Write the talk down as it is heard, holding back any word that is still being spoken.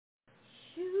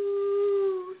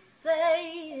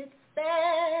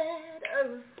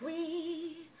if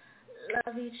we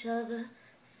love each other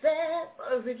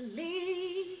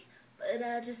separately, but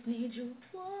I just need you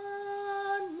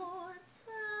one more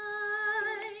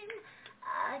time.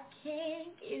 I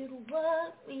can't get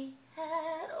what we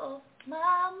had off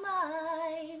my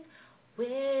mind.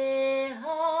 Where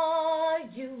are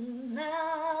you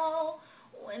now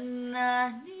when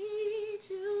I need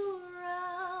you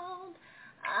around?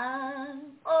 I'm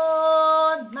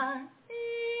on my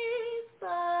knees,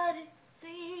 but it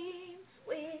seems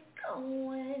we're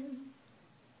going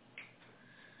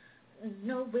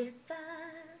nowhere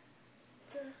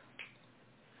faster,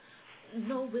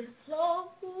 nowhere slow.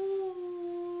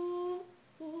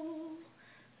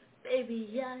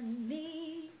 Baby, I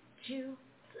need you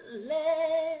to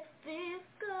let this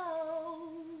go.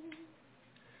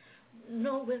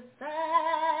 Nowhere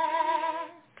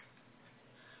fast,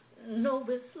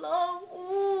 nowhere slow.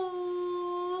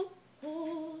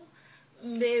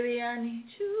 Baby, I need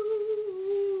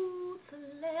you to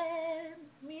let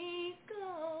me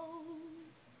go.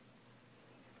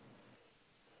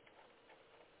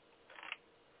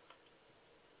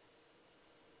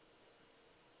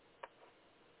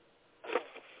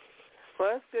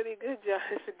 Well, it's goody good, John.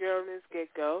 It's the girl, Miss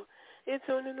Get-Go. You're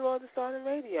tuned into All the Starting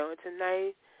Radio, and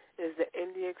tonight is the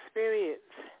Indie Experience,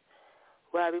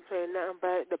 where I be playing nothing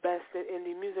but the best in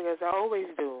indie music, as I always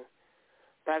do.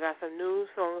 But I got some new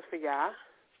songs for y'all,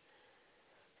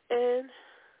 and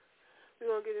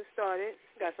we're going to get it started.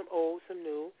 Got some old, some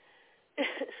new,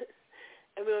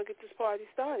 and we're going to get this party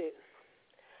started.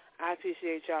 I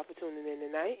appreciate y'all for tuning in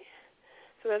tonight.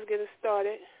 So let's get it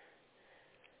started.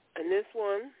 And this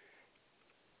one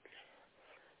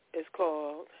is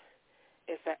called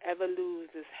If I Ever Lose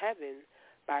This Heaven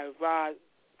by Rod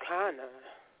Connor.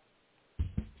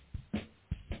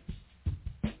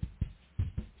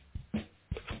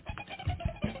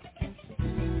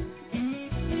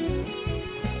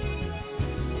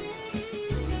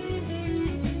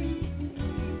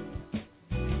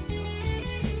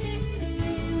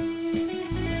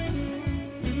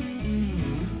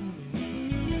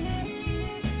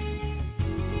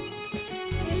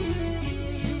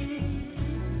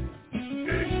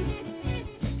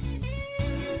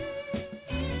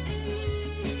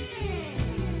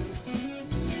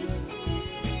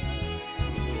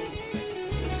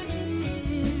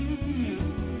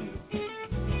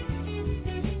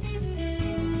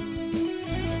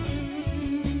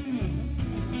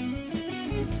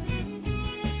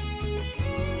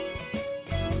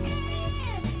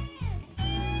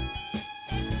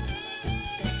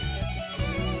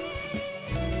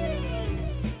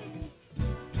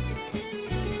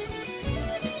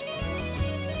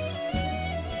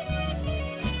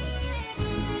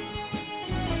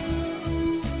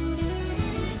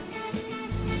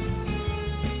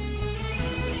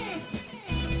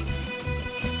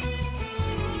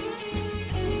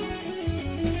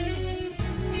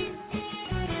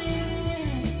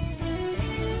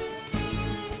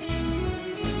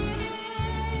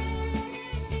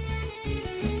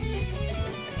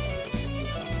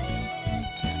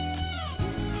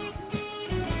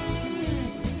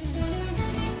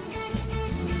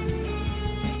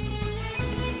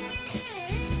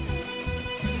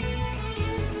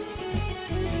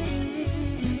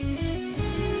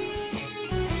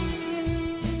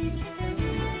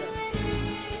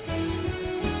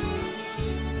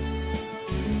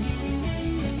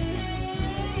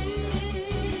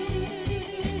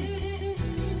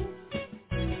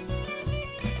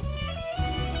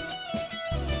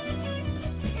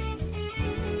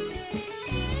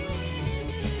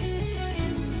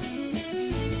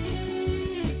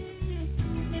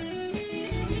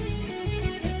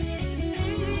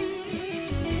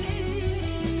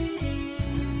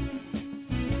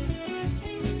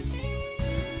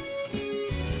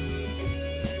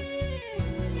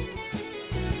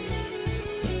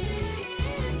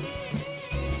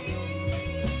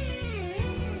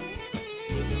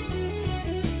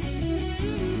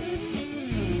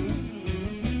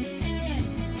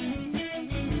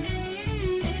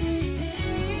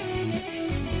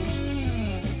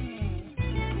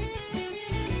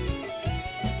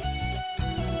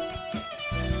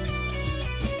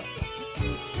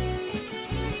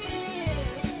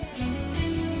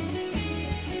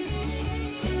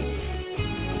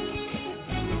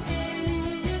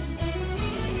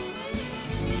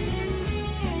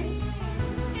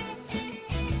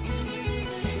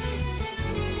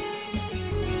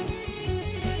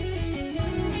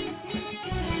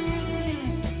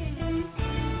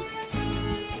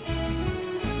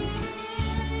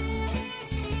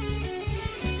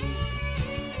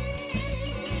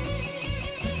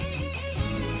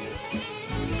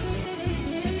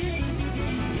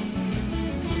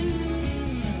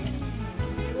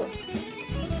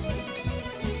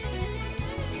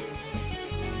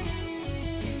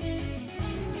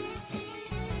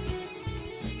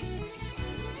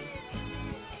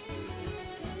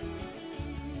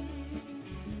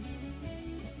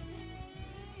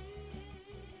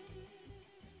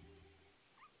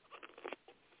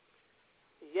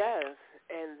 Yes,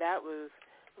 and that was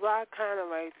right kind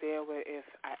of right there where If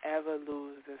I Ever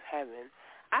Lose This Heaven.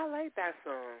 I like that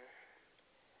song.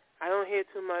 I don't hear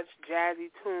too much jazzy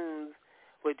tunes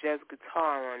with just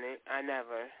guitar on it. I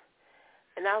never.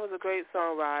 And that was a great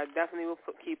song, Rod. Definitely will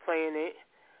keep playing it.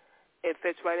 It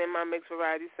fits right in my Mixed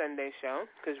Variety Sunday show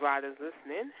because Rod is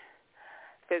listening.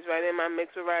 Fits right in my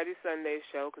Mixed Variety Sunday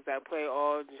show because I play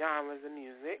all genres of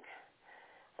music.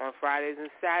 On Fridays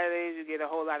and Saturdays, you get a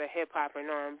whole lot of hip-hop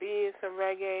and R&B and some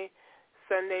reggae.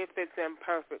 Sunday fits in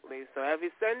perfectly. So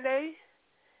every Sunday,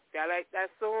 if y'all like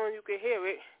that song, you can hear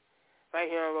it right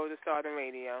here on Road to Stardom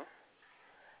Radio.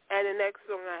 And the next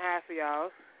song I have for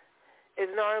y'all is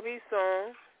an R&B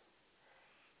song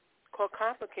called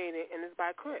Complicated, and it's by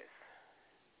Chris.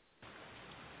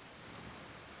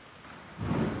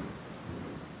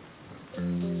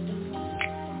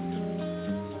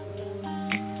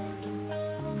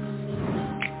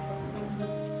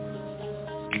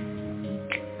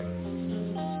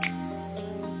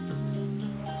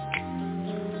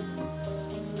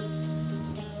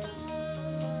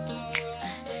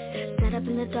 Up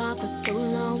in the dark for so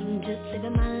long, just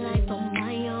living my life on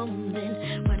my own.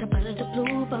 Then right up out of the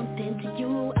blue, bumped into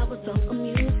you. I was so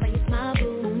amused by your smile,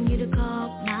 boom. You to call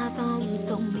my phone,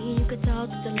 so me you could talk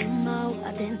just a little more.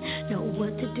 I didn't know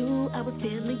what to do. I was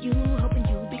feeling you, hoping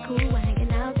you'd be cool. We're hanging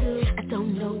out too. I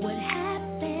don't know what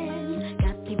happened.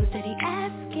 Got people steady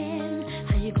asking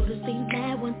how you go to sleep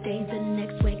mad one day, the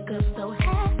next wake up so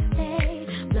happy.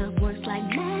 Love works like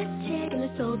magic, and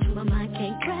it's so true. My mind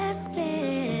can't grasp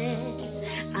it.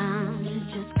 I'm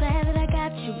just glad that I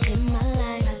got you in my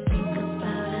life. I think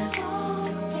about us,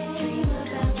 dream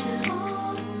about you.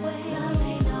 Love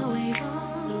ain't always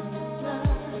love.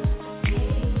 I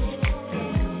think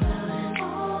about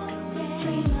us,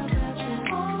 dream about you.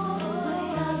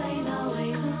 Love ain't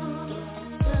always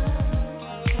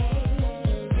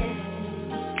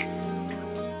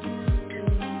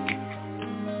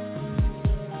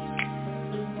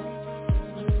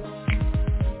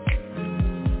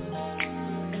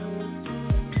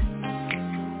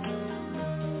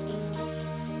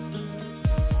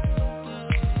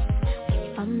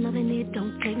it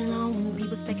don't take long.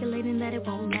 People speculating that it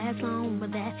won't last long,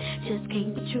 but that just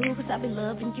can't be true. Cause I've been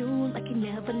loving you like you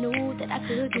never knew that I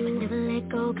could do. Never let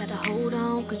go, gotta hold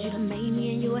on. Cause you done made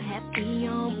me and you're happy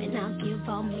on. And I'll give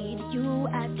all me to you.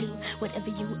 I do whatever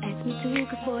you ask me to.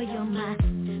 Cause boy, you're my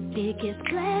biggest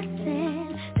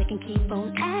blessing. They can keep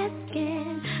on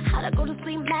asking how'd I go to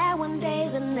sleep mad one day,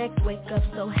 the next wake up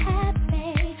so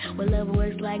happy. Well, love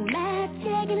works like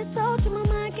magic, and it's so true my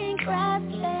mind can't grasp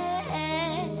it.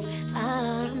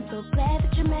 I'm so glad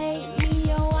that you made me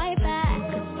your wife. I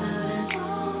think about us,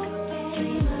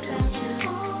 dream about you.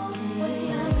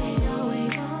 Love ain't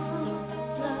always love.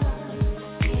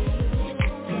 Think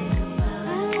about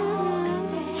us,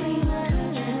 dream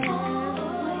about you.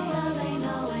 Love ain't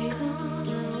always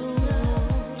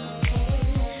love.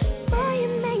 Boy, you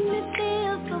make me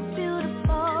feel so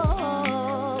beautiful,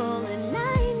 and I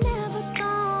ain't never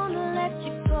gonna let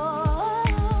you go.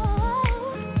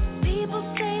 People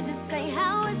say this ain't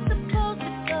how it's supposed to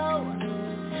go,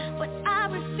 but I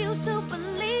refuse to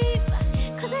believe,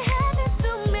 cause it happened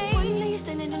to me. One day you're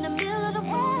standing in the middle of the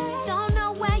road, don't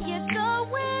know where you're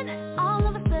going. All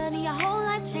of a sudden your whole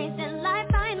life changed, and life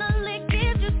finally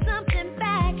gives you something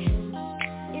back.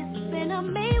 It's been a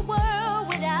me world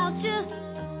without you.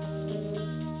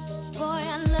 Boy,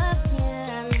 I love you,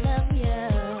 I love you.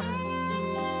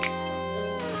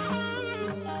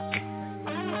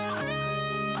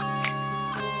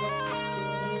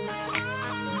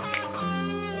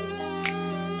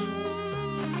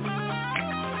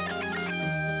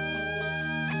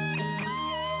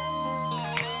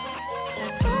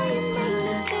 Boy, you make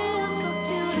me feel so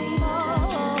beautiful,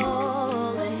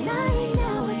 and I ain't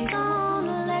never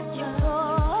gonna let you go.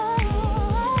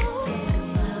 Think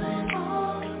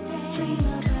about us, dream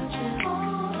about you.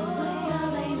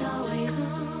 Love ain't always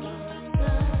love.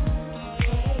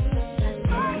 Think about us,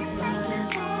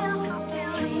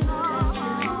 dream about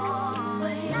you.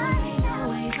 And I ain't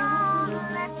always gonna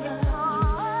let you go.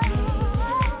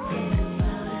 Think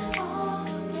about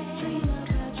us, dream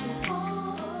about you.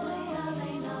 Love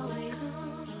ain't always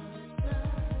love.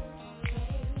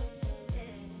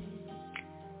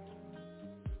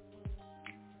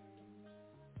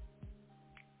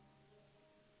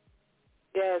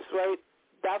 Yes, right.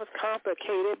 That was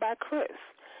Complicated by Chris.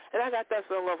 And I got that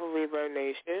song off of Reverb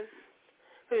Nation.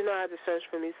 You know, I had to search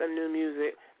for me some new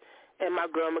music. And my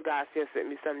girl Magasia sent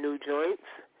me some new joints.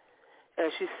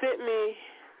 And she sent me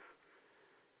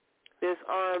this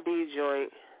R&B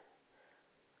joint.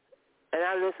 And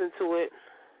I listened to it.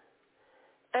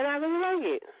 And I really like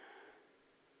it.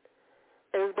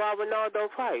 And it's by Ronaldo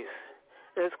Price.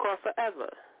 And it's called Forever.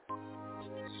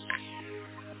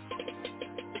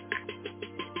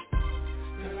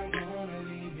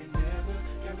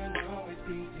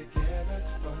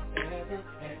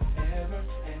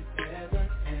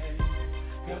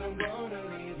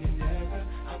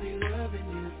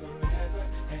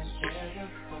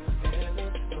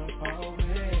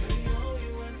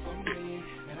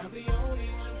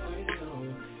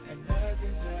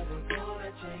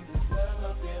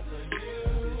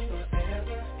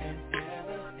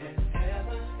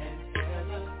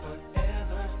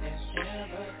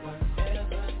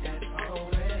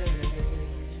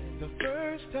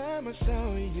 Time I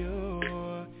saw you,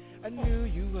 I knew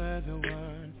you were the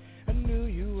one. I knew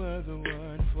you were the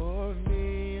one for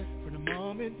me. From the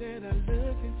moment that I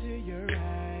looked into your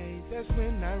eyes, that's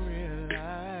when I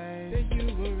realized that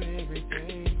you were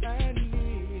everything I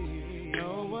need.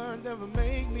 No one's ever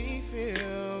made me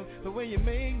feel the way you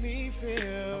make me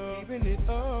feel, keeping it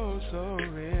oh so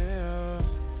real.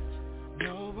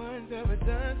 No one's ever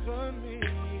done for me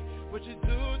what you do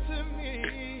to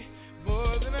me,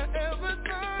 more than I ever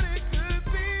thought it could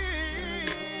be.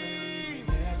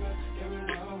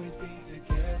 We'll always be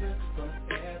together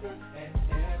forever and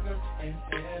ever and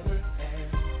ever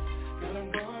and girl, I'm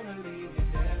gonna leave you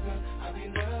never. I'll be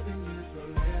loving you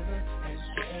forever and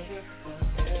ever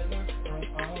forever for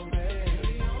always.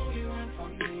 You're the only one for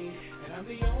me and I'm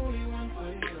the only one for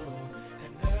you,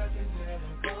 and nothing's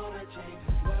ever gonna change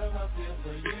this love I feel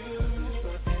for you.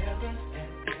 Forever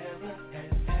and ever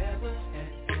and ever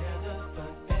and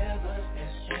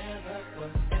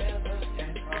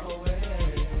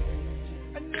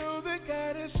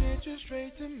you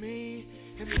straight to me,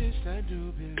 and this I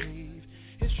do believe.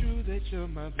 It's true that you're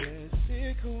my blessed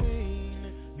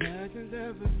queen. Nothing's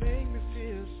ever made me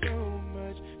feel so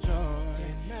much joy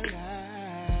in my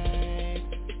life.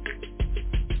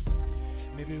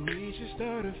 Maybe we should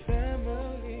start a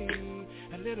family,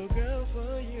 a little girl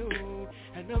for you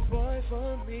and a boy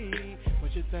for me.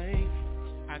 What you think?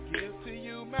 I give to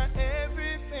you my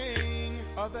everything,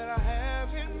 all that I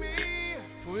have in me,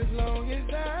 for as long as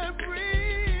I breathe.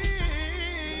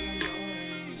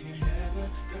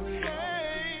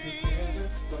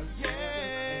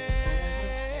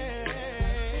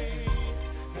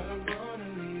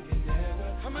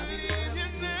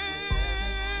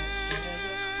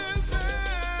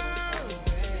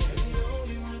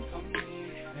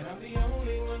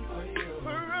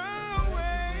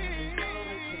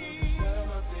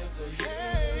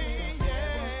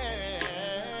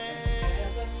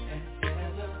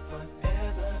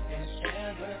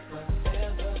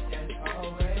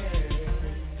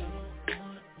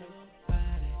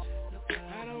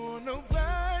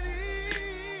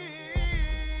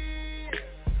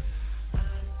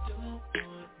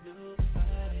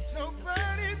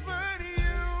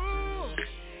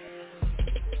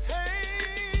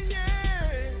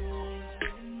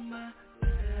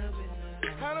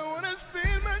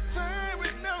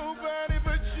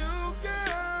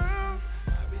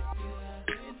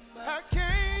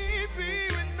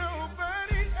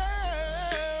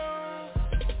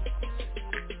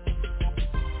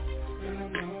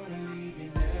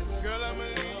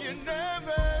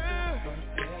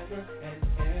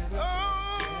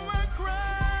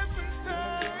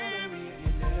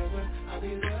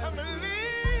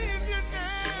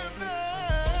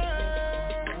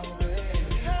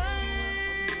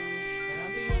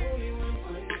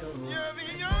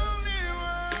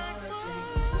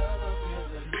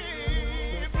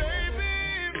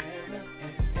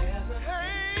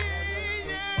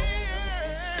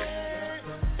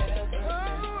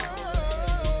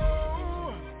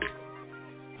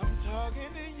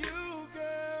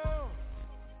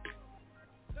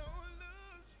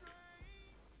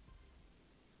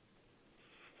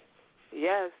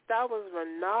 Yes, that was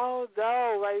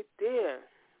Ronaldo right there.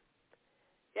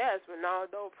 Yes,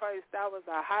 Ronaldo Price. That was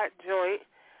a hot joint.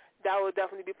 That will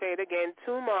definitely be played again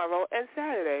tomorrow and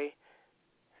Saturday,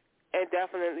 and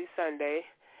definitely Sunday.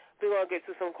 We're going to get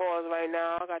to some calls right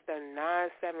now. I got the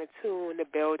 972 in the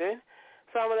building,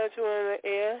 so I'm going to let you in the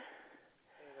air.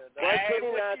 What's Hey,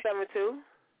 972?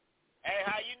 Hey,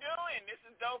 how you doing? This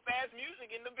is Dope Ass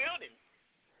Music in the building.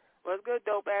 What's good,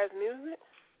 Dope Ass Music?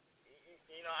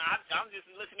 You know, I'm just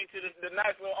listening to the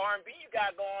nice little R&B you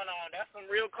got going on. That's some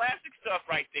real classic stuff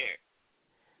right there.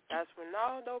 That's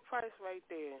Ronaldo Price right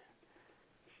there.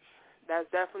 That's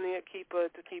definitely a keeper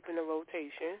to keep in the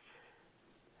rotation.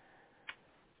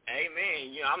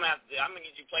 Amen. You know, I'm gonna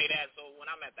get you play that so when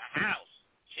I'm at the house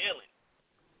chilling.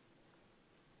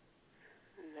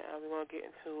 Now we're gonna get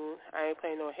into. I ain't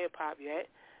playing no hip hop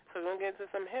yet. So we're going to get into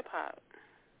some hip-hop.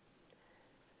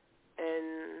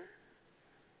 And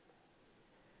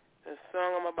the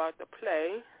song I'm about to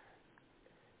play.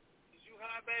 Is you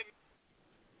high, baby?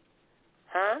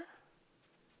 Huh?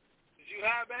 Is you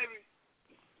high, baby?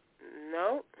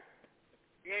 No.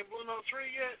 You ain't blew no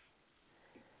tree yet?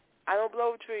 I don't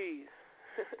blow trees.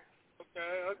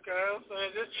 Okay. So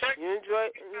just check. You enjoy,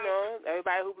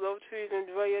 everybody who blow trees,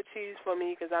 enjoy your cheese for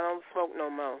me because I don't smoke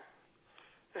no more.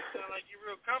 You sound like you're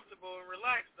real comfortable and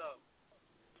relaxed, though.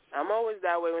 I'm always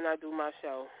that way when I do my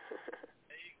show.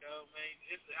 There you go, man.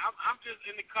 I'm just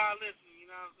in the car listening,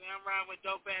 you know what I'm saying? I'm riding with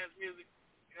dope-ass music,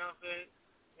 you know what I'm saying?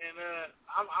 And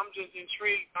I'm just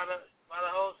intrigued by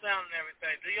the whole sound and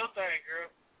everything. Do your thing,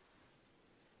 girl.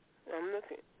 I'm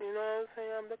looking, you know what I'm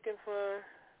saying? I'm looking for,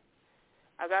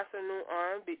 I got some new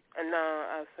R&B, and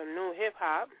some new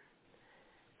hip-hop.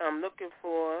 I'm looking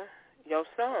for your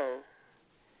song.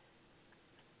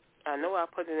 I know I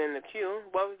put it in the queue.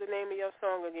 What was the name of your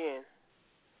song again?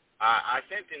 I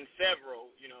sent in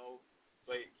several,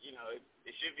 but,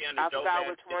 it should be under dope. I forgot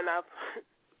which one I put.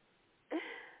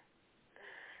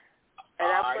 And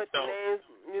I put the names,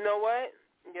 you know what?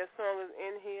 Your song is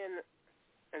in here,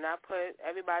 and I put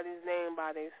everybody's name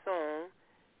by their song.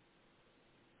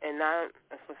 And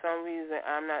for some reason,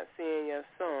 I'm not seeing your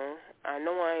song. I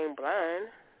know I ain't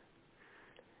blind.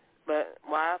 But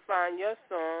while I find your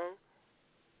song,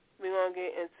 we're going to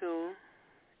get into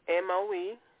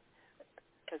MOE.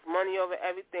 It's Money Over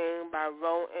Everything by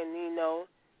Ro and Nino.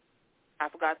 I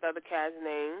forgot the other cat's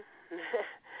name.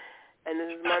 And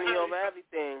this is Money Over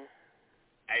Everything.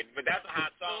 Hey, but that's a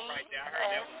hot song right there. I heard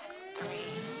that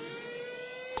one.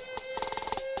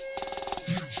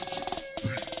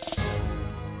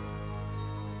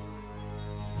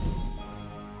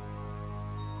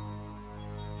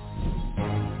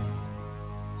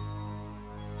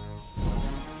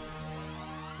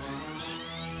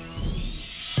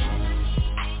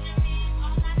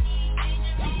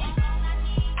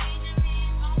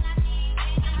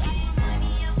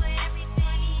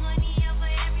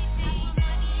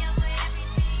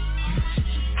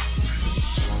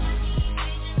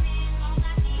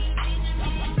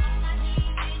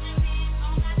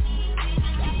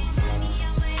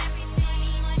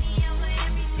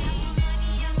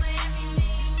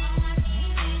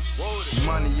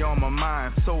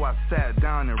 So I sat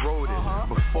down and wrote it.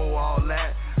 Before all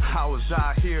that, I was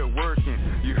out here working.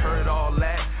 You heard all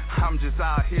that? I'm just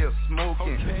out here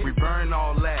smoking. We burn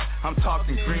all that. I'm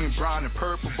talking green, brown, and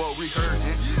purple, but we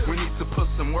hurting. We need to put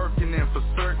some work in for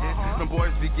certain. The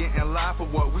boys be getting live for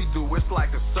what we do. It's like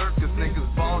a circus.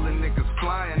 Niggas balling, niggas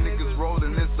flying, niggas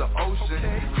rolling. It's the ocean.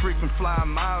 Freaking flying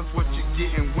miles, what you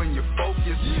getting when you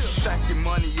focus. Stack your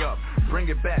money up, bring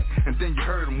it back, and then you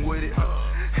hurt them with it.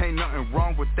 Ain't nothing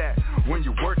wrong with that when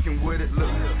you're working with it.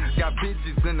 Look, got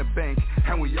bitches in the bank,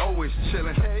 and we always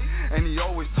chillin'. And he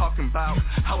always talking about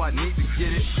how I need to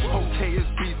get it. Okay, it's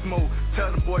beast mode.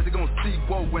 Tell the boys they gon' see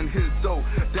woe when his dough.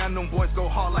 Damn, them boys go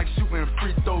hard like shooting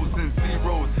free throws and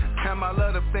zeros. Damn, I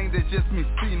love the thing that just me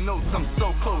see notes. I'm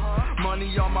so close.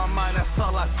 Money on my mind, that's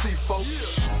all I see, folks.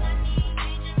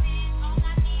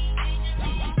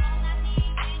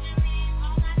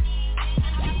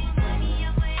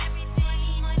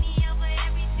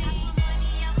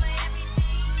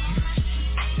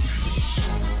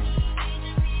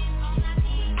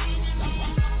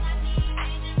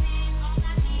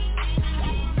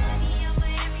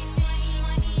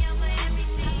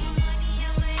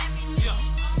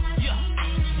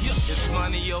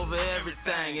 Over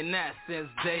everything, and that since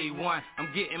day one.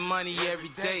 I'm getting money every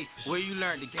day. Where you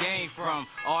learn the game from?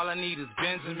 All I need is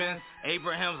Benjamins,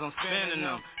 Abrahams, I'm spending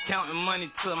them. Counting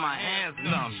money till my hands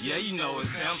numb. Yeah, you know it's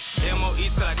him. M-O-E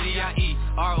till I D-I-E.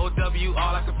 R-O-W,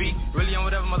 all I could be. Really on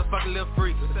whatever, motherfucker, live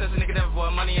free. Such a nigga that boy,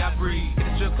 money I breathe. Hit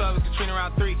the strip club with Katrina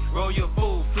around 3. Roll your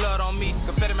food, flood on me.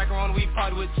 Confetti macaroni, we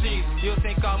party with cheese. You'll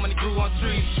think all money grew on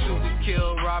trees. Shoot to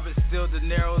kill, Robert, steal De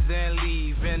Niro, then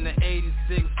leave. In the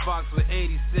 86 box with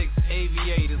 86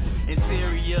 aviators.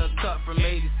 Interior cut from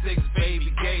 86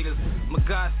 baby gators.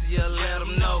 Magasia, let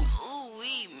them know.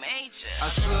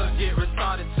 I should get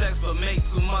retarded checks, but make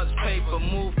too much paper.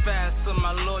 Move fast to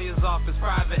my lawyer's office,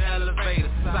 private elevator.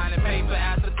 Signing paper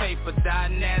after paper, die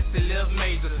nasty, live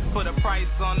major. Put a price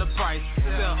on the price,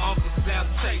 sell Uncle Sam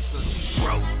chasers.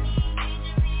 Broke.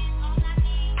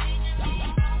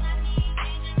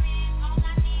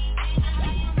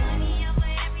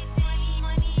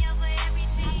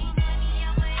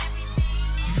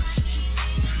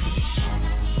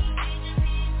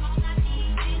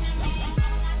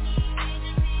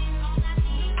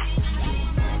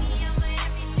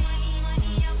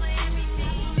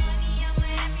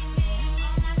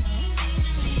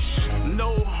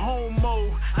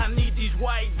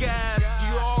 white guys.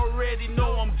 You already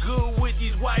know I'm good with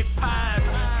these white pies.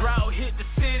 Drought hit the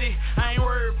city, I ain't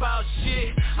worried about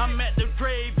shit. I'm at the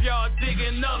graveyard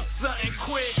digging up something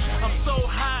quick. I'm so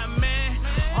high, man,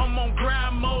 I'm on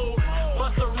grind mode.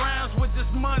 Bust arounds with this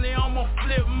money, I'm on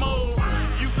flip mode.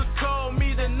 You could call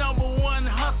me the number one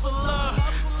hustler.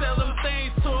 Sell them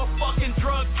things to a fucking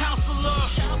drug counselor.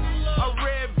 A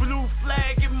red blue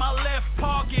flag in my left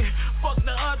pocket. Fuck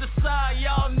the other side,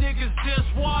 y'all niggas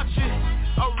just watch it.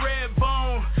 A red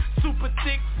bone, super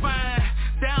thick fine.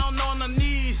 Down on the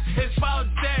knees, it's about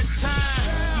that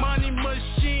time. Money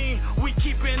machine, we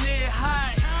keeping it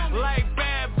high. Like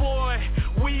bad boy,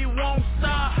 we won't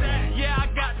stop. Yeah,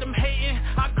 I got them hating,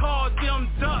 I call them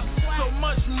ducks. So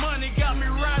much money got me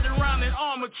riding around in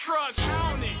armored trucks.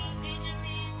 Count it.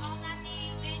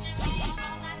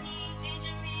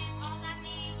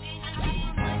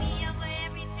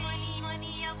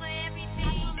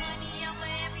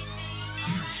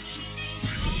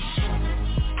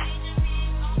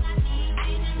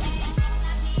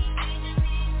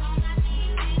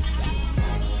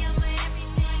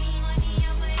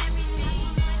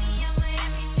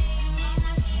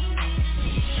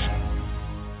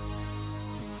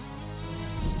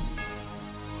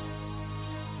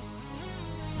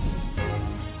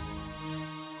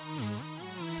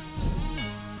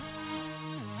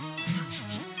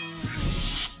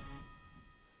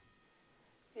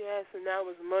 Yes, and that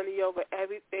was Money Over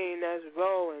Everything. That's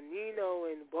Ro and Nino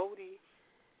and Bodie.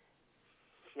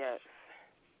 Yes.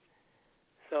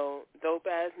 So, dope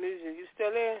ass music. You still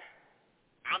there?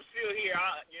 I'm still here.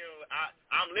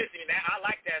 I'm listening. I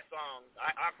like that song.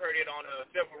 I've heard it on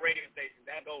several radio stations.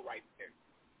 That go right there.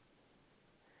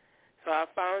 So I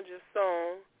found your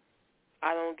song,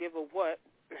 I Don't Give a What.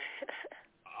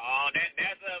 Oh,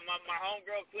 that's my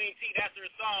homegirl Queen T. That's her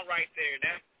song right there.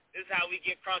 This is how we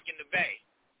get crunk in the Bay.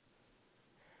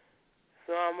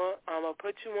 So I'm gonna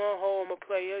put you on hold. I'm gonna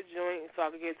play your joint so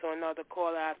I can get to another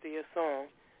caller after your song.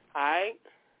 All right?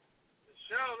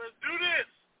 Sure, let's do this.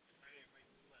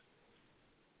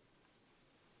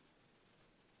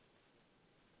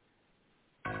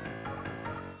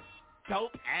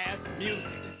 Dope ass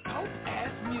music. Dope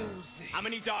ass music. I'ma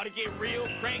need y'all to get real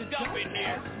cranked up in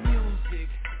there. Music.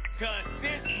 Cause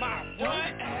this my what?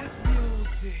 Dope ass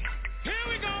music. Here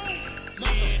we go.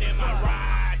 Lean in my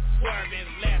ride, swerving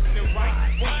left and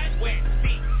right. What? Wet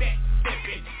feet set,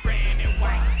 sipping, brand and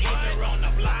white. Either on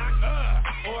the block,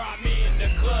 or I'm in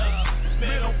the club.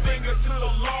 Middle finger to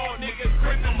the law, niggas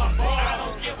gripping my ball. I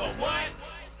don't give a what.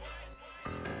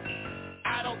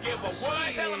 I don't give a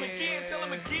what. Tell him again, tell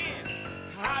him again.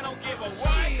 I don't give a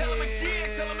what. Tell him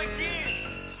again, tell him again.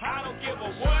 I don't give a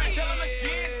what. Tell him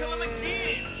again, tell him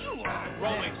again.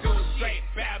 Rolling through straight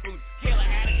baboons, killer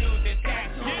attitudes and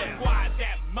tattoos. A squad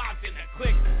that mobs in the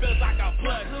clique feels like a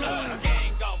blood show.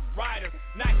 Gang of riders,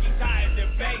 Nike tires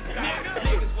and base tires.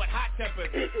 Niggas with hot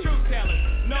tempers, truth tellers,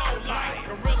 no lies.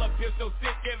 Gorilla pistol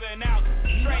sick giving out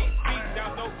straight beats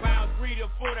out those clowns greeted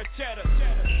for the cheddar.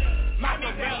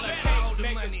 Mozzarella cake,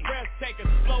 make express takers,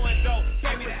 flowing dope,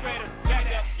 take me spreaders, jack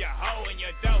up your hoe and your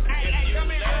dope. If you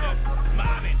let us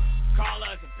mobbing, call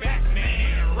us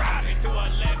Batman, robbing to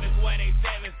 11s when they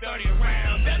 730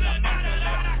 rounds. And the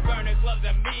burner gloves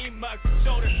and mean mugs,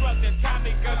 shoulder shrugs and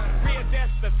Tommy guns. Reassess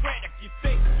the threat if you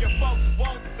think your folks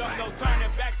won't. Some no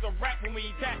turning back to rap when we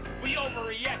attack. We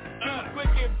overreact. Quick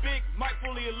and big, mic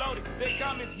fully loaded. They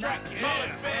come in strapped.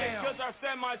 Mullet fed, cause our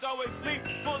semis always sleep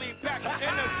fully packed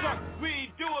in the truck.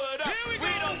 We do it up. We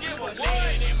don't give a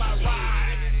what. In my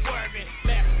ride, swerving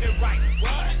left and right.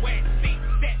 Wet seat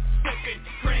set, sipping,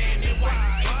 brand and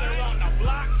white. Either on the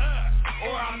block,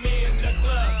 or I'm in the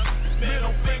club.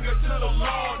 Middle finger to the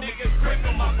law, niggas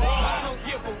gripping my ball. I don't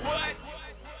give a what.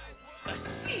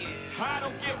 I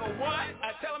don't give a what.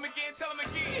 Tell him again, tell him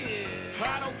again.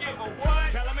 I don't give a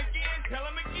what. Tell him again, tell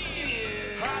him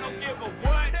again. I don't give a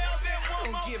what. Tell them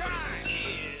one more time.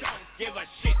 Don't give a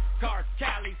shit. Car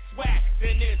Cali swag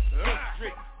in this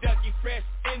district. Dougie Fresh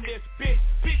in this bitch.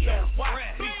 Bitch, watch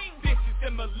these bitches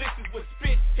and malicious with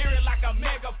spit. Hear it like a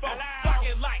megaphone.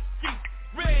 Fucking like geek.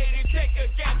 Ready to take a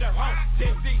gander home.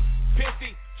 Dizzy,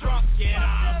 pissy, drunk, yeah,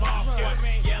 I'm off.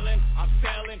 Yelling, I'm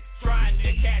selling, trying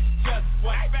to catch just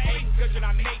what. Hating cause you're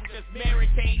not making, just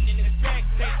meditating and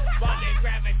spectating. While they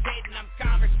gravitating, I'm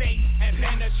conversating and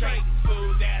penetrating.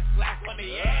 Smooth ass slack on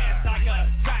the ass like a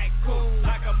tycoon,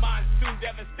 like a monsoon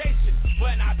devastation.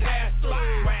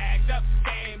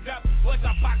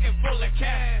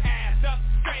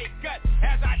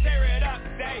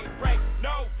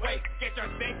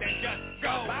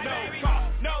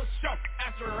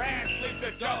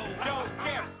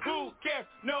 there,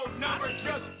 no numbers,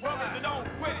 just rubbers that don't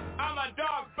quit. I'm a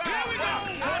dog, bow,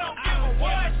 I don't give a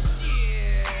what.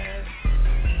 Shit.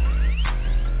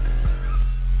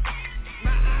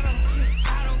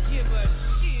 I don't give a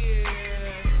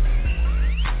shit.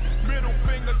 Middle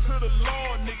finger to the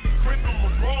law, nigga, grip him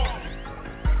a ball.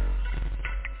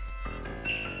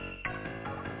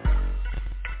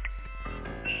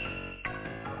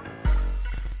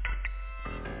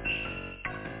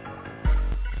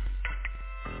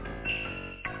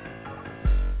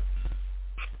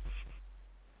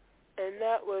 And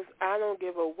that was I Don't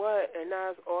Give a What, and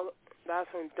that's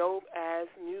some dope ass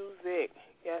music.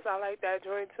 Yes, I like that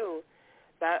joint too.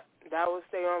 That will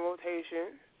stay on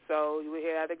rotation. So you will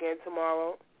hear that again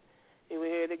tomorrow. You will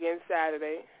hear it again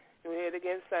Saturday. You will hear it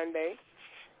again Sunday.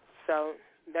 So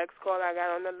next call I got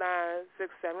on the line,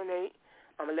 678.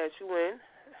 I'm gonna let you in.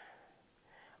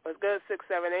 What's good,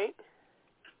 678?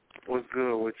 What's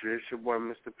good with you? It's your boy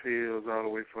Mr. Pills all the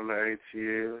way from the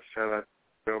ATL. Shout out.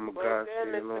 What's there,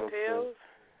 Mr. Pills?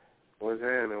 What's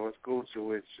happening? What's Gucci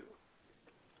with you?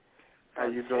 How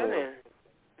you chilling. doing?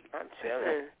 I'm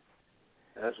chilling.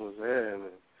 That's what's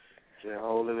happening. Just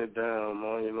holding it down,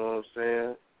 man, you know what I'm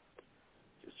saying?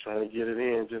 Just trying to get it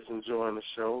in, just enjoying the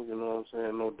show, you know what I'm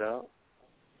saying? No doubt.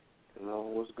 You know,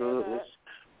 what's good?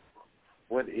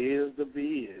 What is the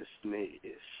business?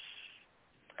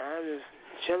 I'm just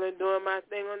chilling, doing my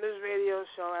thing on this radio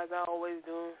show, as I always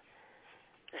do.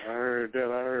 I heard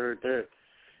that.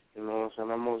 You know what I'm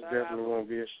saying? I most definitely won't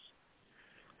be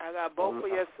I got both of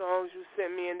your songs you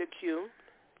sent me in the queue.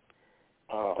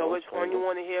 So which okay. one you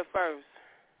want to hear first?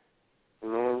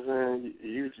 You know what I'm saying?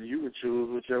 You would choose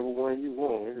whichever one you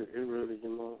want. It really, you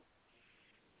know,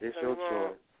 it's your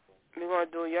choice. We're going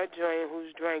to do your joint,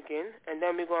 Who's Drinking, and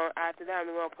then after that,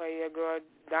 we're going to play your girl,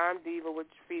 Dime Diva, which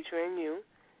featuring you.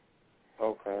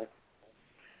 Okay.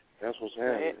 That's what's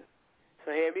happening.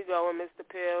 So here we go with Mr.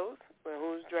 Pills, with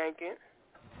Who's Drinking.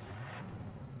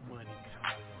 Money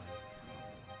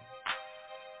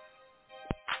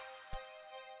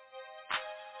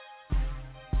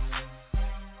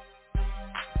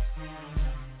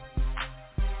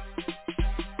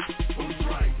Who's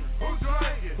drinking? Who's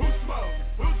drinking? Who's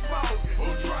smoking? Who's smoking?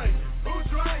 Who's drinking? Who's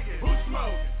drinking? Who's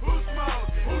smoking? Who's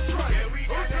smoking? Who's drinking? Yeah, we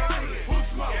got that. Who's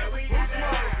smoking? Yeah, we got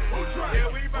that. Who's drinking?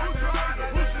 Yeah, we about to ride it.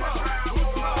 Who's smoking?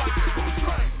 Who's smoking? Who's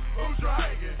drinking? Who's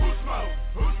drinking? Who's smoking?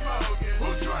 Who's smoking?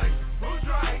 Who's drinking? Who's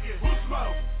drinking? Who's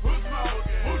smoking? Who's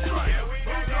smoking? Who's drinking? Yeah, we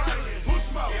got that. Who's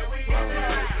smoking? Yeah, we got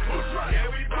that. Who's drinking? Yeah,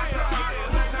 we about to ride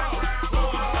it.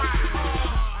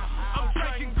 I'm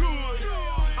drinking good.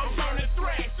 I'm burning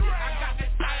threats. I got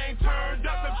this thing turned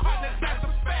up and partners, that's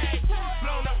a fact.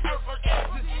 Blown up earth for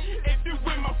essence. If you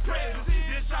in my presence,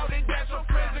 this shout it, that's your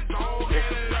present. Go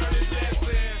ahead and learn this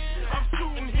lesson. I'm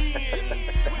shooting in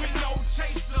with no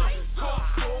chaser.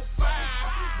 Court 4-5.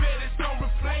 Bet it's gonna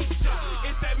replace ya.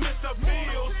 It's that Mr.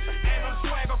 Bills and I'm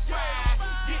swagger 5.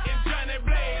 Getting Johnny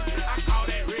Blaze. I call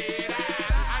that red eye.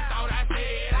 I thought I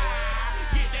said I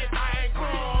get that thing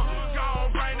crunk.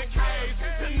 Gon' bring the case.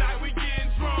 Tonight we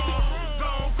getting drunk.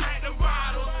 Gon' crack the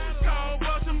bottles. Gon'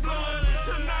 bust some blood.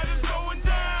 Tonight is going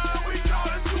down. We call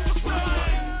it Super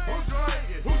Sun. Who's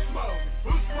drinking? Who's smoking?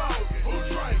 Who's smoking? Who's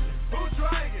drinking? Who's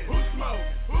drinking? Who's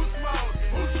smoking? Who's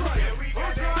smoking? Who's drinking? Yeah, we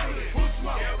got that. Who's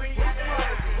smoking? Yeah, we got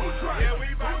that. Who's drinking? Yeah, we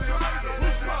about to ride it.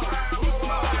 Who's smoking? Who's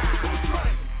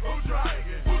smoking? Who's drinking?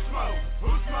 Who's drinking? Who's smoking?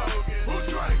 Who's smoking? Who's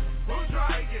drinking? Who's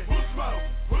drinking? Who's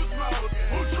smoking? Who's smoking?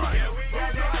 Who's drinking? Yeah, we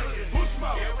got that. Who's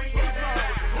smoking? Yeah, we got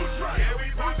that. Who's drinking? Yeah, we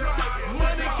about to ride it.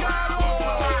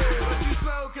 What you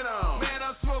smoking on? Man,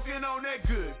 I'm smoking on that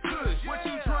good kush. What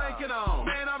you drinking on?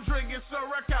 Man, I'm drinking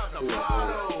Ciroc out the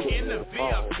bottle. In the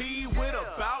VIP with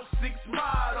about 6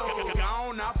 models.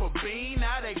 Gone off a bean,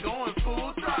 now they going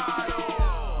full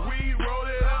throttle. We roll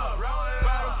it up,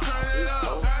 bottles turn it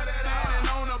up. Standing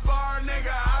on the bar,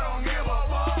 nigga, I don't give a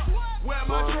fuck. Where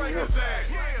my drinkers at?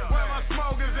 Where my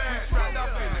smokers at? Strapped up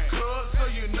in the club, so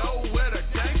you know where the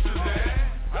gangsters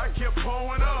at. I kept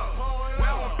pulling up,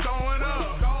 well I'm throwing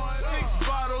up. 6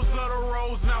 bottles of the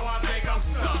rose, now I think I'm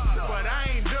stuck. But I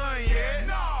ain't done yet,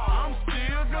 I'm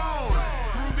still going.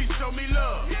 Ruby, show me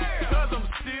love, cause I'm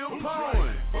still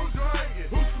pouring. Who's drinking?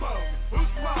 Who's smoking? Who's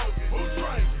smoking? Who's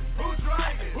drinking? Who's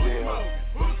drinking? Who's smoking?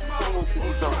 Who's smoking?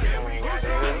 Who's drinking? Yeah, we got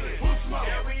that. Who's smoking?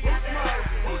 Yeah, we got that.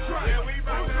 Who's drinking? Yeah, we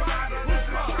about to ride it. Who's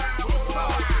smoking? Who's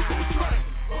smoking? Who's drinking?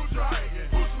 Who's drinking?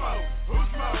 Who's smoking? Who's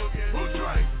smoking? Who's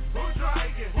drinking? Who's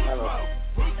drinking? Who's smoking?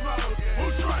 Who's smoking?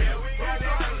 Who's drinking? Yeah, we got that.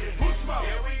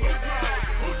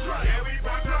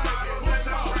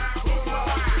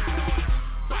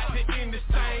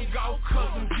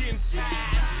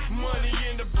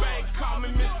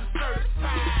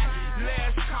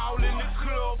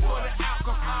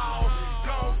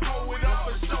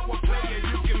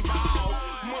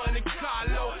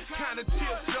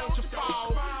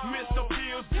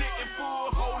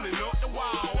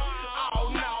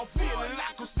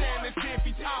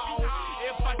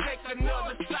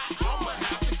 another shot, I'ma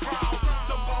have to crawl.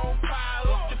 The bonfire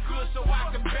up the good so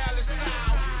I can balance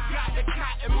out. Got the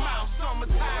cotton mouth,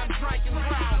 summertime drinking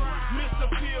brown. Mr.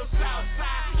 Peel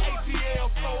Southside, ATL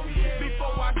 4.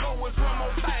 Before I go, it's one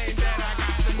more thing that I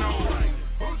got to know.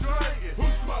 Who drinking? Who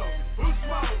smoking? Who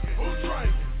smoking? Who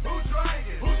drinking? Who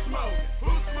drinking? Who smoking?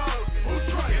 Who smoking? Who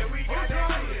drinking? Yeah, we got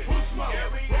that. Who smoking? Yeah,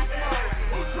 we got that.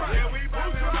 Who drinking? Yeah, we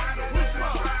bout to ride on this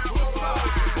smoke. Who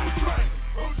smoking? Who drinking?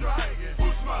 Who drinking? Who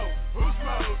smoking? Who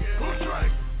smoking? Who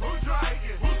drinking? Who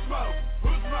drinking? Who smoking?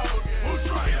 Who smoking? Who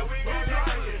drinking? Yeah, we got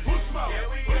that. Who smoking? Yeah,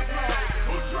 we got that.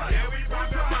 Who drinking? Yeah, we bout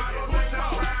to ride on this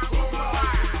smoke. Who smoking?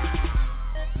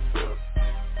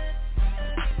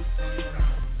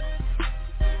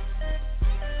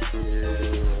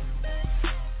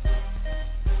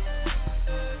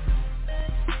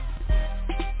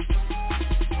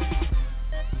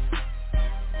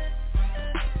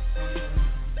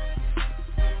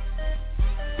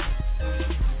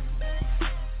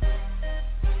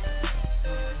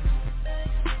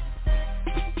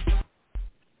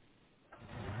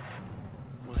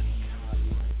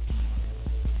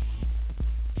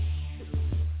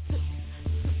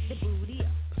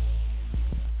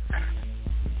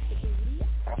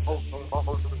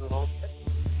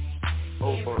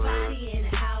 Everybody in the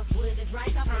house with a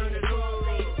drink, I turn it up.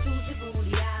 Shoot your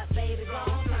booty out, baby,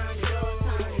 gon' turn it up,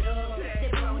 turn it up. The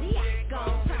booty out,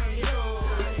 gon' turn it up,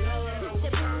 turn it up. The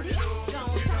booty out,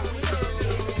 gon' turn it up.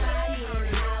 Everybody in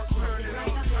the house with a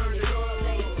drink, I turn it up.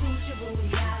 Shoot your booty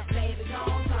out, baby,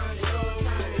 gon' turn it up,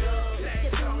 turn it up.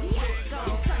 The booty out,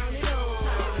 gon' turn it up,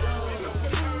 turn it up. The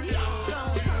booty out,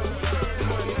 gon' turn it up.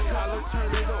 Money collar,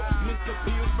 turn it up. Mr.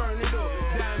 Pills, burn it up.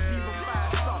 Dime Diva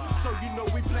 5-star, so you know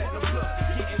we platinum plus.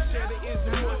 Getting cheddar is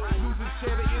the must, losing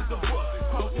cheddar is the buck.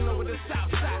 Crossing over the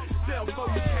south side, sell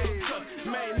for you can't touch.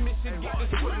 Main mission, get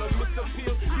this thriller. Mr.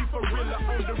 Pills, be for realer,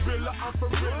 on the realer, I'm for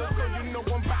realer, so you know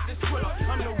I'm about to thriller.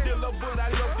 I'm no dealer, but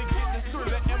I love to get this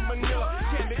thriller and vanilla.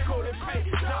 Candy coated paint,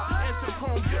 dark and some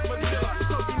chrome dip vanilla.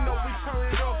 So you know we turn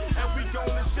it up, and we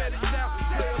gonna shut it down.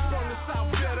 Players from the south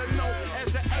better known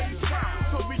as the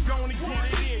A-Town, so we gonna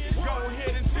get it in. Go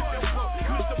ahead and sit them up.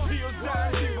 Mr. Pills,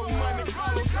 Dime Diva, money,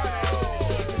 collar, turn it up.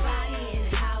 Everybody in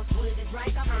the house with a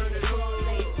drink, I turn it up.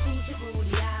 Shoot your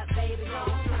booty out, baby,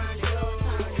 gon' turn it up,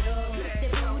 turn it up. The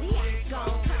booty out,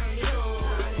 gon' turn it up,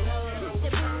 turn it up. The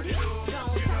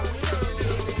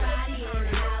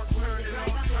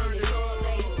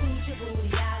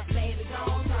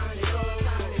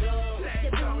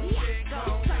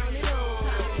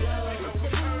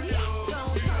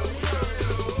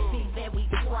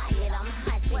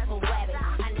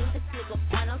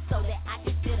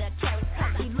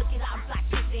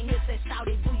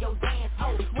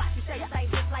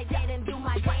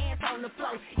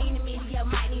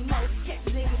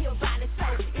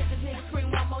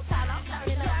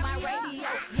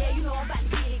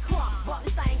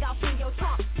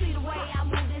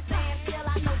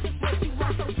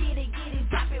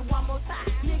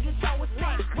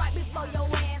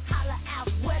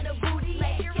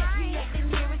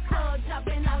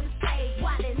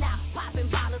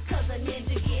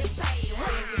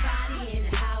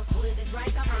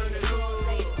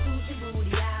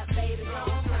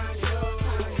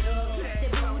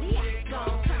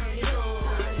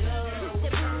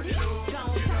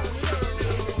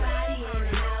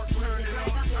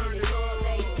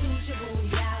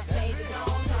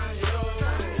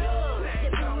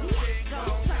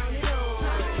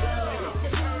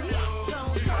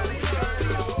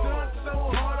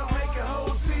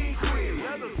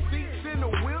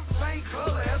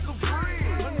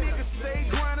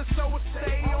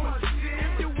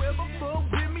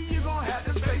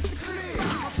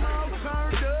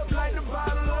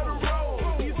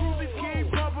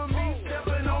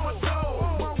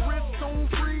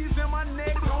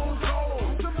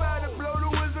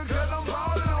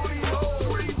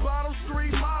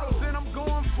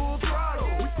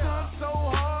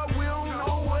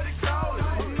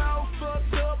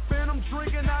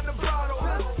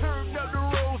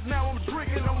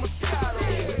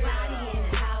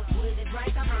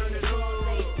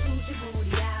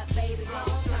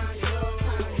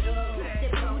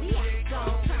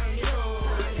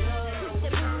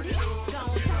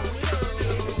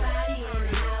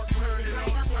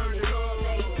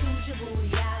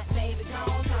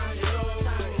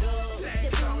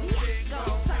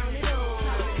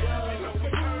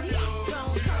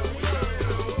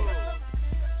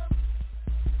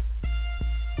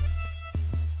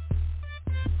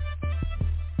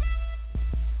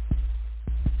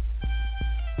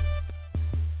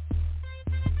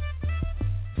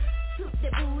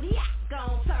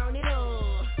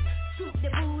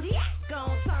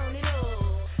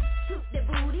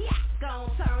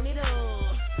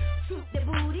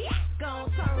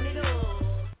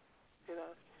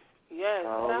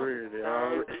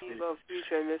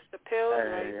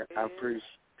Man, I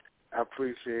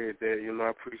appreciate that. You know, I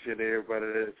appreciate everybody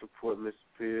that support Mr.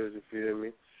 Pills, you feel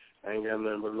me? I ain't got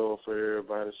nothing but love for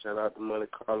everybody. Shout out to Monte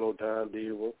Carlo, Don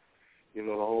Diva. You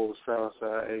know, the whole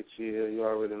Southside ATL. You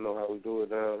already know how we do it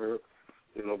down here.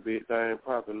 You know, big thing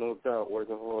popping, no doubt,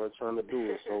 working hard, trying to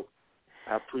do it. So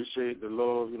I appreciate the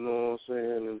love, you know what I'm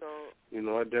saying? And, you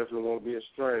know, I definitely won't be a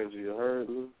stranger. You heard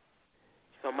me?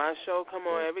 So my show come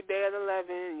on every day at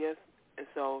 11, yes. And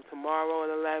so tomorrow at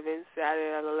 11,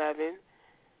 Saturday at 11,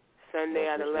 Sunday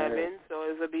at 11. So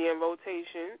it'll be in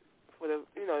rotation for the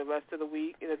rest of the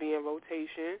week. It'll be in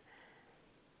rotation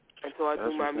until I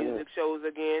do my music shows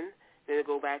again. Then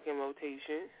it'll go back in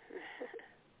rotation.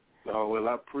 Oh, well,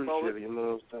 I appreciate it, you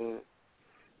know what I'm saying?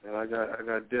 And I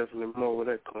got definitely more where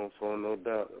that comes from, no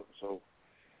doubt. So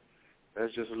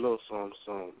that's just a little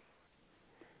something.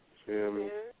 Feel me?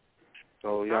 Yeah.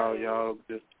 So y'all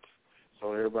just,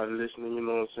 so everybody listening, you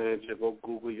know what I'm saying, just go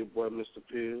Google your boy Mr.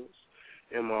 Pills,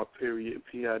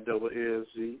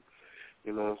 MR.PILLZ. You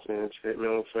know what I'm saying? Check me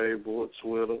on Facebook,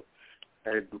 Twitter,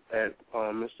 at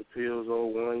Mr.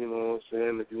 Pills01. You know what I'm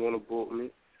saying? If you want to book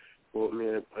me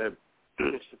at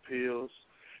Mr. Pills.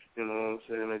 You know what I'm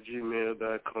saying? At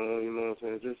gmail.com. You know what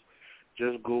I'm saying?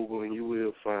 Just Google and you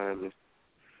will find me.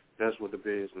 That's what the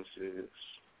business is.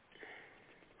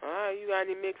 All right, you got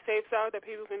any mixtapes out that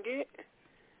people can get?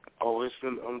 Oh,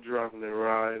 I'm dropping it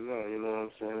right now, you know what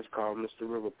I'm saying? It's called Mr.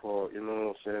 River Park, you know what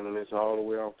I'm saying? And it's all the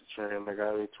way off the chain. I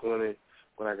got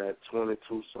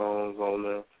 22 songs on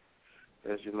there.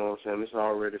 That's, you know what I'm saying? It's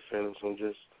already finished. I'm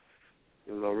just,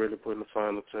 you know, really putting the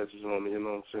final touches on it, you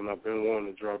know what I'm saying? I've been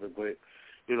wanting to drop it, but,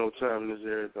 you know, timing is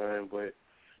everything. But,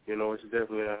 you know, it's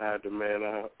definitely a high demand.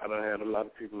 I done had a lot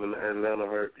of people in Atlanta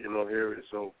hear it,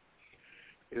 so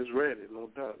it's ready, no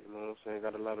doubt, you know what I'm saying?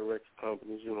 Got a lot of record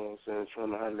companies, you know what I'm saying,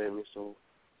 trying to holler at me, so,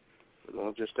 you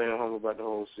know, just staying home about the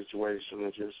whole situation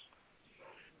and just,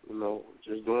 you know,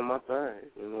 just doing my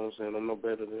thing, you know what I'm saying? I'm no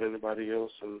better than anybody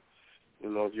else, and, you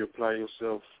know, if you apply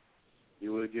yourself,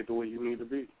 you will get to where you need to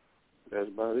be. That's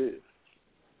about it.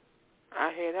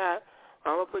 I hear that.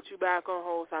 I'm going to put you back on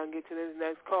hold so I can get to this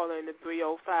next caller in the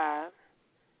 305.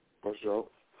 For sure.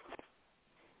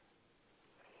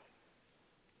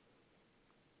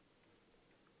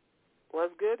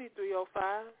 What's good,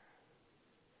 305?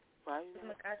 What's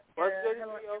good,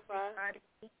 305?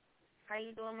 How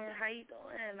you doing, man? How you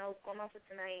doing? What's going on for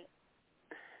tonight?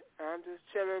 I'm just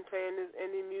chilling, playing this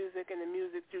indie music and the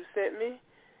music you sent me.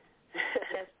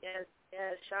 Yes.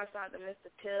 Shouts out to Mr.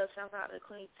 Pill. Shouts out to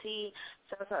Queen T.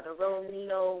 Shouts out to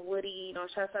Romeo, Woody. You know,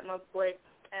 shouts out to my boy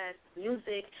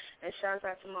Music, and shouts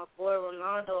out to my boy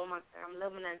Rolando. I'm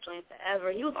loving that joint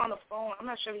forever. He was on the phone. I'm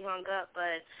not sure he hung up,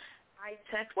 but I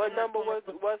texted him. What number was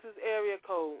his area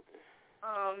code?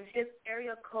 His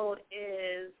area code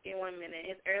is, give me 1 minute.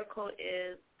 His area code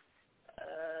is,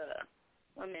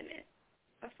 1 minute.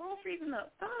 My phone freezing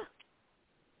up.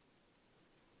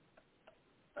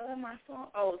 My phone.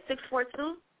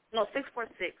 642? No,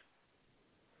 646.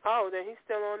 Oh, then he's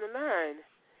still on the line.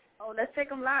 Oh, let's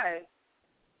take him live.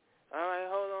 All right,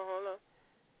 hold on.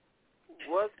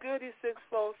 What's good, he's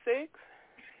 646?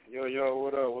 Yo,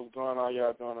 what up? What's going on?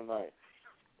 Y'all doing tonight?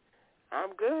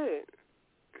 I'm good.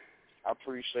 I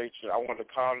appreciate you. I want to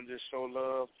call and just show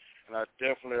love, and I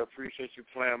definitely appreciate you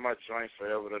playing my joint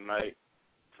forever tonight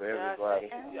for everybody.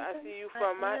 I see you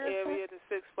from my area, the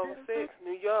 646,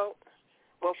 New York.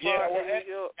 What part of New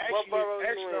York? What borough you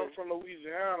in? Actually, I'm from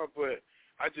Louisiana, but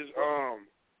I just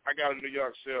I got a New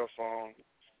York cell phone.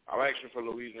 I'm actually from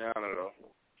Louisiana though.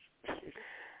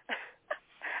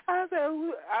 I was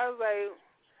like,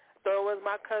 thought it was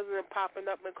my cousin popping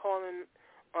up and calling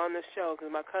on the show, because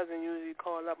my cousin usually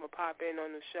call up and pop in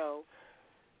on the show.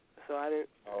 So I didn't.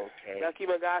 Okay. Lucky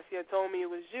Magacia told me it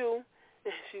was you.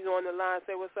 She's on the line.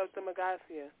 Say what's up to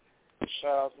Magacia.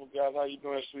 Shout out to guys. How you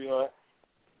doing, sweetheart?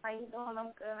 How you doing?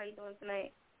 I'm good. How you doing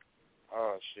tonight?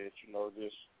 Oh shit, you know,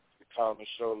 just calling to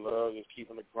show love, just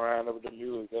keeping the grind of the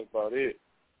music. That's about it.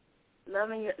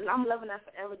 I'm loving that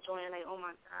forever joint. Like, oh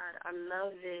my God, I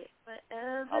love it.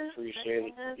 Forever. I appreciate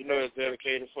it. You know, it's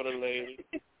dedicated for the lady.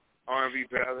 R&B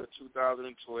Battle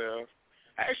 2012.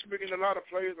 I actually been getting a lot of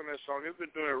plays on that song. It's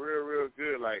been doing real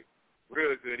good, like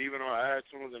real good, even on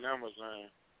iTunes and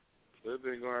Amazon. So it's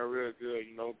been going real good.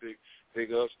 You know, big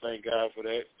ups. Thank God for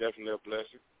that. It's definitely a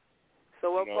blessing.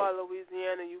 So what part of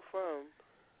Louisiana you from?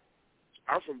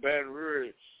 I'm from Baton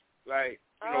Rouge. Like,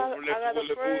 you know, I got a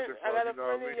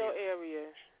friend in your area.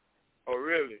 Oh,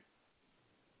 really?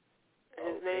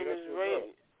 His name is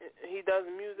Ray. He does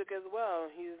music as well.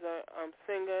 He's a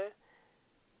singer,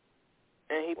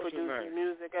 and he produces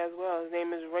music as well. His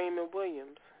name is Raymond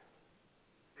Williams.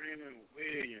 Raymond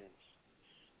Williams.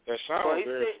 That sounds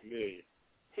very familiar.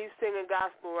 He's singing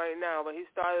gospel right now, but he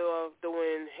started off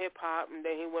doing hip-hop, and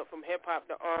then he went from hip-hop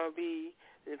to R&B,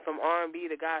 and from R&B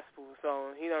to gospel,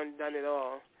 so he done it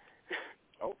all.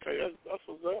 Okay, that's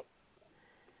what's up.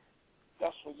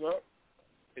 That's what's up.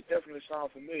 It definitely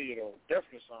sounds familiar, though.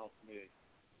 Definitely sounds familiar.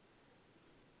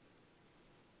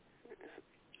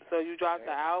 So you dropped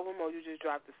the album, or you just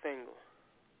dropped the single?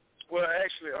 Well,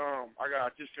 actually, I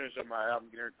just finished up my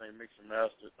album, get everything mixed and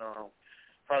mastered. Probably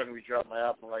gonna be dropping my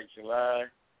album like July.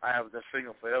 I have the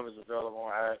single Forever is available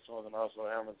on iTunes and also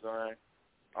Amazon.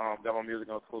 Got my music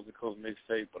on Coast to Coast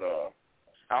mixtape, but I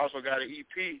also got an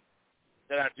EP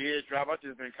that I did drop. I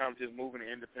just been kind of just moving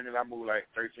it independent. I moved like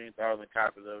 13,000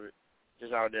 copies of it,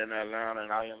 just out there in Atlanta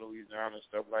and out in Louisiana and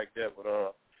stuff like that. But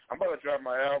I'm about to drop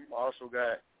my album. I also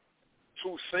got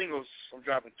 2 singles. I'm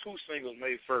dropping 2 singles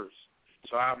May 1st.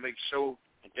 So I'll make sure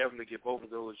and definitely get both of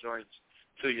those joints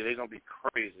to you. They're going to be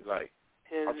crazy. Like,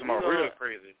 I'm talking about real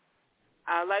crazy.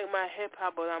 I like my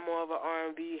hip-hop, but I'm more of an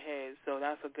R&B head, so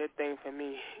that's a good thing for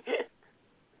me.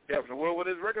 Definitely. Well, what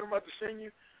this record I'm about to send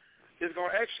you is going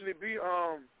to actually be,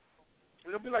 it's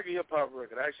going to be like a hip-hop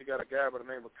record. I actually got a guy by the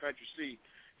name of Country C.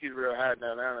 He's real hot in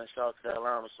Atlanta and South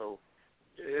Carolina, so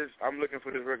I'm looking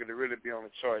for this record to really be on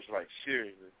the charts, like,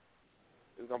 seriously.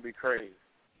 It's going to be crazy.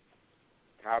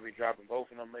 And I'll be dropping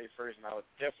both of them May 1st, and I will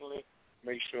definitely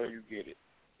make sure you get it.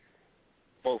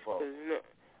 Both of them. You know,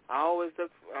 I'm always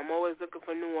looking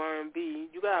for new R&B.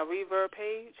 You got a Reverb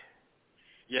page?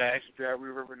 Yeah, actually, I have a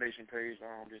Reverb Nation page.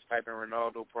 Just type in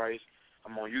Ronaldo Price.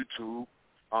 I'm on YouTube.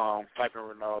 Type in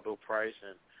Ronaldo Price,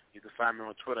 and you can find me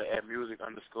on Twitter at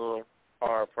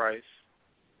music_R_Price.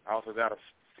 I also got a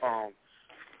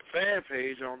fan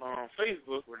page on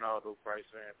Facebook, Ronaldo Price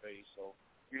fan page. So,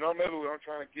 you know, maybe I'm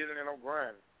trying to get in and I'm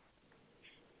grinding.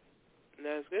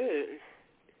 That's good.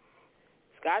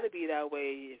 It's got to be that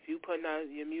way. If you putting out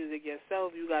your music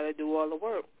yourself, you got to do all the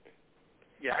work.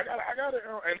 Yeah, I got it,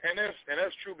 and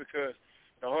that's true because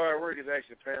the hard work is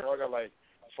actually paying. I got like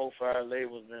 4 or 5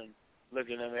 labels been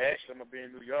looking at me. Actually, I'm gonna be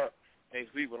in New York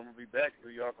next week, but I'm gonna be back in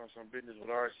New York on some business with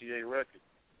RCA Records.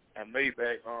 And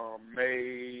Maybach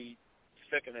May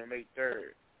 2nd and May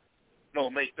 3rd. No,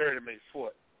 May 3rd and May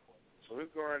 4th. So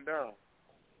it's going down.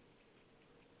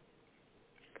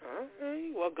 All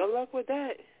right. Well, good luck with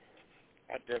that.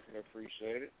 I definitely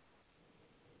appreciate it.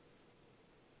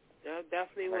 I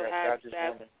definitely will have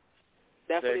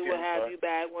you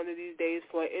back one of these days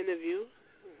for an interview.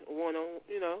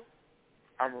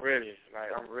 I'm ready.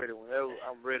 I'm ready. Whenever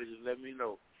I'm ready, just let me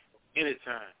know.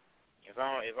 Anytime. If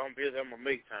I'm busy, I'm gonna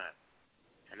make time.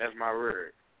 And that's my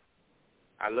word.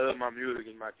 I love my music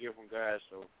and my gift from God,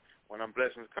 so when I'm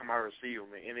blessings come, I receive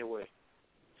them in any way.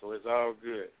 So it's all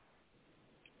good.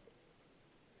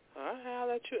 I'll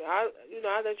let you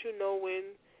know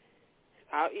when.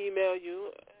 I'll email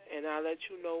you, and I'll let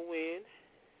you know when.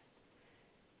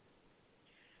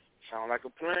 Sound like a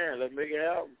plan. Let's make it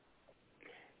happen.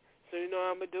 So you know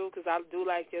what I'm going to do? Because I do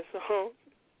like your song.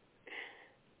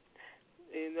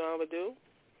 You know what I'm going to do?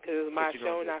 Because it's my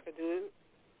show and I can do it.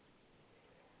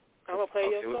 I'm going to play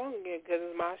your song again because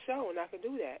it's my show and I can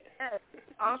do that. Yes.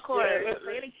 Encore. Let's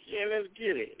get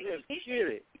it. Let's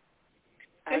get it.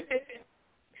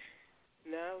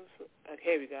 Now,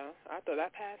 here we go. I thought I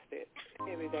passed it.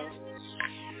 Here we go.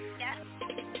 Yeah.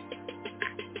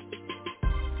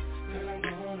 I'm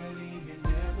gonna leave you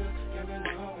never, and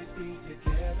we'll always be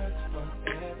together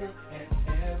forever and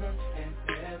ever and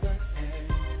ever and.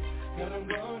 But I'm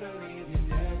gonna leave you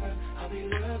never. I'll be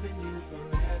loving you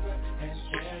forever and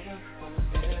ever,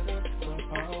 forever, for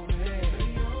always. You're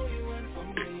the only one for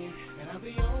me, and I'm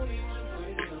the only one for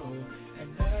you. And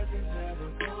nothing's ever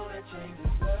gonna change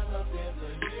this love I've been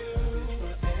for you.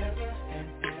 Forever and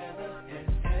ever and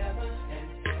ever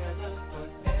and ever,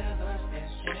 forever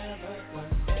and ever,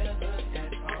 forever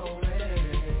and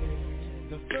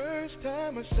always. The first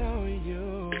time I saw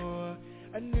you,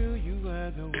 I knew you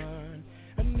were the one.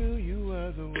 I knew you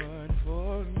were the one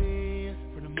for me.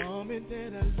 From the moment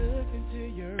that I looked into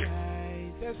your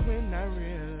eyes, that's when I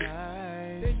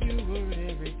realized that you were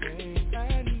everything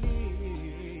I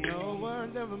need. No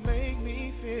one's ever made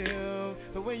me feel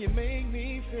the way you make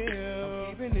me feel.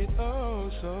 I'm keeping it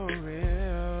oh so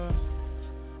real.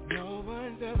 No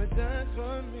one's ever done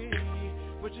for me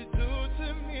what you do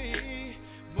to me,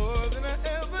 more than I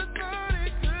ever thought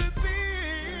it could be.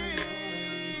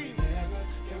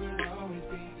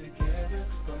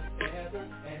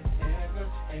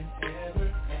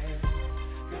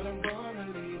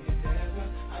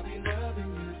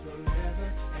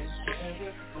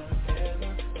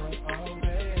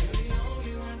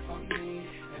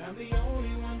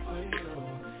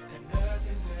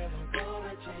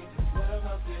 Change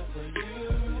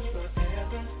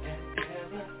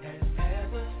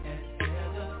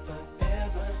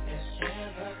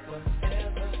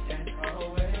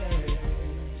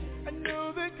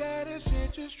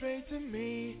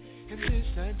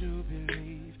I do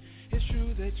believe it's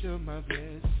true that you're my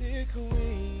blessed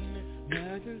queen.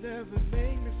 Nothing's ever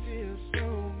made me feel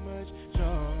so much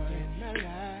joy in my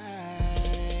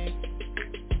life.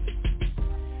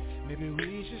 Maybe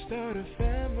we should start a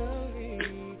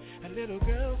family, a little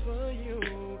girl for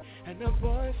you and a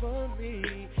boy for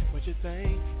me. What you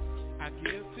think? I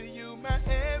give to you my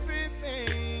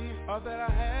everything, all that I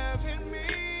have in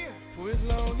me, for as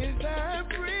long as I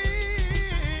breathe.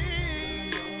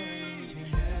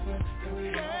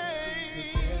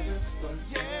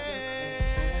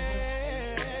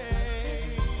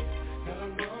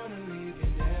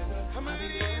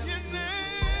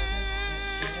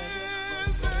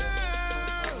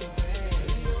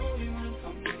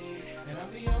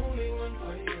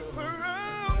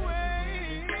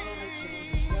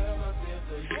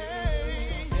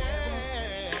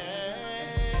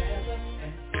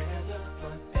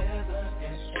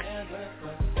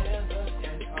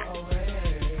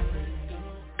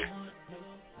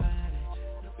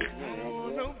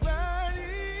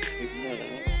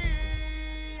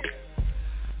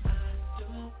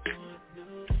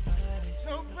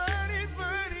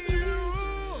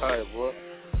 Alright, boy.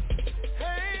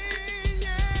 Hey,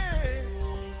 yeah.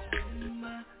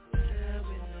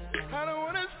 I don't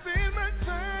wanna spend my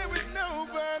time with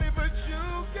nobody but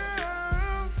you,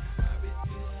 girl.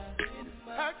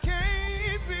 I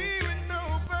can't be with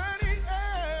nobody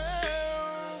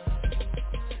else.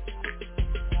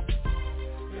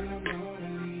 Girl, I'm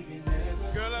gonna leave you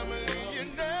never. Girl, I'ma leave you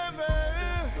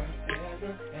never.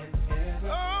 Forever and ever.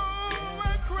 Oh, I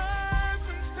cry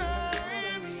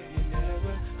sometimes.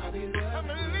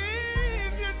 I'ma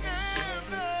leave you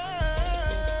never.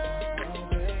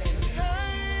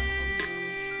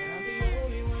 Hey, I'm the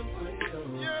only one for you.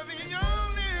 You're the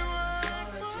only one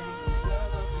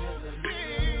for me,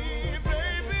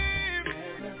 baby.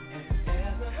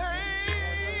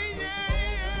 Hey,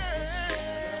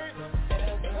 yeah.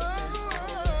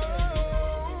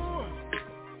 Oh,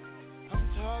 I'm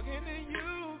talking to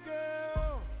you,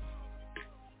 girl.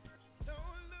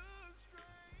 Don't look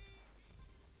straight.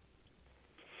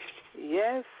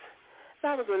 Yes,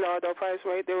 that was Ronaldo Price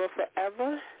right there with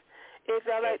Forever. If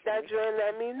y'all like that joint,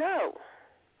 let me know.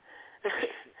 Love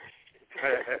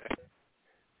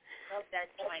that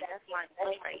joint. That's my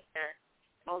joint right there.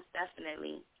 Most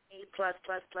definitely. A++++,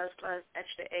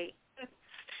 extra 8.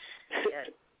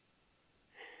 Yes.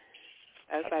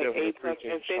 That's I like definitely 8 plus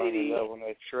appreciate infinity. you on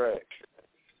that track.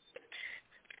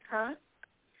 Huh?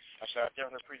 I said I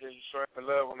definitely appreciate you showing the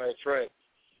love on that track.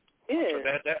 Yeah. So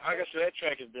that I guess that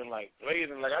track has been like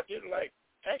blazing. Like I didn't like.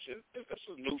 Actually, it's a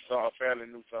new song, fairly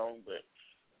new song, but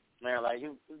man, like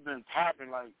it's been popping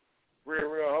like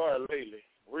real hard lately,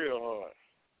 real hard.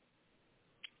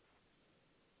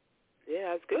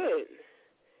 Yeah, that's good.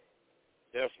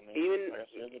 Definitely. Even like I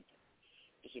said,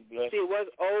 it's a blessing. see,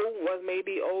 was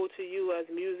maybe old to you as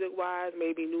music wise,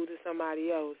 maybe new to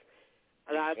somebody else.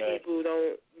 A lot of people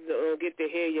don't get to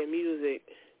hear your music.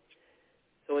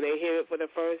 So when they hear it for the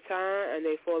first time and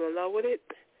they fall in love with it,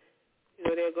 you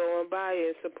know, they're going by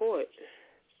and support.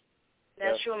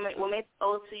 That's true. What may be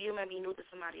old to you may be new to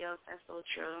somebody else. That's so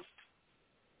true.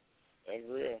 That's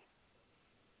real.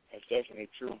 That's definitely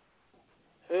true.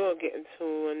 We'll get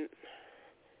into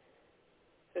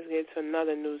let's get to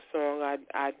another new song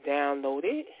I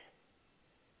downloaded.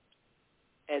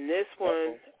 And this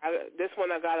one, I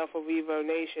got off of Reverb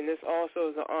Nation. This also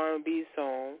is an R&B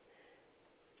song.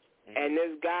 Mm-hmm. And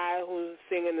this guy who's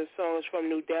singing the song is from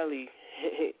New Delhi.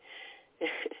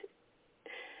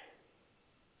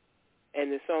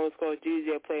 And the song is called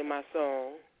DJ Play My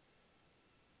Song.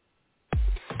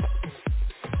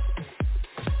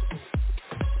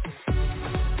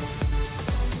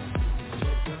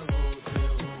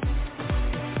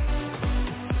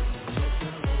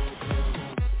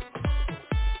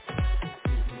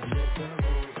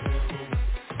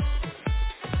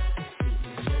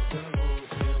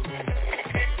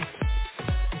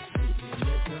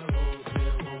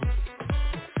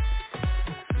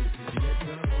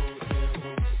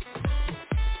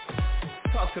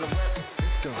 To the west.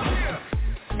 Let's go. Yeah.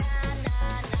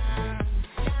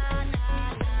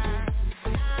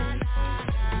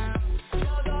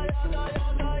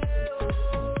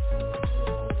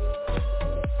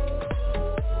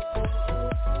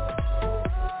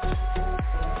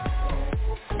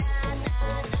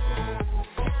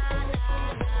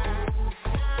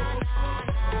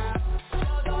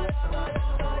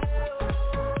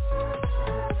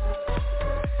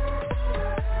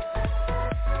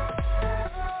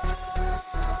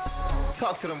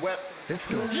 Talk to them, Web. Let's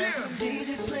go. Yeah.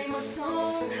 DJ play my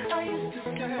song. I used to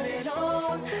cut it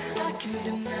on. I can't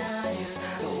deny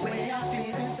it. The way I feel.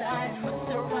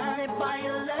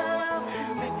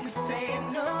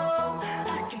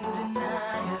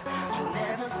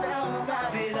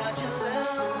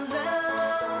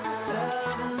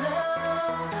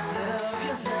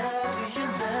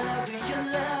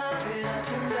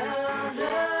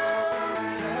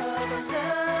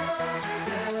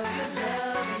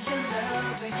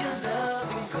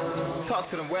 Talk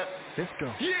to them, Web. Let's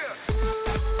go. Yeah.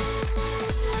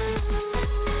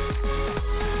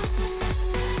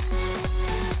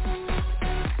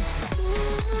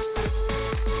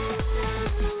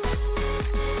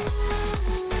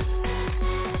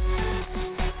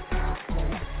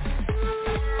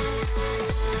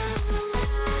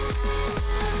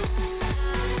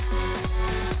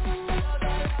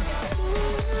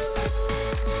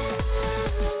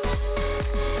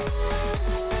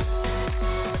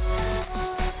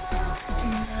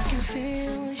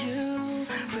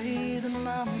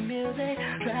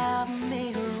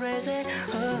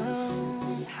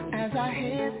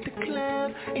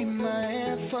 In my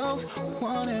headphones,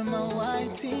 one in my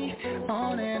white tee,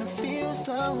 on and it feels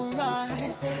so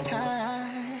right.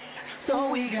 So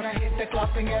we gonna hit the club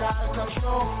and get out of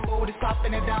control. Booty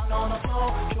stopping it down on the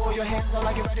floor. Throw your hands up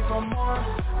like you're ready for more.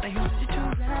 Are you ready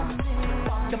to ride me?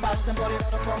 Pop the bottles and put it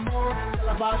out for more. Tell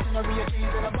a boss in the real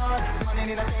jeans in a bar.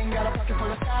 Money in a thing, got a pocket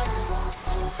full of cash.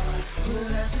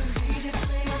 Let the DJ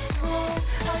play a song.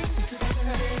 I used to turn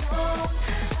it on.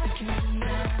 I can't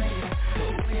deny it. The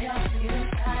way I feel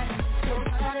inside. So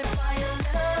body fire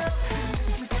love.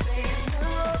 Makes me say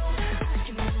no. I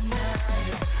can't deny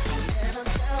it. I'll never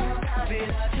tell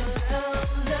without your love,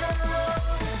 love,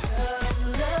 love,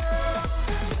 love,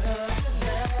 love,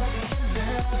 love,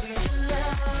 your love,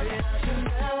 without your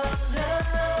love, love,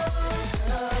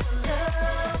 love, love,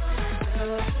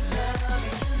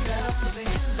 love,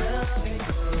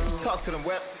 love. Talk to them,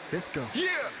 Web. Let's go. Yeah.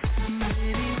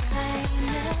 Baby, right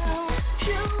now,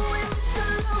 you and me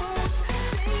alone,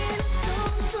 singing a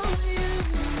song for you.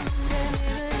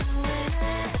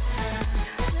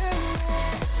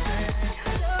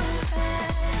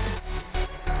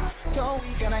 So we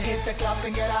gonna hit the club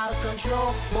and get out of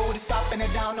control. Booty stopping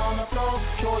it down on the floor.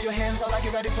 Throw your hands up like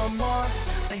you're ready for more.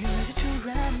 Are you ready to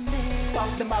ride me?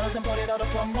 Pop the bottles and put it out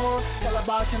for more. Tell a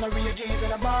boss in the real jeans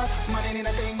in a bar. Money in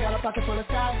a thing, got a pocket full of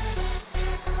cash.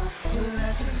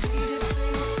 Let the DJ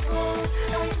play a song.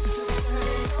 I used to turn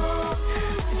it on.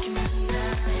 I can't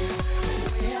deny it. The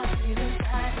way I feel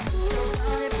inside. So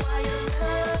blinded by your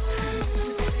love. Makes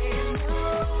me say no.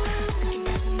 I can't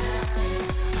deny it.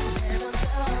 I'll never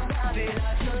tell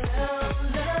without your love,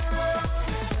 love,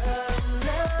 love,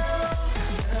 love,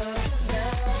 love,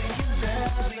 your love, your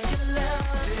love, without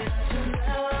your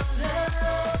love, love, love,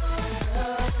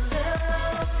 love,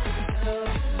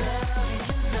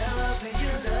 love,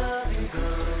 your love,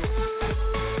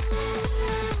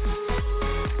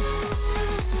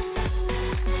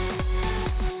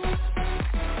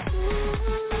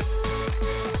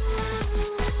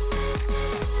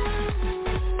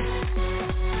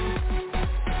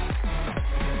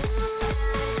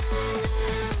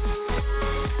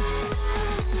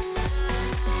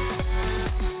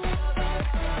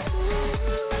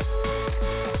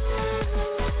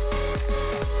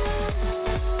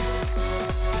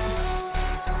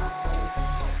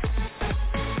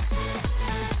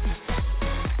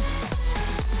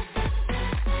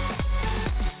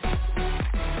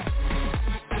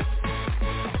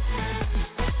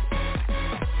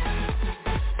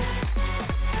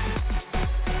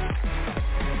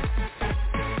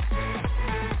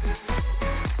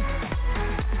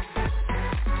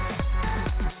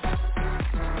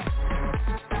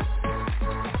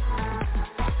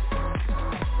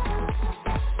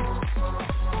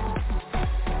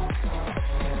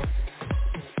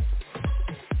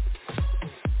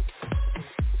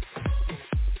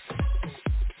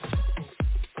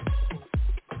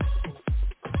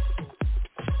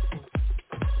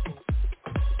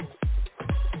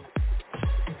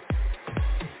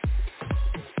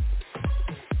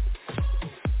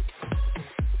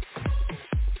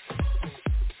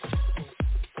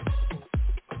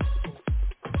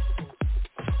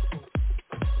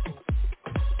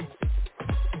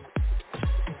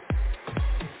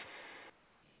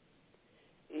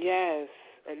 Yes,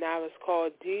 and now it's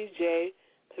called DJ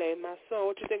Play My Song.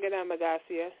 What you think of that,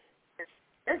 Magacia?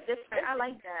 That's different. I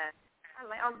like that. I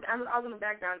was in the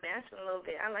background dancing a little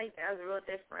bit. I like that. It was real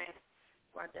different.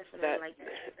 Well, I definitely like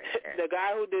that. Right. The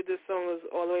guy who did this song was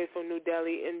all the way from New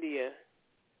Delhi, India.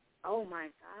 Oh my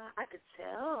God, I could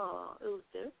tell. It was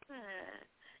different.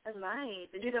 That's nice.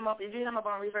 Did you hit him up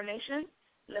on Reverb Nation?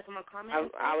 Left him a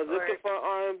comment? I was looking for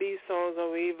R&B songs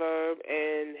on Reverb,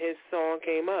 and his song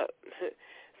came up.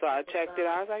 So I checked it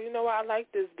out. I was like, you know what? I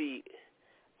like this beat.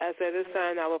 I said, this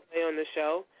time I will play on the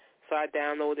show. So I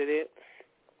downloaded it.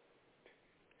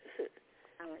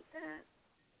 I like that.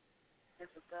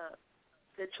 That's what's up.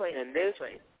 Good choice. And Good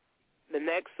choice. The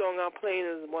next song I'm playing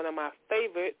is one of my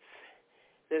favorites.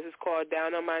 This is called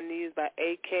Down on My Knees by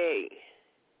AK.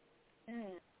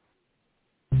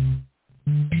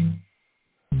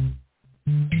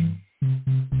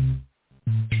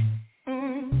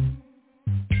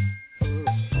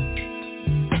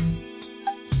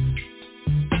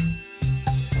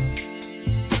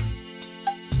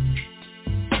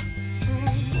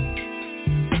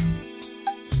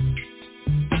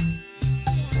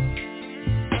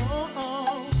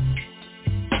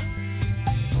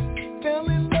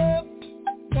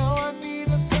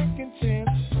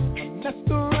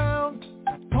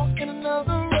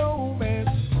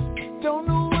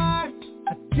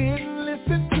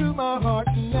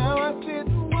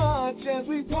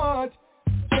 apart,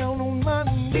 down on my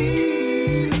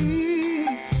knees.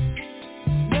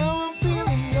 Now I'm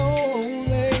feeling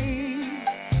lonely.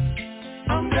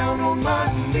 I'm down on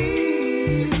my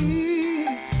knees.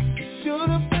 You should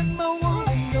have been my one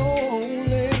and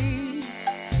only.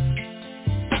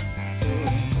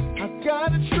 I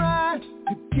gotta try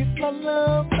to get my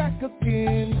love back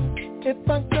again. If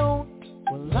I don't,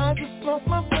 well, I just lost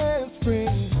my best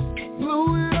friend.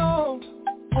 Blew it all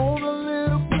on a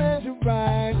little pleasure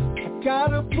ride. I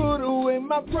gotta put away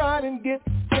my pride and get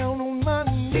down on my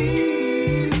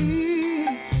knees.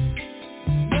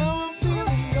 Now I'm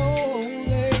feeling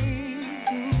lonely.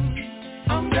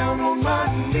 I'm down on my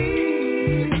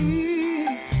knees.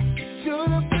 Should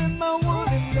have been my one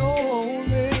and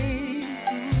only.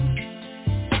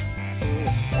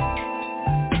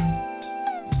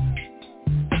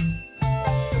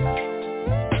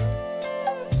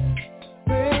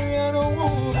 Baby, I don't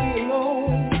wanna be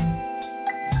alone.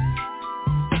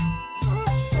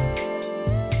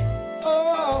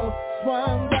 Oh, that's why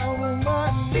I'm down on my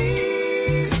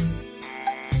knees.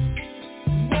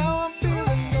 Now I'm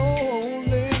feeling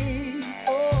lonely.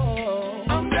 Oh,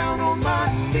 I'm down on my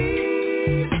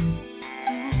knees.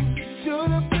 Should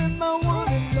have been my one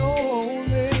and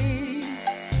only.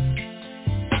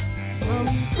 I'm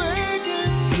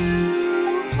begging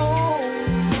you on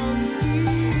my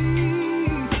knees.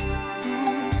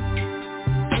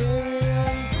 Baby,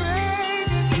 I'm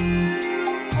begging you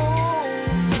on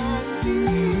my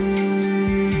knees.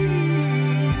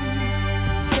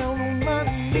 Down on my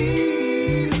knees.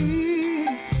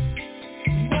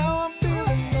 Now I'm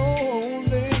feeling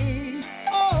lonely.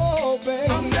 Oh, baby,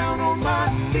 I'm down on my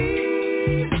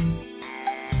knees.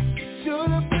 Should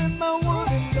have been my one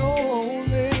and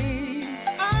only.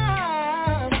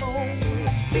 I'm on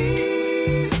my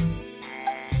knees.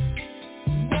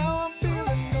 Now I'm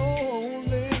feeling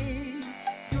lonely.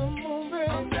 Come on, baby,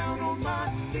 I'm down on my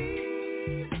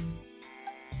knees.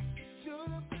 Should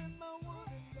have been my one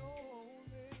and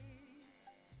only.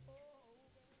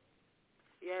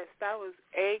 Yes, that was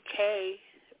AK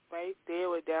right there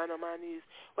with Down on My Knees.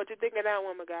 What you think of that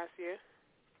one, Magasia?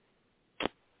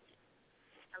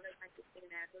 I like to sing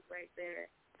that hook right there.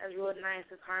 That's real nice.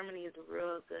 His harmony is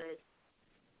real good.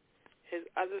 His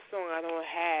other song I don't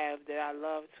have that I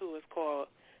love too is called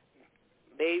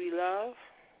Baby Love.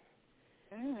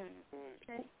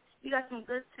 Okay. You got some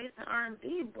good taste in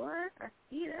R&B, boy. I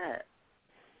see that.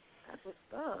 That's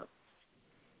what's up.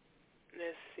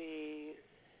 Let's see.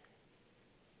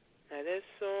 Now this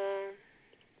song.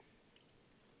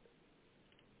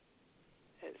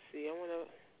 Let's see.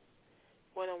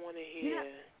 What I wanna hear.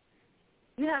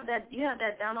 You have that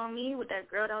Down on Me with that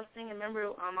girl that was singing. Remember,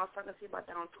 I was talking to you about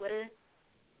that on Twitter.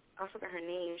 I forgot her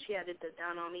name. She had the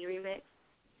Down on Me remix.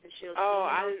 And she was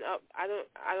I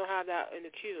don't have that in the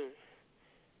queue.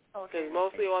 Because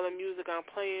mostly all the music I'm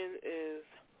playing is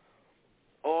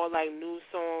all like new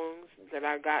songs that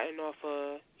I gotten off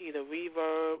of either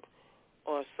Reverb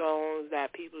or songs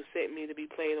that people sent me to be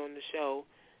played on the show.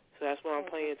 So that's what I'm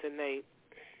playing tonight.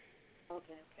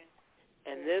 Okay.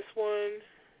 And this one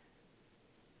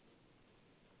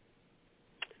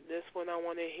I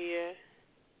want to hear.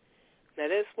 Now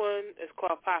this one is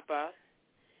called Papa,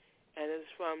 and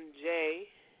it's from Jay.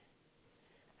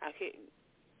 I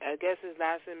guess his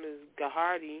last name is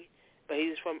Gahardi, but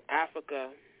he's from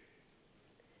Africa.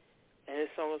 And his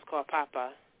song is called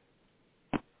Papa.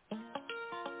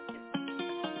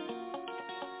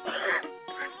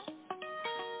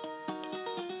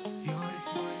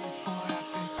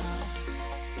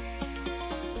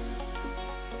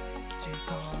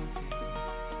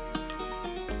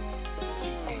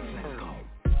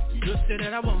 You say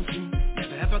that I want you.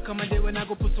 Never ever come a day when I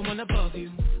go put someone above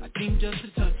you. I think just to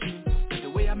touch you. But the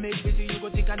way I make with you go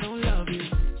think I don't love you.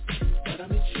 But I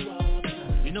miss you all the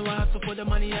time. You know I have to put the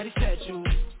money at the statue.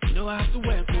 You know I have to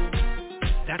wear cool.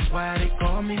 That's why they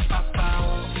call me Papa.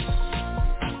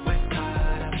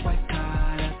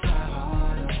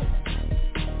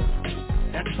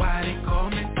 That's why they call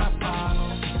me Papa.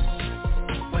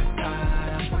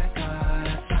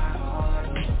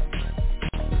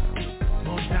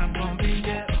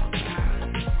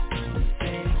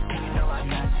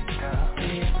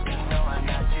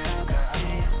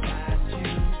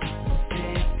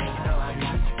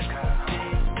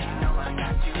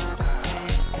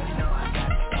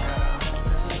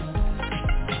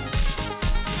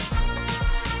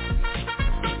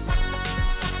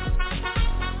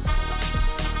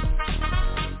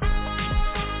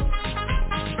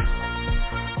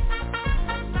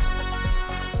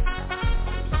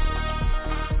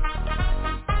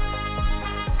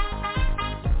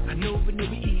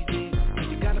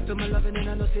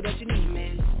 pussy that you need,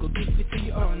 man. Go give it to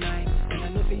you all night. And I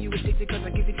know for you addicted cause I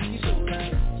give it to you so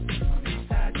right.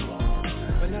 Inside you all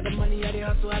night. But now the money I they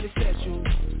hustle, I they set you.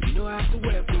 You know I have to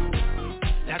wear blue.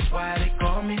 That's why they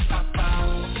call me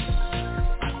Papa.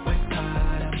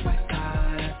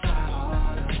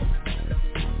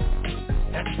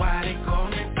 That's why they call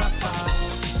me Papa.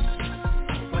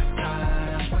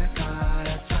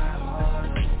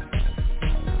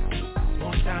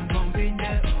 One time gon' be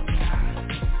there.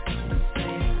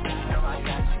 Know I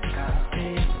got you, girl.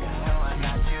 Know I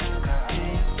got you, girl.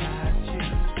 Know I got you,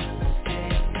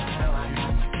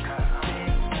 girl.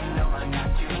 Know I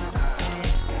got you, girl.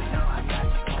 Know I got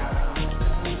you, girl.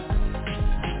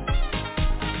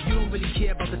 You don't really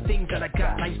care about the things that I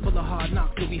got. Life's full of hard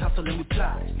knocks, so we hustle and we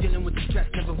fly. Dealing with the stress,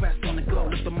 never rest on the go.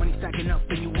 Look, the money stacking up,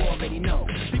 and you already know.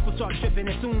 People start tripping,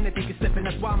 and soon they think it's slipping.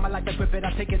 That's why my life I grip it.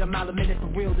 I take it a mile a minute for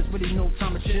real. There's really no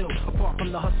time to chill. Apart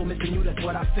from the hustle, missing you, that's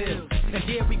what I feel. And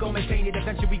yeah, we gon' maintain it.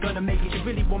 Eventually we gonna make it. You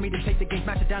really want me to take the game,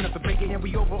 smash it down up and break it. And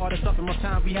we over all the stuff in more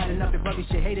time. We had enough of rubbish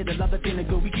shit. Hated, I love it, feeling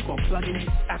good. We keep on plugging it.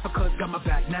 Africa's got my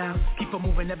back now. Keep on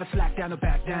moving, never slack down or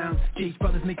back down. G's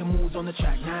brothers making moves on the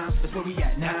track now. That's where we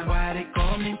at now. That's why they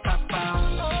call me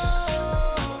Papa.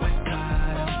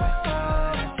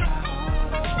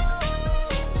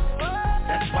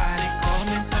 That's why they call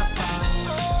me Papa.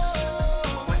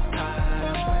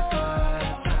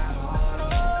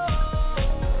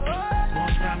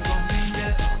 One time gon' be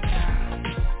there.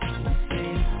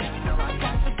 Know I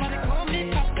got you, girl. Call me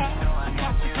Papa. Know I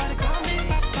got you, girl. Call me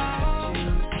Papa.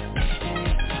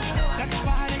 That's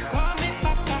why they call me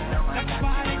Papa. That's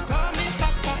why they call me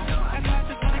Papa. That's why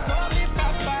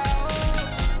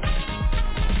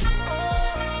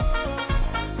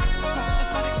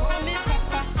they call me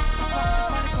Papa.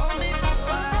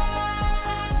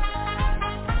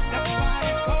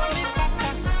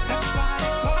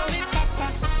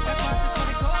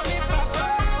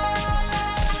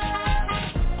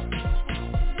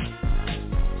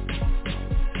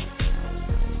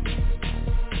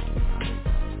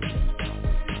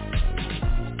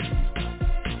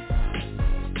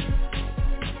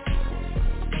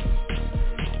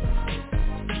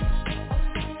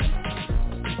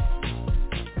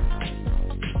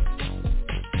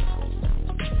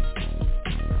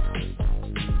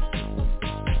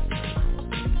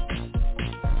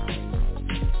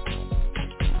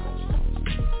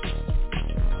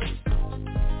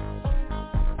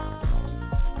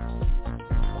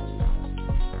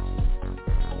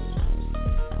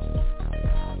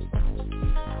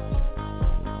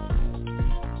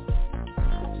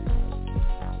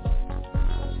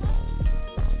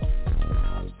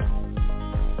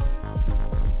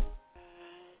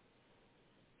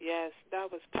 Yes,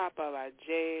 that was Papa by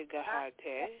Jay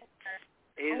Gahate.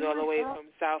 He's all the way from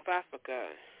South Africa.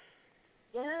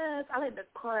 Yes, I like the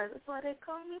chorus. That's why they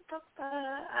call me Papa.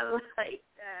 I like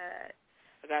that.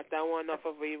 I got that one off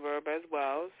of Reverb as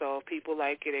well, so if people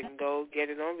like it, they can go get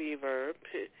it on Reverb.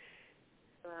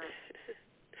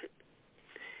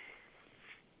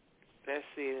 Let's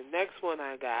see, the next one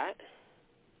I got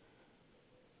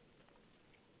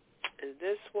is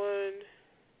this one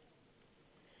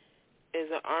is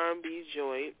an R&B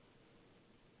joint,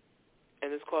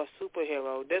 and it's called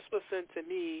Superhero. This was sent to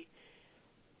me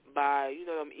by, you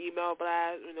know, them email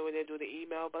blasts, you know, when they do the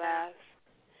email blast.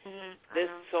 This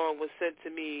song was sent to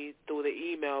me through the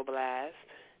email blast,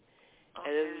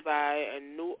 and this is by a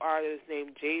new artist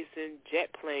named Jason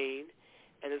Jetplane,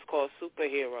 and it's called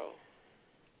Superhero.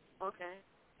 Okay.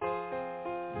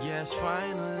 Yes,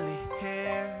 finally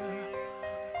here.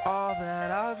 All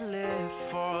that I've lived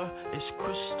for is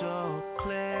crystal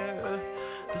clear.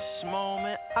 This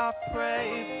moment I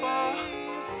pray for,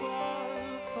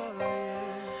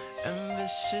 and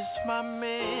this is my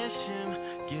mission.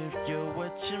 Give you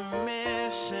what you're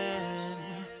missing.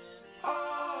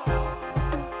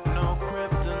 No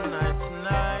kryptonite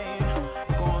tonight.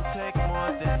 Gonna take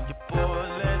more than your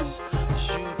bullets.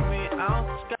 Shoot me out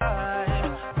sky.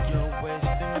 You're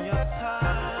wasting your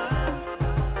time.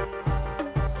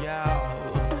 Yeah,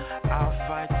 I'll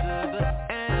fight to the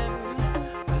end.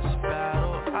 This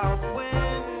battle I'll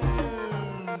win.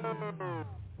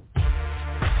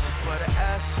 Put an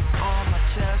S on my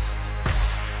chest.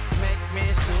 Make me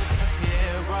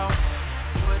superhero.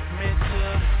 Put me to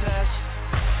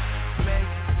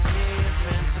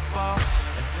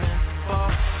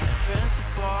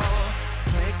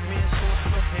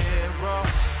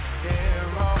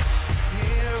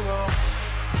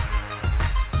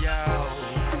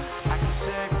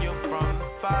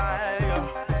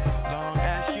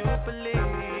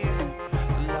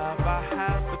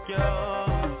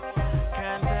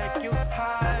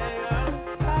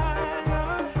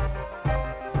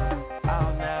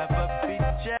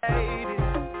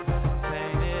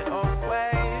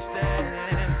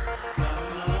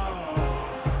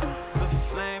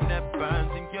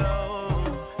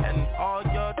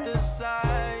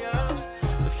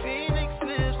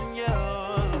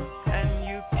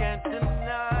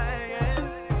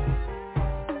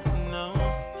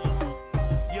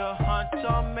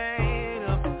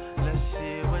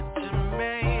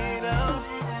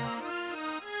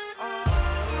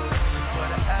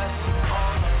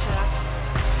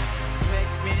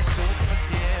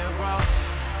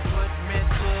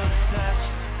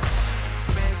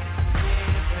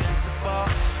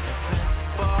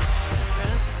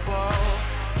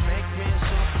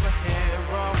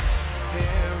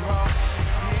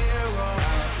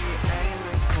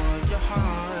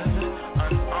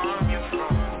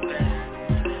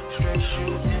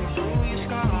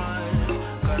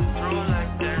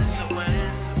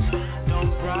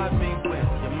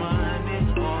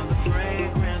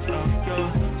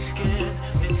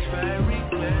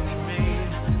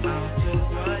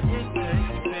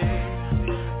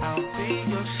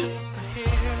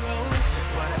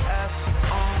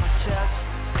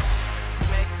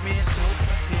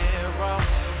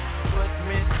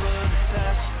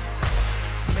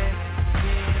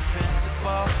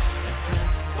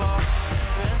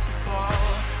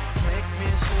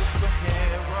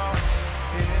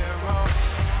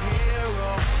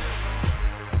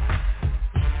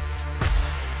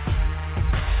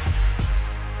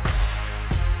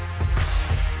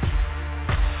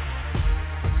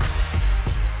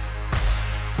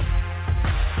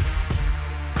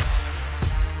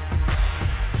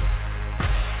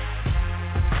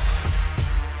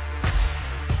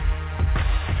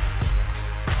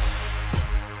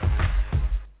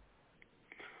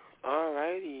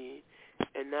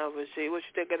you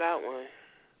think of that one?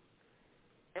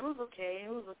 It was okay.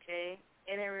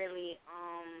 It didn't really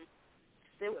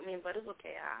sit with me, but it's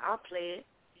okay. I'll play it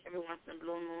every once in a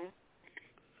blue moon.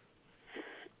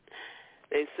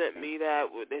 They sent me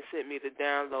the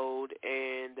download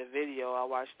and the video. I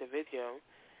watched the video.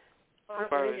 What's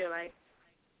the video like?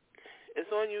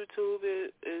 It's on YouTube.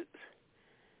 It's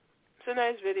a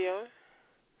nice video.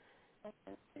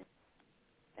 Okay.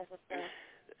 That's what's up.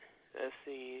 Let's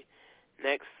see.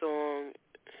 Next song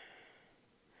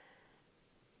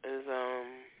is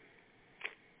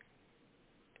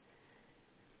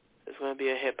it's gonna be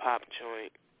a hip hop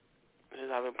joint because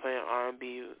I've been playing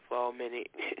R&B for a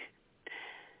minute.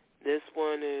 This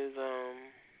one is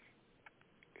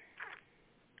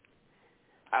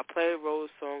I played Rose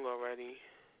song already,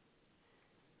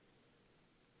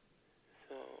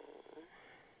 so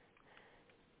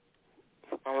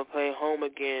I'm gonna play Home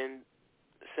Again,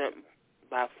 sent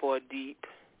by 4 Deep.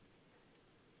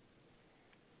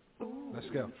 Let's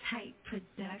go. Tight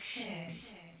production.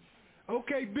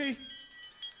 Okay, B.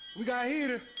 We got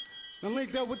Heater. I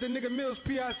linked up with the nigga Mills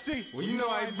PIC. Well, you know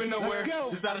I ain't been nowhere. Let's go.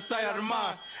 Just out of sight, out of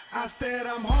mind. I said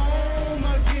I'm home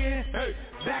again. Hey.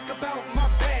 Back about my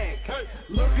bag. Hey.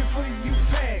 Looking for you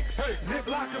fags. Hey.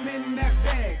 Ziplock them in that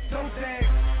bag. Toe tag.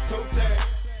 Toe tag.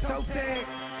 Toe tag.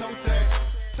 Toe tag.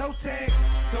 Toe tag.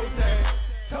 Toe tag.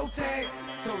 Toe tag.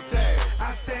 Toe tag.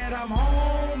 I said I'm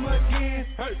home again.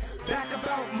 Hey. Back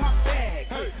about my bag.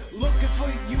 Hey. Looking for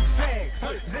you fags.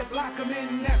 Hey. Ziplock them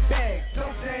in that bag.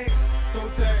 Toe tag. Toe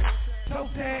tag. Toe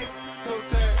tag. Toe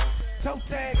tag. Toe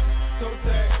tag. Toe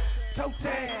tag. Toe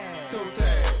tag. Toe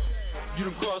tag. You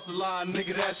done crossed the line,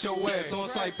 nigga, that's your ass. On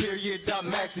site, period, dot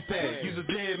maxi pad. You's a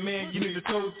dead man, you need a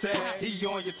toe tag. He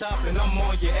on your top and I'm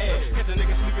on your ass. Get the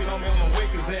nigga sleeping on me, I'ma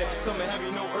wake his ass. Something heavy,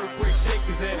 no earthquake, shake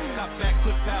his ass. Top back,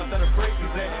 clip out, that'll break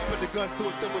his ass. Put the gun to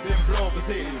his stomach, then blow up his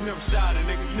head. You never shot a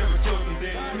nigga, you never killed him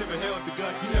dead. You never held the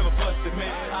gun, you never busted,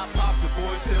 man. I popped the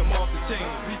boy, set him off the chain.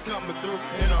 We coming through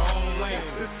in our own lane.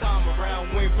 This time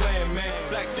around, we ain't playing, man.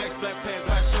 Black jacks, black pants,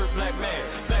 black shirt, black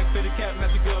man. Black fitted cap,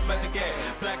 magic good, magic gas.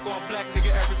 Black on black, nigga,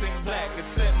 everything's black.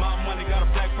 Except my money got a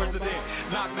black president.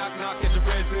 Knock, knock, knock at your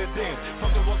resident.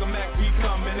 From the Walker Mac, we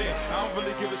coming in. I don't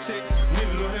really give a shit,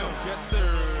 neither do him. Yes,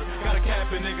 sir. Got a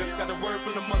capping, nigga. Got the word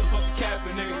from the motherfucking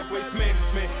capping, nigga. Waste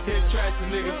management, hit trashing,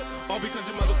 nigga. All because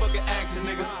you motherfucking action,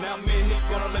 nigga. Now me and Nick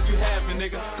gonna let you have it,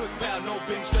 nigga. Quick pow, no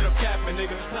bing, straight up capping,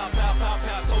 nigga. Pow, pow, pow,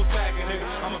 pow, toe tagging, nigga.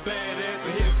 I'm a badass,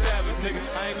 but hit savage, nigga.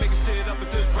 I ain't making shit up,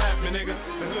 but just rapping, nigga.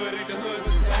 The hood ain't the hood,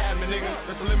 but it's happening, nigga.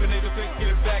 Let's eliminate the fake,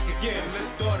 get it back again. Let's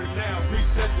start it now,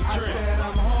 reset the trend. I said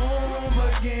I'm home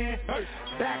again. Hey.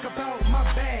 Back about my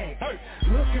bag. Hey.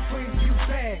 Looking for you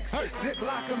fags. Hey.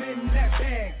 Ziplock them in that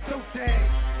bag. Toe tag.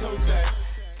 Toe tag.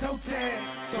 Toe tag.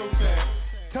 Toe tag.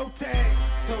 Toe tag.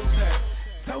 Toe tag.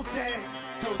 Toe tag.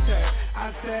 Toe tag.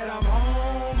 I said I'm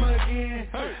home again.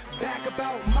 Hey. Back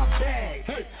about my bag.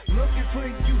 Hey. Looking for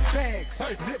you fags.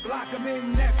 Hey. Ziplock them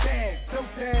in that bag. Toe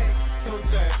tag. Toe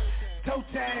tag. Toe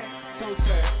tag. Toe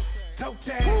tag. Toe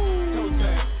tag. Toe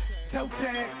tag. Toe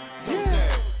tag. Toe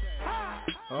tag.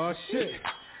 Oh shit.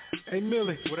 Hey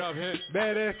Millie. What up, hit?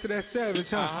 Badass to that savage,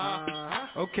 huh?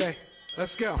 Okay.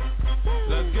 Let's go.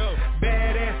 Let's go.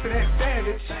 Badass to that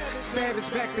savage.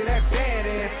 Savage back to that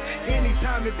badass.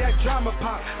 Anytime that drama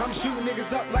pop, I'm shooting niggas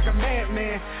up like a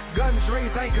madman. Guns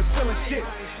raised, I ain't concealing shit.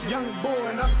 Young boy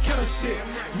and I'm killing shit.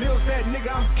 Mills that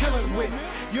nigga I'm killing with.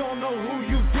 You don't know who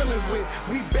you dealing with.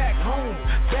 We back home,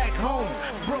 back home.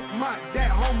 Brookmont,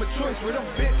 that home of choice where them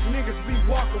bitch niggas be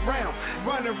walk around,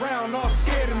 running around all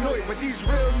scared and annoyed. But these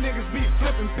real niggas be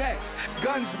flipping back.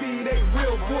 Guns be they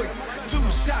real voice. 2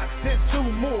 shots, then 2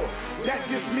 more. That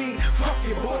just mean fuck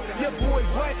your boy. Your boy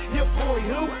what? Your boy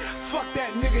who? Fuck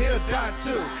that nigga, he'll die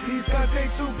too. These guns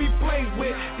ain't to be played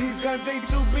with. These guns ain't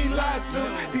to be lied to.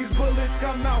 These bullets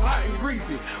come out hot and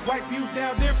greasy. Wipe you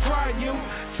down, then fry you.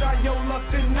 Try your luck,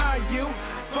 deny you.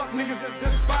 Fuck niggas that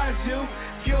despise you.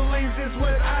 Kill lanes is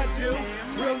what I do.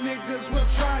 Real niggas will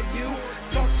try you.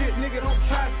 Talk shit, nigga, don't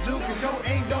try to. Cause your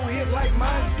aim don't hit like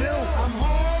mine do. I'm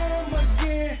home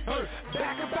again.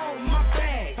 Back about my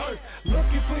bag.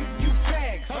 Looking for you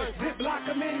fags. Ziplock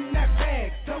them in that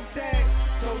bag. Toe tag.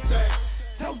 Toe tag.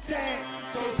 Toe tag.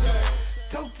 Toe tag.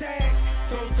 Toe tag.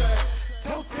 Toe tag.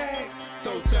 Toe tag.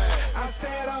 Toe tag. I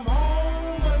said I'm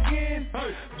home again.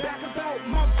 Back about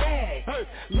my bag.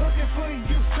 Looking for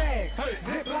you fags.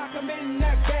 Ziplock them in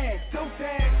that bag. Toe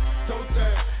tag. Toe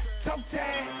tag. Toe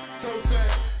tag. Toe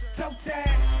tag. Toe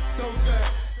tag. Toe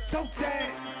tag. Toe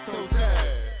tag. Toe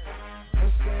tag.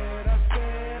 I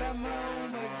said I'm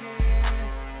home again.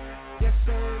 Yes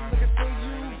sir, looking for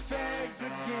you fags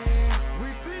again. We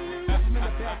see you. I'm in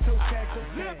the back, toe tag, toe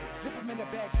tag. the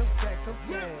bag, so swag, so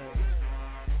swag.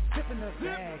 Zip in the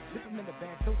bag, zip him in the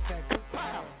bag, so swag, so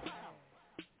swag.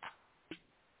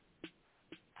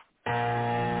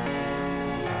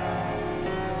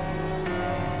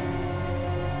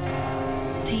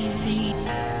 TV.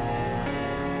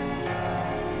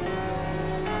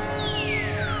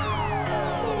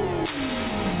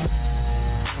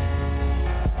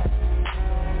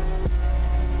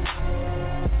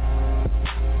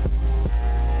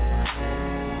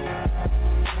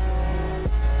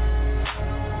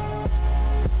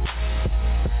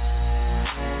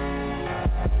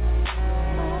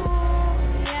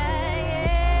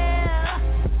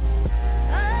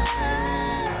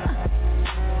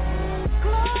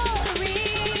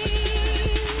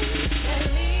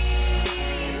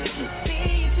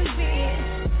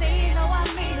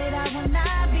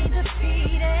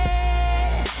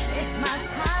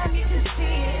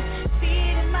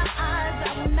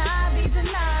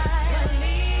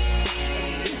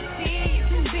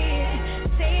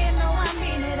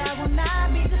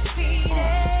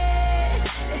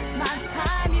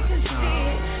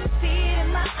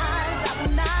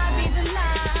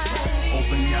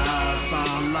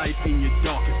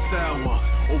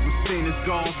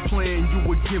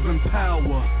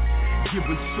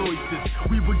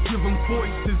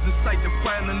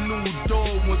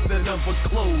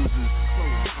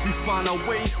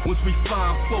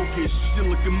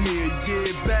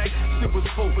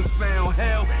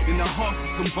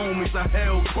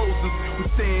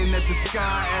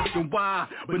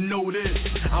 But know this,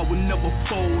 I would never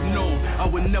fold, no, I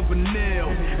would never kneel.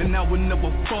 And I would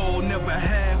never fall, never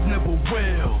have, never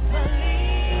will.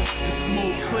 The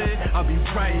smoke clear, I'll be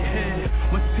right here.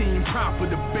 My team proper,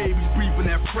 the babies breathing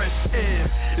that fresh air.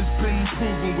 It's been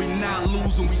proven we not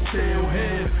losing, we still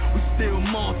here. We still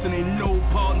marching, ain't no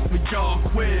partners for y'all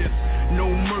queers. No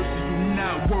mercy, you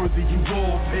not worthy, you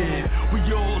all fair. We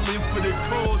all in for the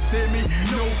cause, hear me?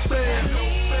 No fair, no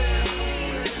fair.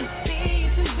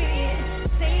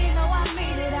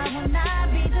 I will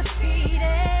not be defeated.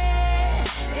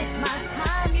 It's my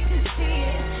time, you can see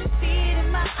it. See it in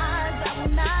my eyes, I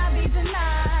will not be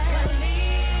denied.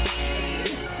 Believe,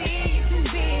 see you can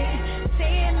be it.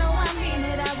 Say it, no, I mean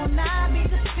it. I will not be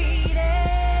defeated.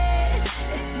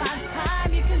 It's my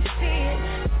time, you can see it.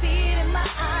 See it in my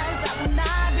eyes, I will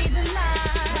not be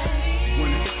denied. When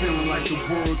it's feeling like the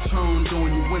world turned on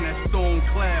you, when that storm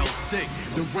cloud thick,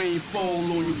 the rain fall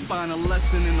on you, find a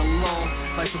lesson in the law.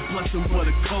 Like a blessing but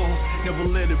a call. Never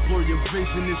let it blur your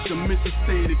vision. It's your mission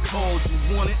stated cause.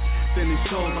 You want it? Then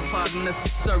it's yours. Apply the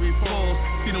necessary balls.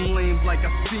 See them lanes like I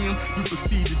see them. You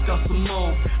proceed to dust them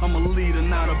off. I'm a leader,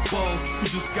 not a boss. You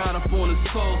just got up on his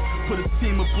sauce. Put a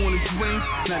team up on his wings.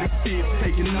 Now they see it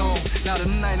taking off. Now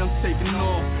tonight I'm taking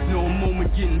off. No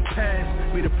moment getting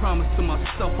past. Made a promise to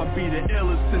myself I'll be the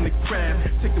illest in the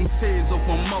craft. Take them tears off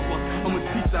my mother. I'ma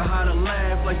teach her how to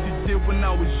laugh like she did when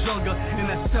I was younger. In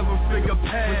that 7-figure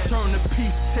past. Return the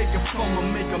peace, take it from her.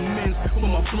 Make amends for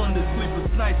my blunders.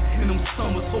 Sleepless nights in them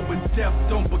summers. Hoping death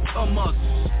don't become us.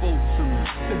 Spoke to me.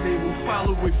 Said they will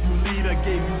follow if you lead. I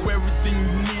gave you everything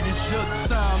you need. It's your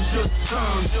time, your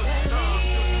turn, your turn.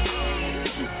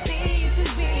 See you can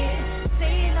be it.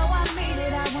 Say you know I made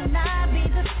it. I will not be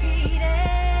defeated.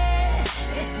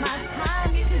 It's my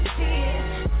time, you can see it.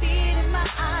 See it in my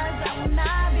eyes, I will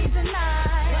not be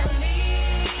denied.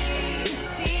 Believe,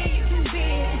 see you can be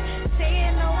it. Say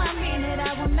you know I mean it.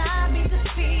 I will not be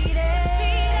defeated. It's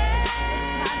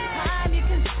my time, you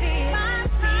can see it. See it in my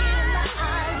eyes,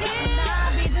 I will not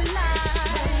be denied.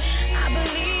 I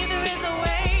believe there is a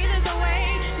way,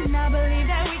 and I believe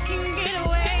that we can get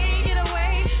away.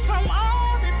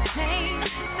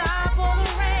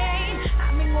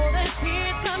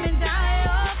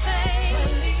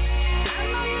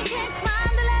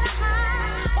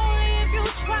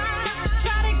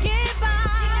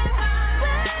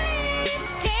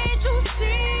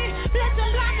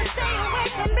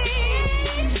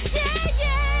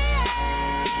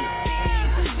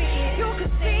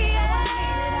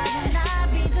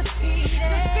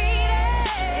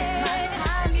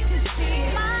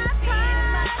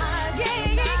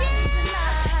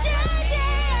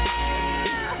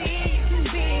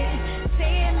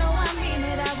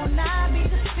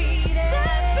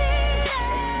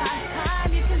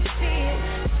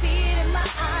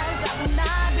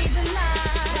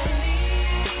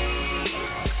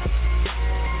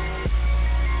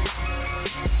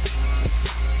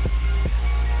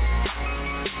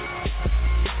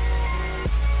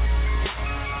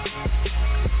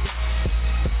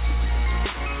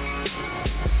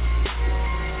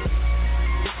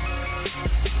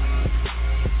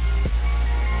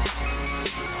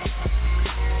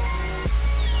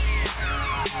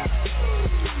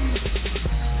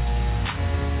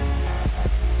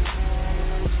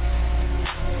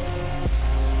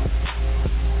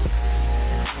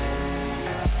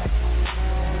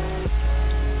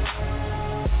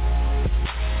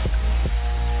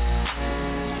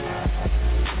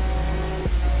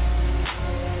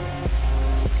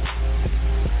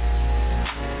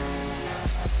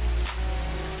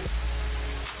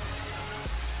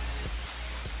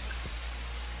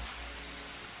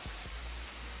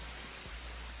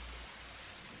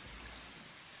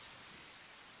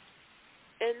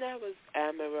 And that was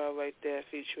Amaral right there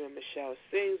featuring Michelle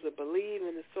Sings with Believe,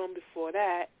 and the song before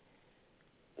that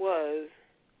was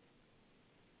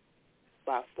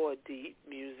by 4D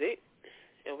Music.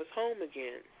 It was Home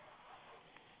Again.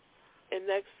 And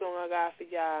next song I got for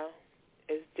y'all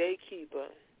is Daykeeper.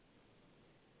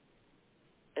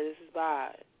 And this is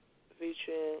by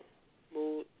featuring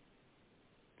Musina.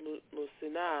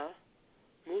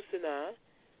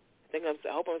 I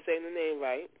hope I'm saying the name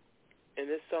right. And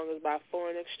this song is by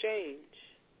Foreign Exchange.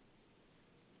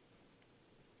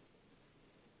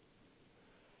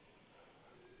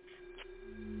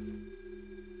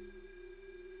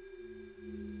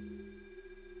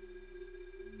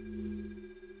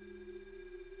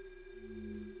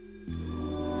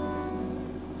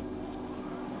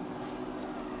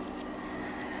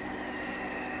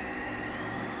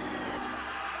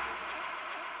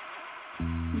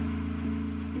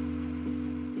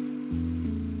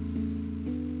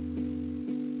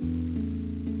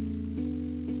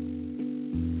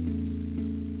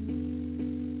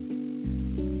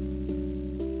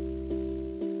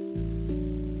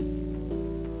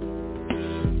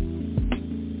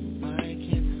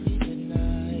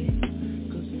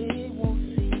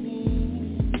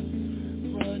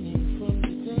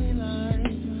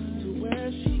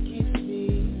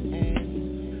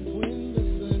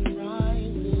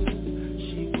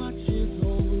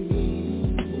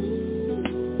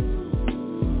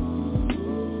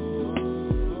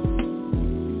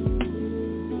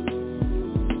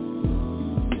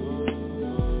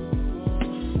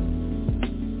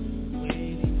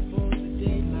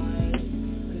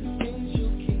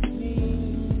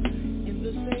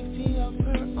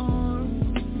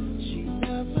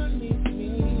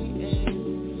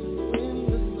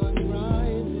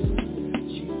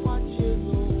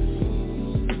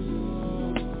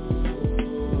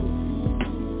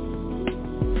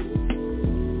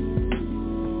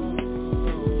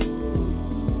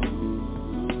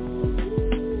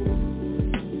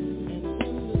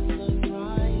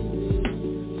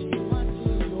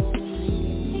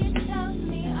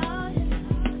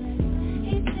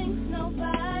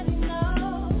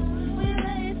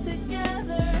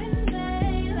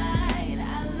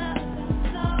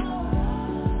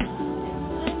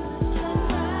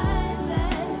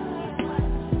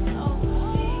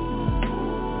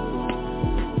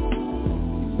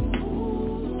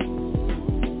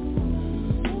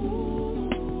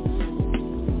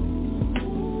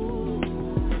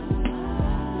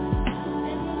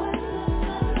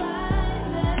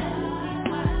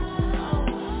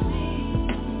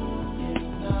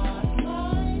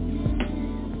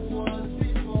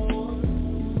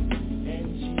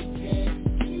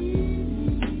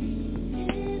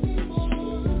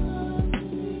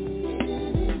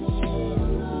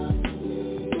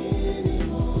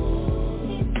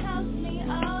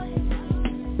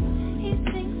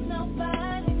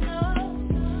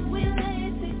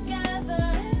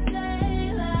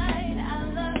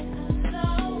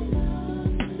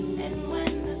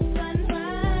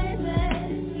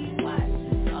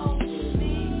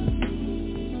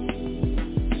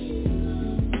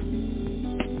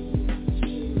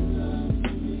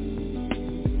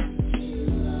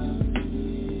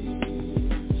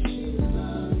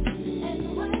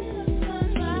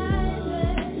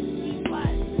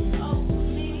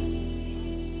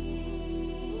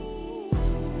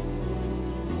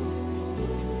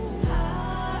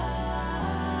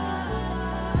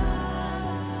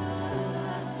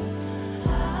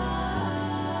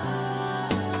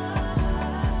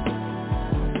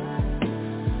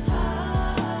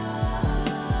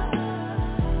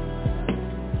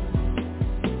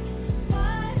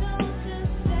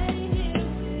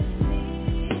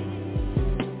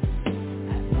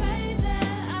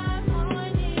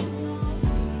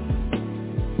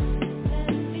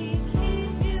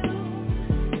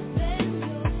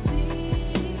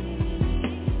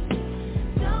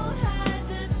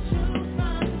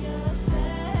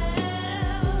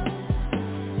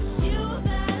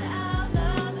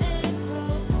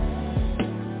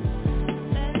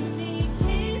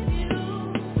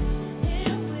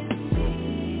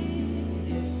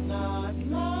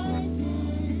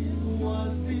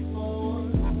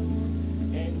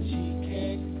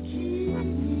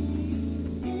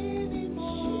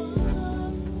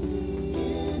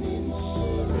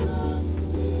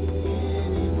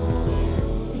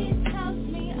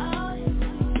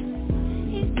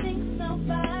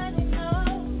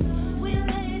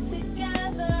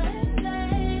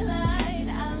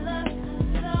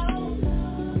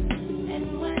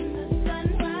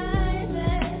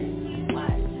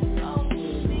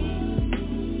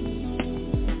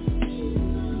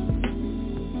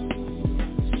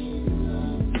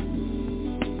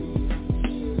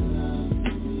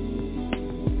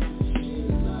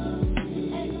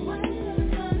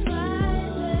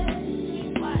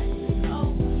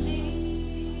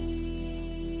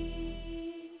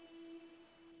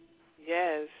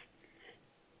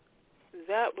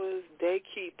 that was Day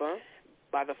Keeper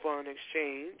by the Foreign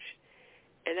Exchange.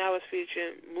 And that was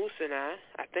featuring Musina.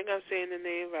 I think I'm saying the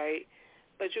name right.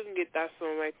 But you can get that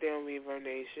song right there on Reverb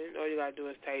Nation. All you got to do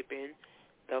is type in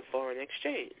the Foreign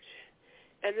Exchange.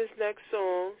 And this next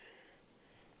song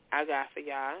I got for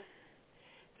y'all,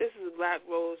 this is Black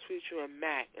Rose featuring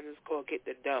Mac, and it's called Get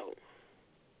the Dough.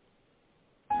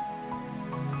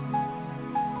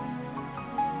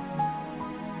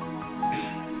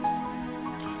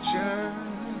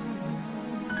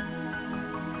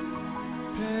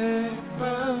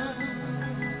 Paper,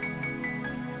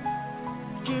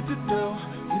 get the dough,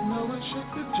 you know I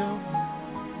shake the dough.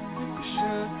 Make the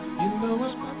shot, you know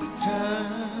it's about the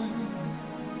time.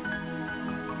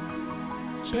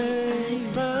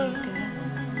 Paper,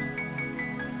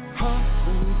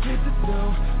 Harlem, get the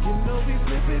dough, you know we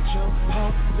flip it, Joe.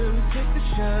 Harlem, take the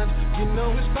shot, you know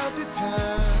it's about the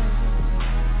time.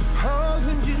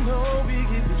 Harlem, you know we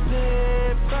get this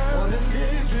paper. Wanna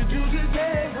introduce you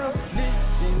there,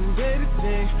 listen day to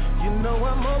day. You know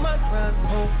I'm on my grind,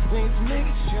 hope things make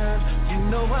it shine. You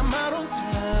know I'm out on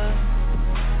time.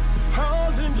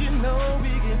 Harlem, you know we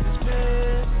get this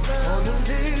paper. On them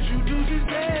days you do this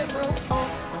there, bro. Oh,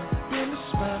 up in the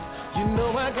spot, you know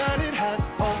I got it hot.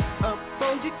 Oh, up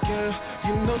on your girl,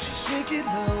 you know she shake it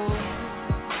low.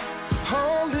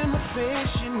 All in my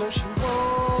face, you know she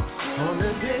walks in. On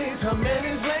the days her man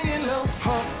is laying low,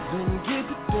 Harlem, get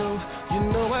the dough. You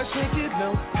know I shake it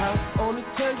low. How on the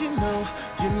tell you know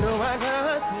I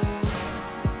got it.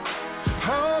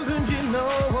 Harlem, you know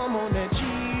I'm on that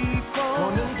G4.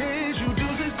 On them days you do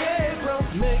this day, bro.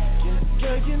 Make it,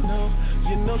 girl,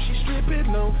 you know she strip it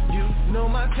low. You know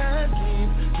my time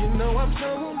game, you know I'm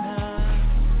so nice.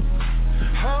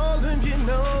 Harlem, you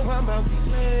know I'm about to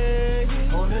play.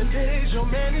 On the days your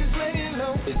man is laying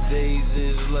low. The days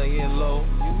is laying low.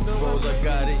 Rose, I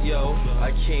got it, yo.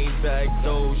 I came back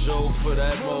dojo for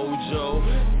that mojo.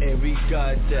 And we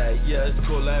got that, yes,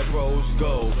 call that Rose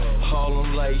Go.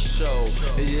 Harlem Light Show,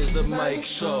 it is the mic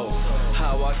show.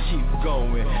 How I keep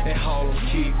going, and Harlem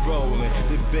keep rolling.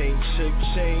 The bank chip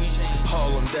change,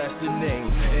 Harlem, that's the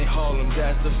name. And Harlem,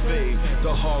 that's the fame.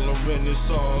 The Harlem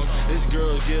Renaissance. This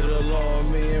girls get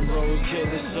along, me and Rose get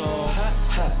the song. Ha,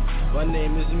 ha. My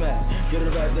name is Matt, get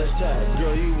it right, that's tight.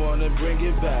 Girl, you wanna bring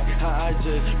it back. I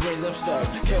just bring them stuff.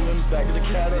 Coming back in the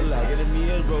Cadillac. And me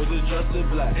and Rose is dressed in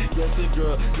black. Yes, the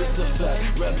girl, this a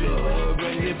fact. Rap it,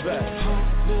 bring it back.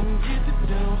 Harlem, get the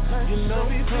dough. You know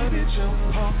we put it, Joe.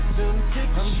 Harlem,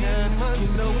 take the shit. You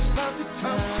know it's about the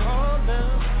time.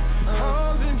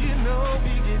 Harlem, you know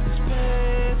we get this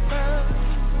paper.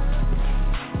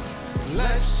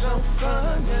 Life's so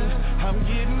fun, yeah. I'm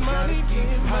getting money,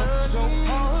 I'm so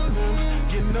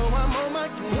Harlem. You know I'm on my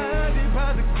game. Blinded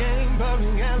by the game, by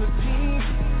reality.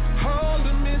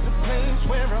 Harlem is a place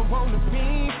where I wanna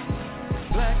be.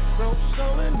 Black rose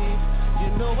so neat.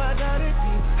 You know I got it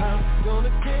deep. I'm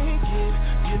gonna take it.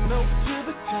 You know to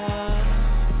the top,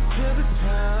 to the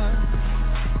top.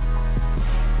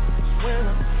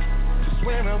 It's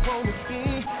where I wanna be.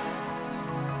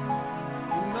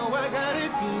 You know I got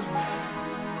it deep.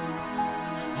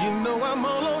 You know I'm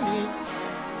all on it.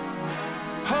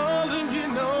 Harlem, you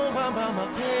know I'm on my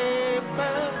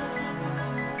paper.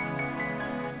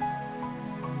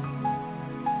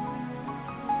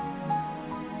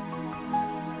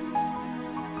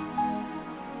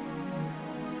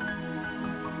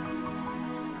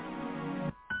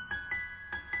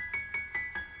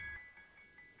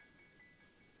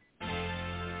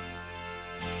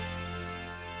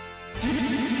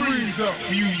 Freeze up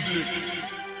music.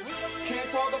 Can't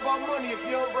talk about money if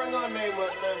you don't bring our name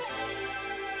up, man.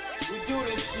 We do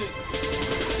this shit.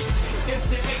 If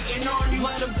they hating on you,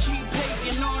 let them keep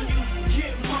hating on you.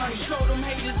 Get money, show them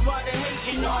haters why they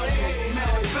hating on you.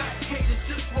 Matter of fact, haters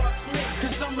just watch me,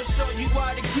 cause I'ma show you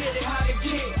how to get it, how to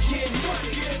get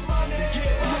money. Get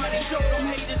money, show them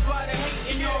haters why they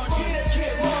hating on you.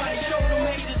 Get money, show them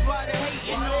haters why they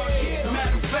hating on you.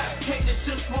 Matter of fact, haters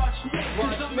just watch me,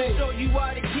 cause I'ma show you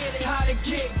how to get it, how to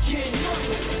get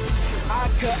money.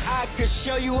 I could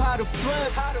show you how to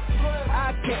flip.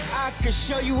 I could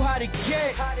show you how to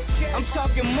get. I'm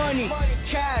talking money,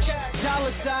 cash,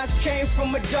 dollar signs came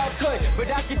from a dark hood, but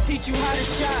I can teach you how to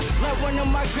shine. Let one of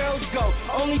my girls go.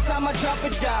 Only time I drop a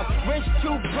dime. Rich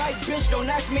too bright, bitch. Don't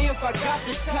ask me if I got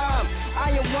the time.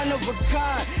 I am one of a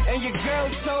kind, and your girl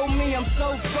told me I'm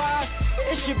so fine.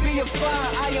 It should be a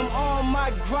fine, I am on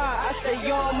my grind, I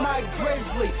stay on my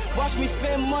grizzly. Watch me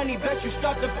spend money, bet you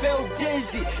start to feel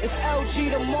dizzy. It's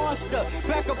LG the monster,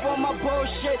 back up on my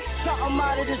bullshit. Something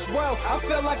out of this world, I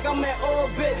feel like I'm in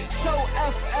orbit. So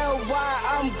FLY,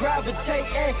 I'm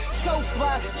gravitating. So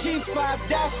fly, G5,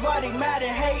 that's why they mad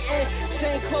and hating.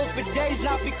 Staying close for days,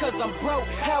 not because I'm broke,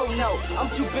 hell no. I'm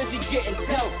too busy getting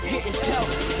dope.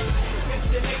 If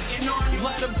they hating on you,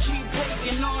 let them keep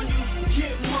hating on you.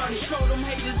 Get money, show them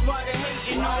haters why they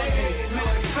hating on you.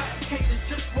 Matter of fact, haters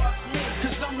just watch me,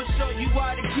 cause I'ma show you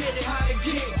how to get it, how to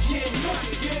get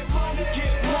money, get money,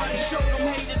 get money. Show them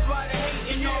haters why they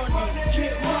hating on you.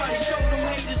 Get money, show them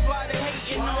haters why they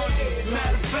hating on you.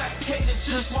 Matter of fact, haters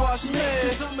just watch me,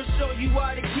 cause I'ma show you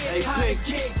how to get it, how to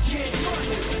get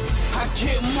money. I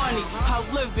get money, I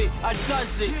live it, I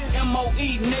does it. MOE,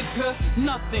 nigga,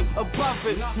 nothing above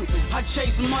it. I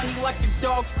chase money like a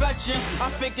dog fetching.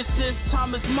 I figure since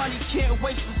time is money, can't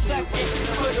waste a second.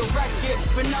 For the record,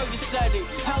 but now you said it,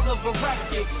 hell of a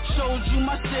record. Showed you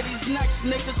my city's next,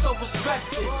 nigga, so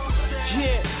respect it.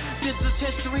 Yeah, this is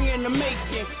history in the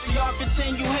making. So y'all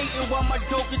continue hating while my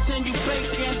dough continue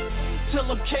baking. Till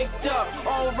I'm caked up,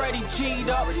 already G'd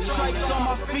up. Stripes on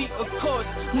my feet, of course,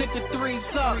 nigga, three's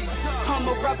up. I'm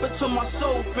a rapper till my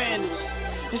soul vanishes,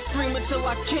 and scream until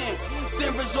I can't,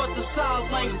 then resort to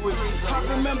sign language. I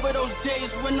remember those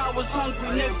days when I was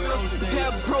hungry, nigga.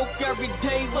 Dead broke every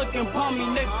day, looking bummy,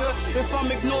 nigga. If I'm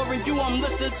ignoring you, I'm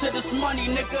listening to this money,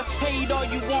 nigga. Hate all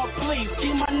you want, please,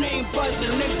 keep my name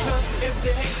buzzing, nigga. If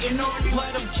they hating on you,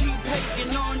 let them keep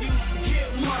hating on you.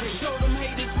 Get money, show them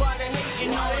haters why they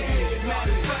hating on you.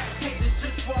 Matter of fact, haters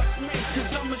just watch me, cause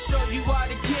I'ma show you how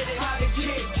to get it, how to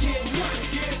get money,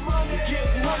 get money,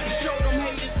 get money. Show them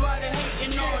haters why they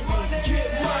hating on you. Get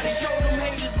money, show them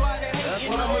haters why they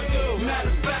hating on you. Matter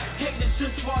of fact, haters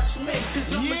just watch me, cause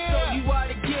I'ma show you how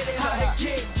to get it, how to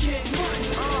get money.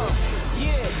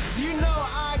 Yeah, you know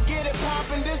I get it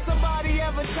poppin'. Did somebody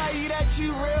ever tell you that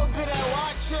you real good at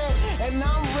watching? And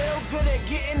I'm real good at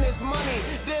getting this money.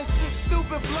 This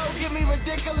stupid flow give me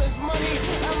ridiculous money.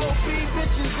 MOB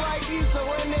bitches like you, so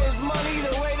when there's money,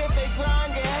 the way that they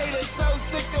grind get haters so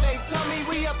sick that they tell me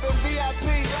we up in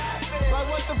VIP. Like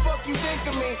what the fuck you think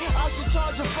of me? I should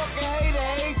charge a fucking hater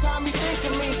every time you think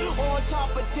of me. On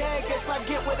top of 10, guess I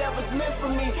get whatever's meant for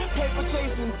me. Paper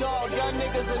chasing dog, y'all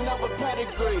niggas another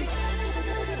pedigree.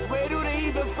 Where do they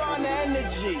even find the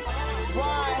energy?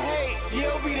 Why hate?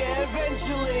 You'll be there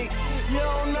eventually. You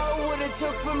don't know what it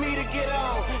took for me to get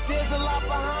on. There's a lot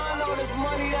behind all this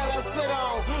money that I sit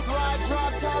on. Ride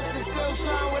drop tops and still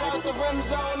shine without the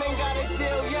rims on. Ain't got a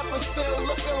deal yet, but still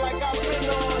looking like I've been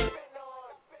on.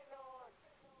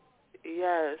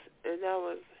 Yes, and that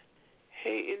was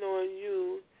Hating on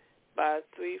You by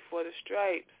 3 for the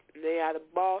Stripes. They out of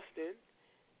Boston.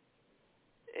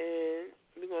 And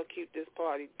we're going to keep this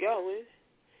party going.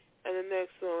 And the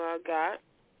next song I got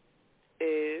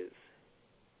is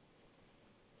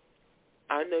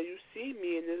I Know You See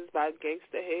Me, and this is by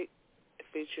Gangsta Hit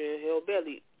featuring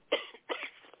Hillbilly.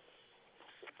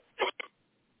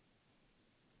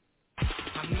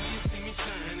 I know you see me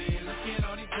shining, look at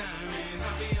all these diamonds.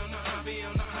 I be on the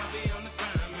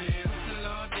grind, man. Hustle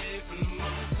all day from the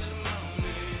morning to the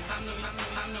morning.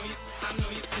 I know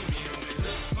you see me on me.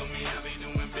 Look for me, I be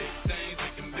doing big things,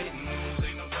 making big moves.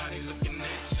 Ain't nobody looking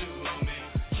at you on me.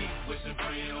 Keep wishing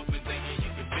for you, hoping thinking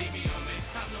you can beat me on me.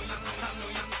 I know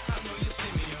you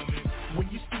see me on me. When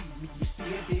you see me, you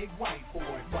see a big white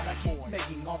boy, but I keep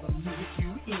making all the music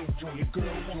you enjoy. Your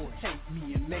girl won't take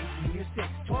me and make me a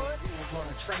sex toy. We'll run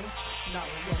a train, now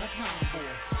we'll run a convoy.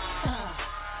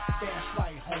 That's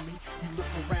right, homie. You look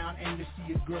around and you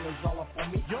see a girl is all up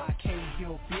on me. I can't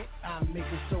help it, I make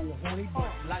her so horny. But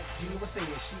like Gina was saying,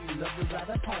 she loves it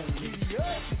rather pony. She's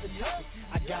a topic,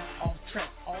 I got off track.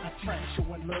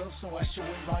 Showing love, so I show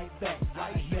it right back.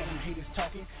 I hear them haters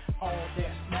talking all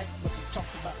that smack, but they talk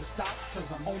about the stop, cause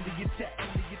I'm on the attack.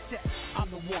 I'm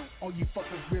the one, all you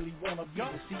fuckers really wanna be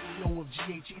the CEO of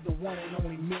GHE, the one and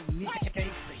only me. Okay,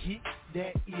 the hit,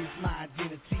 that is my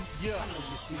identity. I know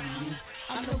you see me.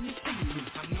 I know you see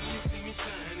me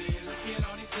shining. Look at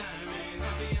all these diamonds.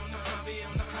 I be on the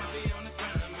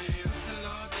grind, man. Hustle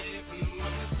all day from the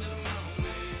morning to the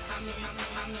morning. I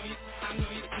know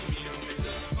you see me on me.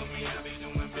 Look for me, I be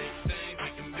doing big things,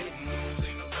 making big moves.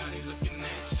 Ain't nobody looking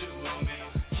at you on me.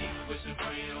 Keep wishing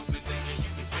for you, hoping thinking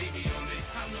you can baby on me.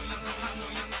 I know you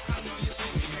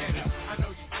see me. I know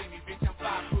you see me, bitch. I'm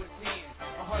 5'10",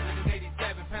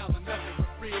 187 pounds of nothing but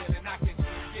real, and I can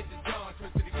get the John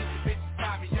twisted to get the bitches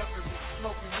tie me up and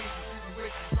smoking weed, sitting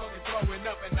with you, slowly blowing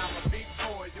up, and I'm a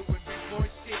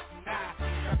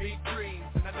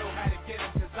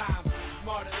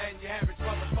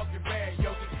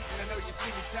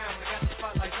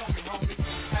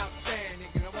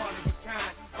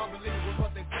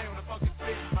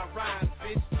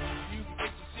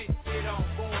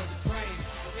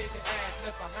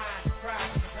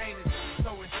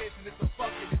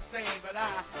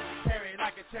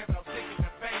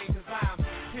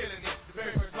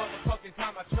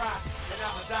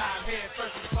my head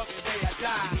first the fucking day I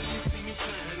die. You see me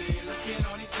shining, looking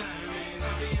on these diamonds.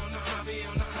 I be on the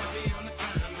time,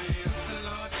 man. The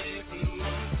Lord did from the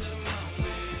moment to the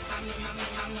moment. I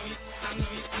know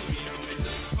you see me on me.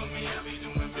 Look for me, I be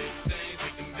doing big things,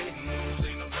 making big moves.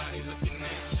 Ain't nobody looking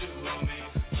at you on me.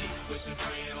 Keep pushing,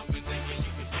 praying, hoping, thinking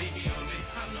you can see me on me.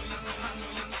 I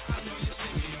know you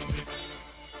see me on me.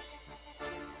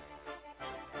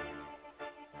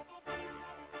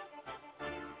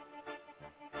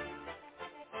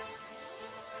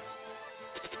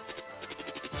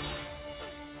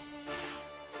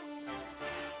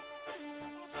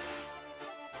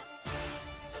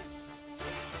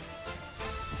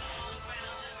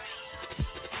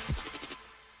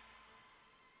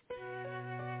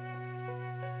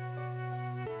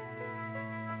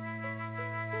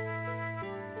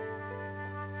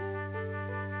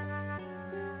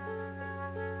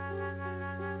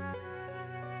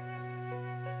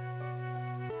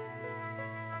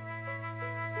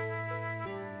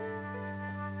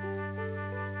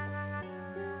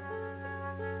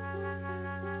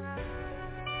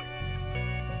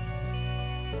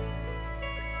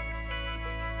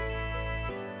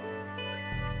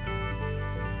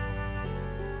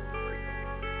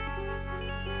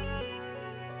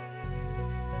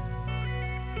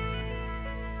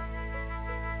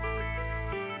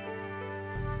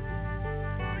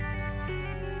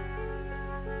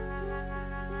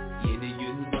 Yeni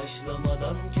gün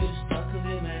başlamadan küs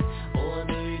takvime. O an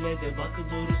öyle de bak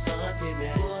dur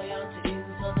saatine. Bu hayat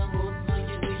insana mutlu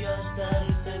gibi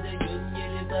gösterse de gün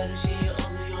gelip her şeyi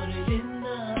alıyor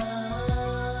elinden.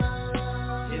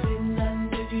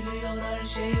 Cebinden dökülüyor her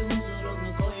şey,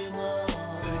 huzurunu koyma.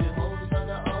 Ölüm olsa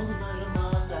da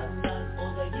aldırma senden,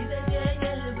 o da gidecek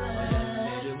elbet.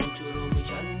 Hayallerim uçurum,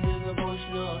 kendimi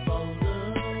boşluğa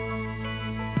saldım.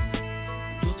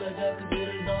 Tutacak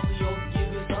bir dal yok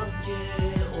gibi sanki,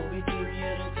 o bitim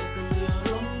yere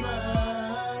takılıyorum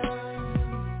ben.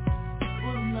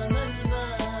 Bundan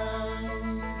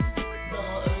ölmem.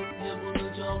 Daha önce bunu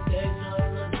çok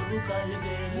tekrarladı bu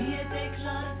kalbim. Niye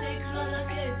tekrar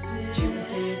hak etsin?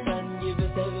 Kimseyi sen gibi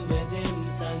sevmedim.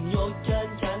 Sen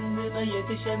yokken kendime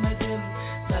yetişemedim.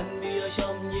 Sen bir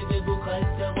yaşam gibi bu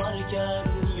kalpte varken,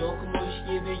 yokmuş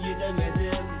gibi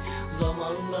gidemedim.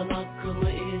 Zamandan hakkımı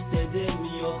istedim,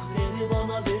 yok seni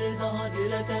bana bir daha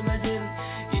diretemedim.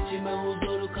 İçime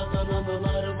huzur katan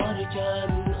anılar varken,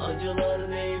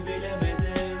 acılar ney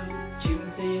bilemedim.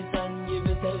 Kimseyi sen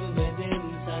gibi sevmedim.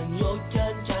 Sen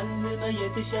yokken kendime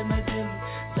yetişemedim.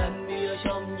 Sen bir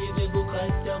yaşam gibi bu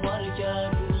kalpte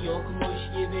varken, yokmuş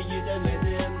gibi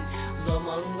gidemedim.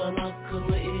 Zamandan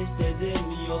hakkımı istedim,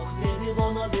 yok seni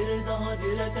bana bir daha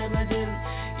diretemedim.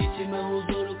 İçime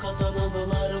huzur katan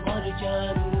anılar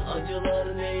varken,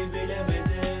 acılar ney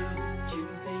bilemedim.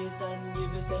 Kimseyi sen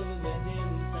gibi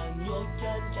sevmedim. Sen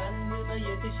yokken kendime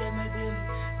yetişemedim.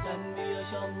 Sen bir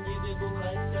yaşam gibi bu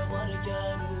kalpte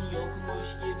varken, yokmuş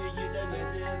gibi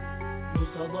gidemedim.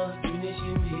 Bu sabah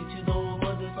güneşim hiç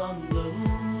doğmadı sandım.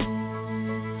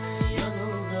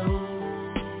 Yanıldım,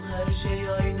 her şey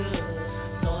aynı.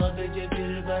 Sadece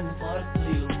bir ben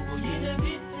farklıyım, bu yine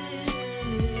bitti.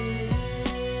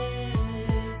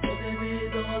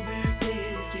 Sebebi daha büyük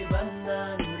değil ki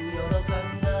benden, ya da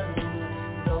senden.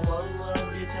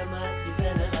 Zamanlar geçemez ki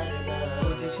senelerden.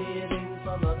 Koca şehrin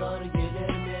sana dar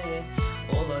gelir mi?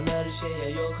 Olan her şeye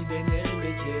yok denir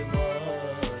mi ki? Var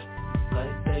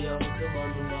kalpte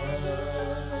yankıman var.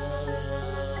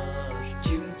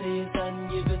 Kimseyi sen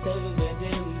gibi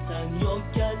sevmedim. Sen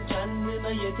yokken kendime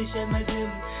yetişemedim.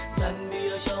 Sen bir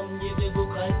yaşam gibi bu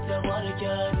kalpte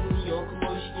varken,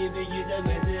 yokmuş gibi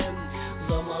gidemedim.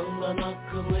 Zamandan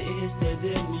hakkımı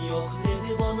istedim, yok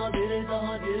seni bana bir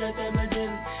daha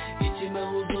diretemedim. İçime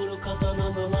huzur katan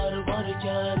anılar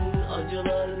varken,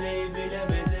 acılar ney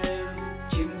bilemedim.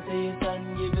 Kimseyi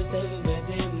sen gibi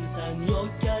sevmedim. Sen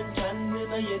yokken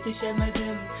kendime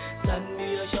yetişemedim. Sen bir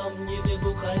yaşam gibi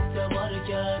bu kalpte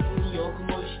varken,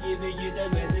 yokmuş gibi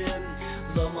gidemedim.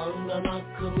 Zamandan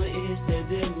hakkımı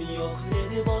istedim, yok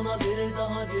seni bana bir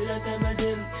daha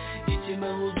diretemedim. İçime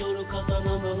huzur katan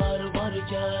anılar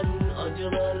varken,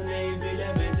 acılar ney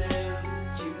bilemedim.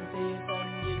 Kimseyi sen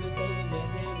gibi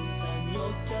sevmedim. Sen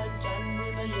yokken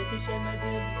kendime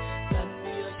yetişemedim. Sen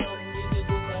bir yaşam gibi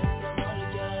bu kalpte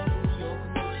varken,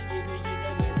 yokmuş gibi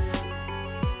gidemedim.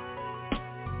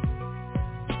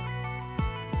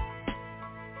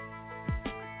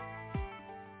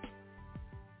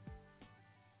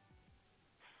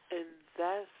 And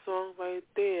that song right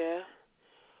there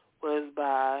was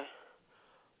by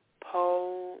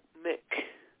Paul Mick.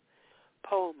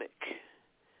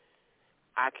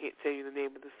 I can't tell you the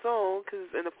name of the song because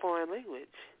it's in a foreign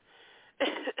language.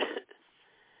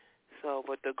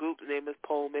 but the group name is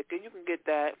Polemic, and you can get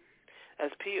that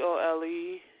as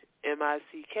Polemick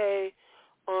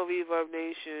on Reverb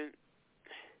Nation,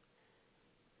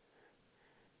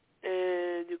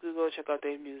 and you can go check out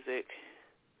their music.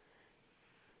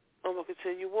 I'm going to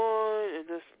continue on, and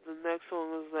the next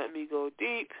song is Let Me Go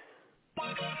Deep.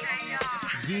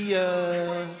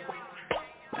 Yeah.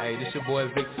 Hey, this your boy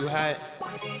Vic Too Hot,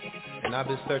 and I've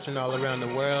been searching all around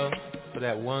the world for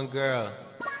that one girl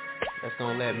that's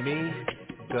gonna let me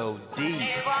go deep.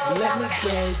 Let me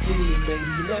go deep,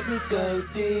 baby, let me go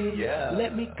deep. Yeah.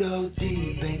 Let me go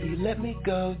deep, baby, let me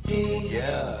go deep.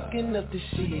 Yeah. Skin up the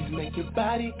sheets, make your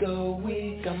body go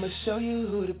weak. I'ma show you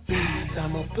who to be.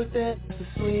 I'ma put that to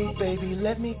sleep, baby,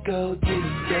 let me go deep.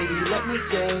 Baby, let me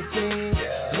go deep.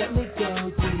 Yeah. Let me go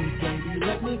deep, baby,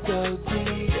 let me go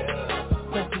deep. Yeah.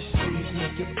 Up the sheets,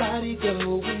 make your body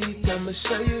go weak. I'ma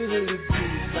show you who to be.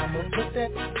 I'ma put that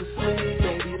to sleep,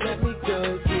 baby, let me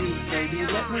go deep. Baby,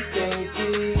 let me go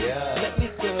deep. Yeah. Let me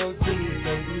go deep,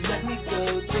 baby, let me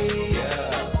go deep.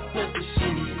 Yeah. Let the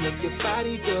sheets make your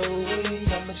body go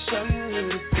weak. I'ma show you who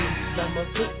to be. I'ma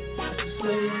put to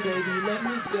sleep, baby, let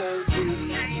me go deep.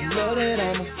 You know that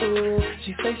I'm a fool.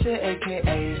 She fakes it,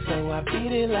 AKA, so I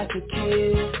beat it like a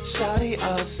kid. Shawty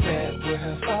all set with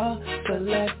her fall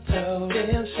stiletto.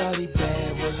 Damn, shawty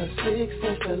bad with her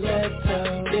 6-inch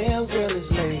stiletto. Damn, girl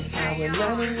is late. Power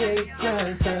 98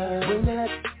 grind time. Bring that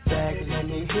back, let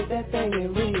me hit that thing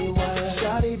and rewind.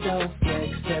 Shawty don't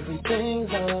flex,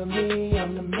 everything's on me.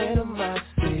 I'm the man of my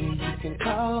city. You can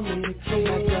call me the king.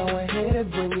 Now go ahead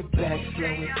and bring it back, slow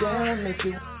it down, make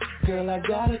it. Girl, I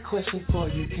got a question for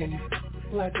you. Can you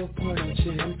like a porno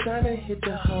chick? I'm tryna hit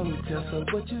the hotel, so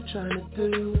what you tryna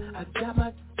do? I got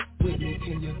my with me,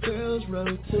 can your girls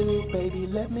roll too? Baby,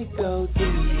 let me go deep.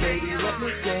 Baby, let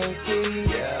me go deep.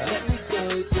 Yeah. Let me go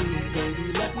deep.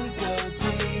 Baby, let me go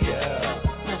deep. Yeah.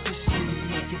 Let the sheets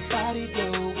make your body go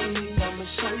weak. I'ma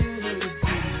show you who to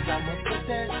be. I'ma put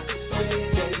that way.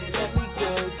 Baby, let me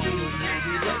go deep.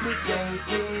 Baby, let me go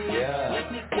deep. Yeah. Let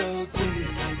me go deep.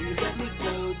 Baby, let me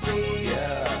go deep.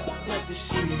 Yeah. Let the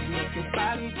sheets make your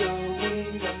body go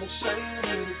weak. I'ma show you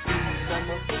who to be.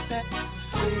 I'ma put that way.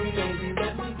 Baby,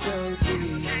 let me go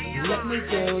deep. Let me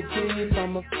go deep.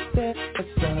 I'ma put that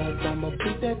aside. I'ma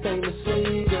beat that thing to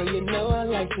sleep. Girl, you know I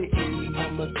like to eat.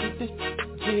 I'ma keep this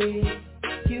G.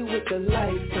 You with the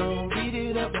lights on. Beat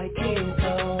it up like King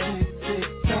Kong. Tick, tick,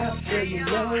 tock. Girl, you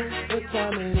know what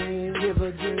time it is. Give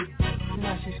her good.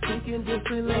 Now she's speaking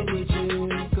different languages.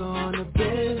 Going to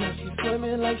bed. Now she's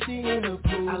swimming like she in a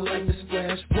pool. I like to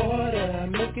splash water. I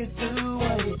make it do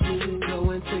what it do. Go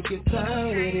and take your time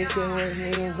with it. Go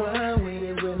ahead and whine with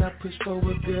it. When I push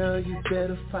forward, girl, you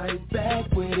better fight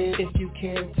back with it. If you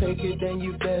can't take it, then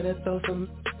you better throw some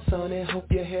on it.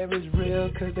 Hope your hair is real,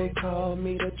 cause they call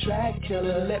me the track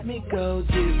killer. Let me go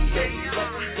deep, baby,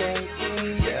 let me go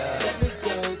deep. Yeah. Let me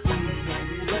go deep,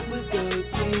 baby, let me go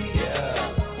deep.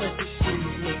 Yeah. Let the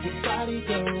sheets make your body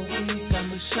go weak.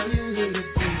 I'ma show you who to be.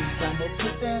 I'ma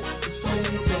put that to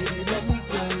sleep, baby, let me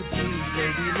go deep.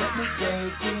 Baby, let me go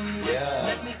deep. Yeah.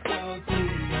 Let me go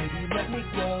deep, baby, let me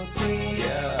go deep.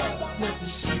 Yeah. Let the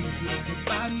sheets make your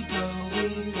body go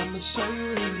weak. I'ma show you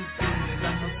who to be.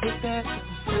 I'ma put that to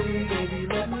sleep, baby,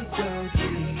 let me go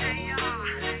deep.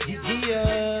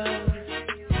 Yeah.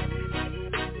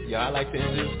 Yo, I like to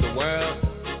introduce the world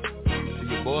to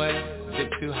your boy, Vic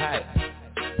Too Hot.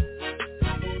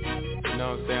 You know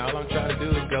what I'm saying? All I'm trying to do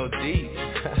is go deep.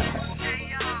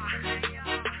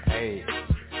 Hey,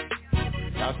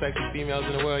 y'all sexy females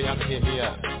in the world, y'all can hit me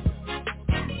up.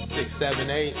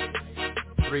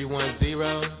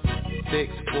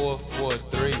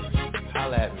 678-310-6443.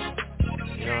 Holla at me.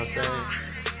 You know what I'm saying?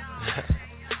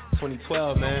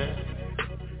 2012, man.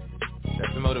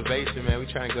 That's the motivation, man. We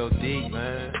trying to go deep,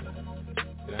 man.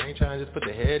 But I ain't trying to just put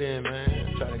the head in, man.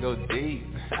 I'm trying to go deep.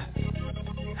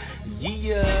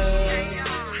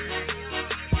 Yeah.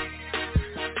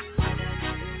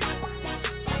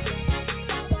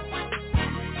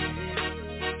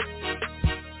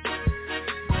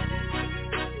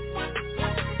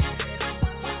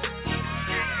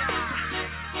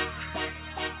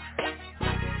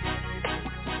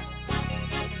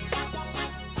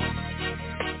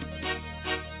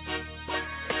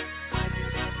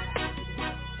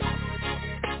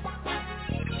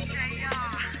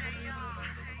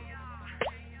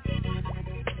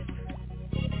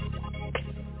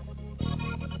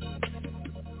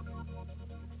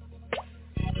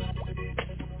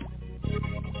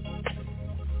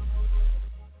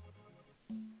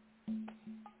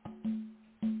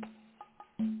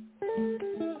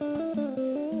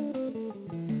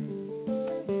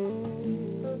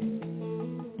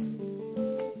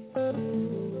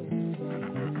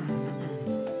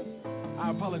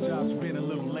 apologize for being a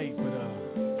little late, but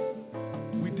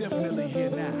we definitely here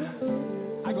now.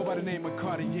 I go by the name of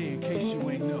Cartier in case you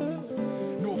ain't know.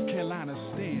 North Carolina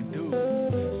stand, dude.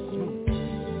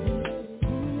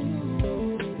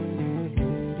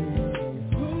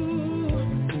 Smooth.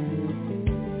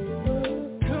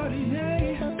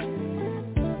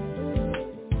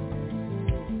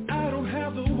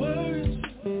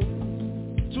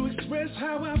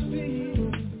 How I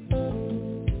feel,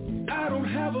 I don't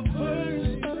have a verse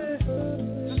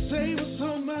to say what's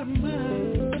on my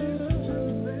mind.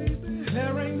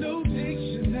 There ain't no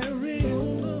dictionary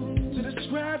to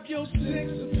describe your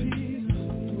sex appeal.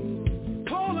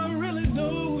 All I really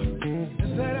know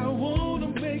is that I wanna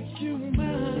make you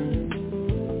mine.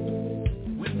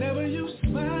 Whenever you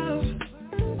smile,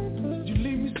 you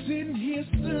leave me sitting here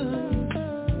stunned,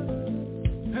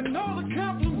 and all the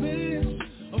compliments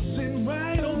sitting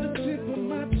right on the tip of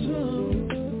my tongue.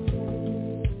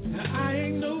 Now I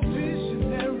ain't no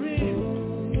visionary,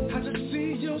 I just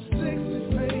see your sexy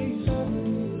face.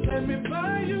 Let me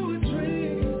buy you a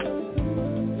drink,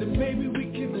 then maybe we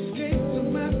can escape to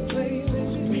my place.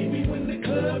 Meet me when the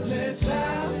club lets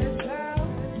out.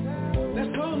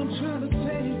 That's all I'm trying to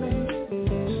say, baby.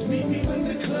 Just meet me when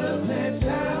the club lets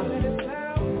out.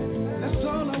 That's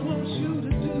all I want you to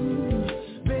do.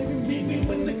 Baby, meet me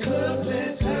when the club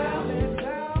lets out.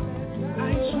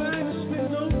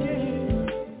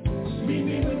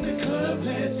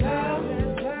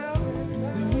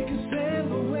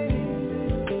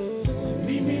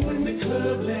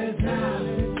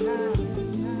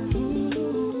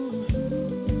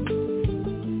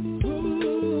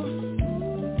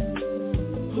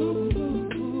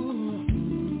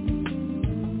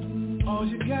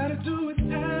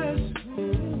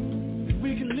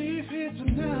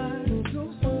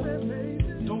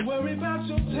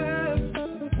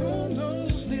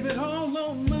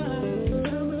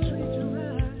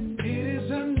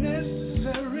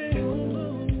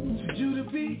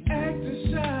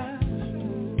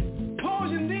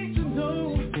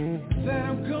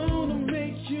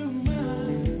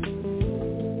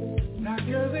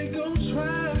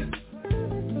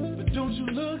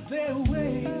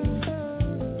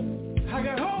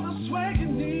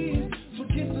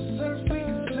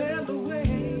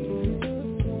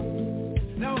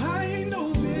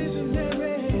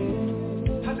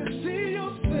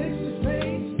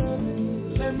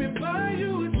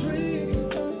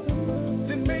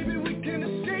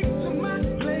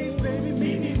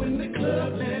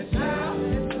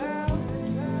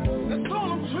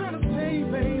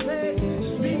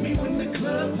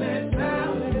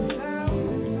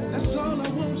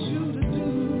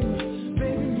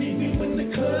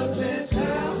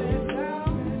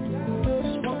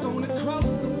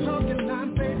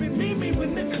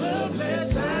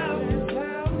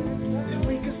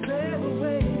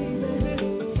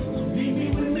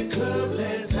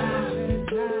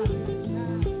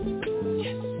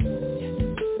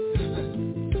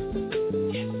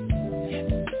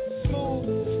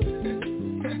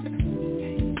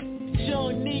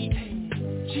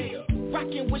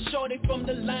 From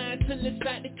the line till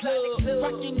inside the club,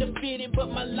 rocking the fitted, but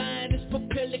my line is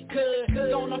propeller cut.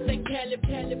 Gone off that Cali,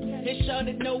 and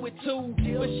Shawty know it too.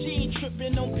 But she ain't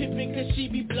tripping on pimpin' cause she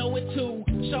be blowing too.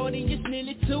 Shawty is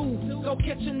nearly 2, go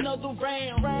catch another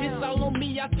round. It's all on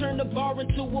me, I turn the bar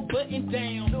into a button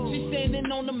down. She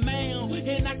standing on the mound,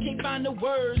 and I can't find the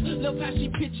words. Love how she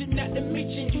pitching at the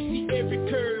mention, you see every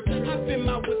curve. Hop in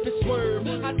my whip and swerve,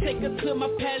 I take her to my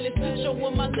palace. Show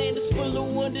her my land is full of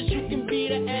wonders, you can be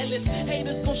the Alice.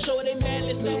 Haters gon' show their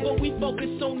malice, but we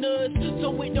focus on us.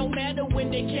 So it don't matter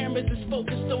when their cameras is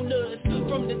focused on us.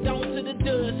 From the dawn to the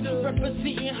dusk,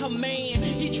 representing her man.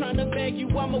 He tryna bag you,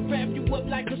 I'ma wrap you up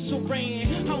like a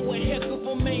saran. I'm one heck of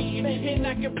a man, and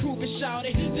I can prove it,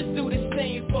 shawty. Just do this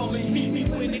thing for me. Meet me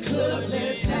when the club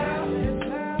lets out.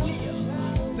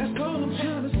 That's all I'm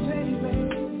trying to say,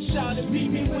 baby. Shawty, meet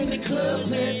me when the club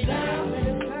lets out.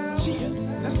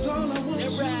 That's all I want you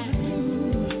to do.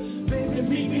 Baby,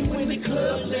 meet me when the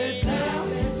club lets out.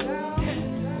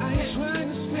 I ain't trying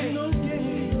to spend no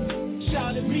game.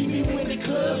 Shawty, meet me when the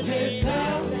club lets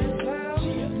out.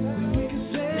 We can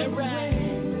say it right.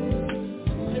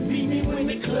 Meet me when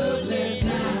the club lets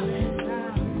out.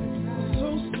 So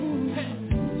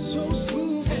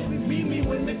smooth, baby. Meet me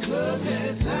when the club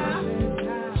lets out.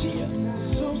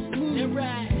 So smooth,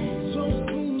 so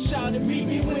smooth. Shawty, meet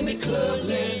me when the club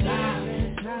lets out.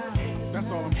 That's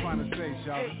all I'm trying to say,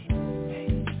 shawty.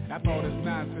 After all this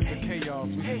nonsense and chaos,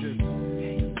 we can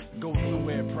just go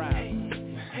somewhere private.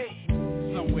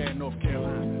 Somewhere in North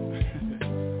Carolina.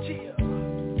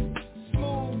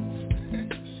 Smooth.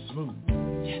 Smooth.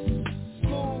 Yes.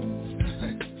 Smooth.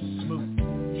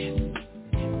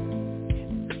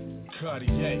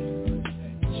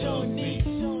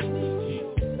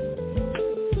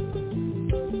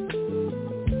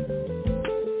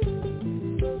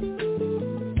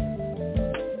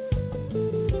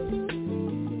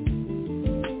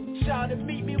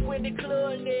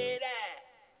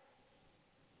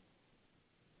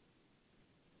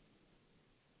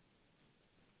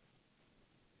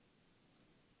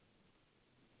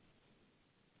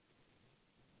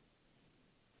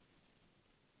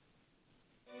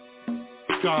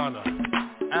 Ghana,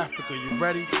 Africa, you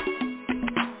ready?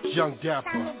 Young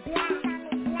Dapper,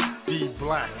 D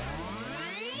Black,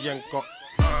 Young Go.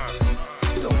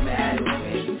 Don't matter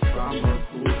where you from or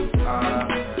who you are,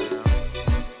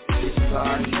 just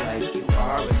party like you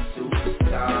are a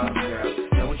superstar, girl.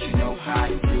 Don't you know how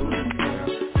to do it, girl?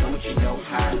 Don't you know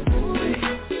how to move it?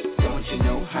 Don't you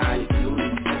know how to do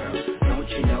it, girl? Don't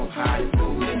you know how to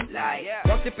move it? Like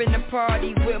walked up in the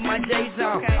party with my J's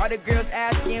on. All the girls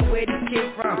asking where this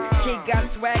kid from. Kid got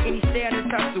swag and he stay on the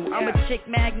tussle. I'm a chick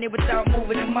magnet without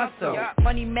moving a muscle.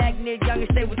 Money magnet, young and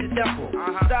stay with the duffel.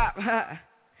 Stop,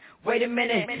 wait a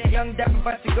minute, young Dapper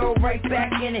about to go right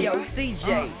back in it. Yo,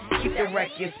 CJ, keep the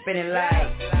record spinning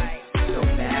like.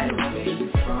 Don't matter where you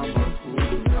from or who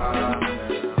you are,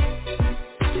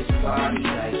 just party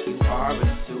like you are a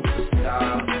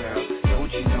superstar, girl.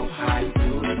 Don't you know how to do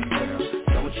it, girl?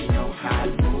 Don't you know how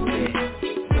to move it?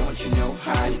 Don't you know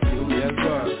how to do it,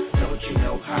 girl? Don't you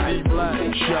know how to move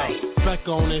it? Back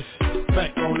on this,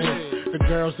 back on this. The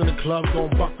girls in the club gon'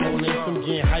 buck on this. I'm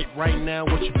getting hype right now,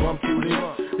 what you bump through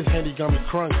this? This handy got me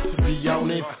crunk, to be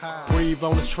honest. Breathe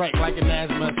on the track like an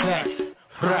asthma attack.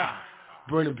 Rah,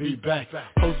 bring the beat back.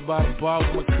 Posted by the bar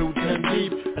with my crew 10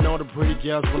 deep. And all the pretty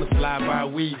girls wanna slide by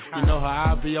we. You know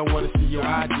how I be, I wanna see your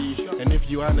ID. And if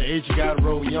you underage, you gotta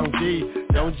roll Young D.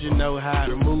 Don't you know how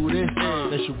to move this?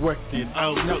 That you work this,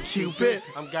 oh no, Cupid,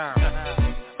 I'm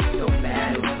gone. Don't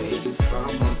matter where you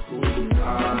from or who you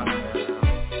are,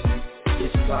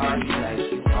 just party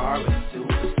like you are a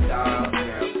superstar,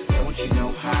 girl. Don't you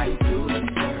know how to do it,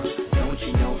 girl? Don't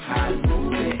you know how to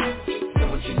move it?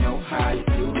 Don't you know how to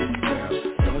do it, girl?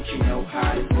 Don't you know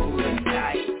how to move it?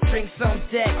 Like drinks on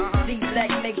deck, D Black,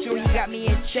 make sure you got me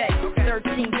in check.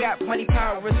 13 got money,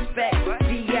 power, respect.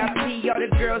 VIP, all the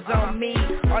girls on me.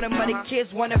 All the money kids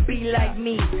wanna be like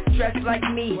me, dress like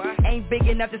me. Ain't big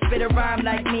enough to spit a rhyme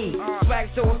like me. Swag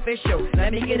so official,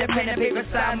 let me get a pen and paper,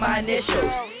 sign my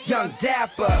initials. Young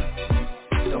Dapper.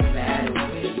 Don't matter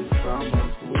where you from or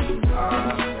who you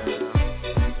are,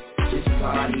 just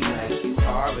party like you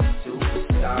are a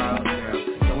superstar, girl.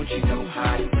 Don't you know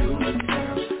how to do it,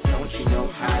 girl? Don't you know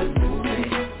how to move it?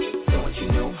 Don't you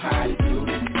know how to do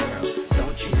it, girl?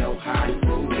 Don't you know how to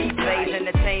move it? D-Blaze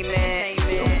Entertainment.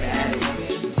 Don't matter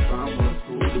where you from or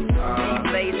who you are,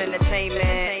 D-Blaze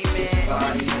Entertainment. just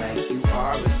party like you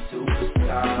are a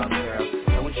superstar, girl.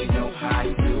 Don't you know how to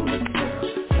do it, girl?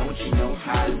 Don't you know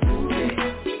how to move it?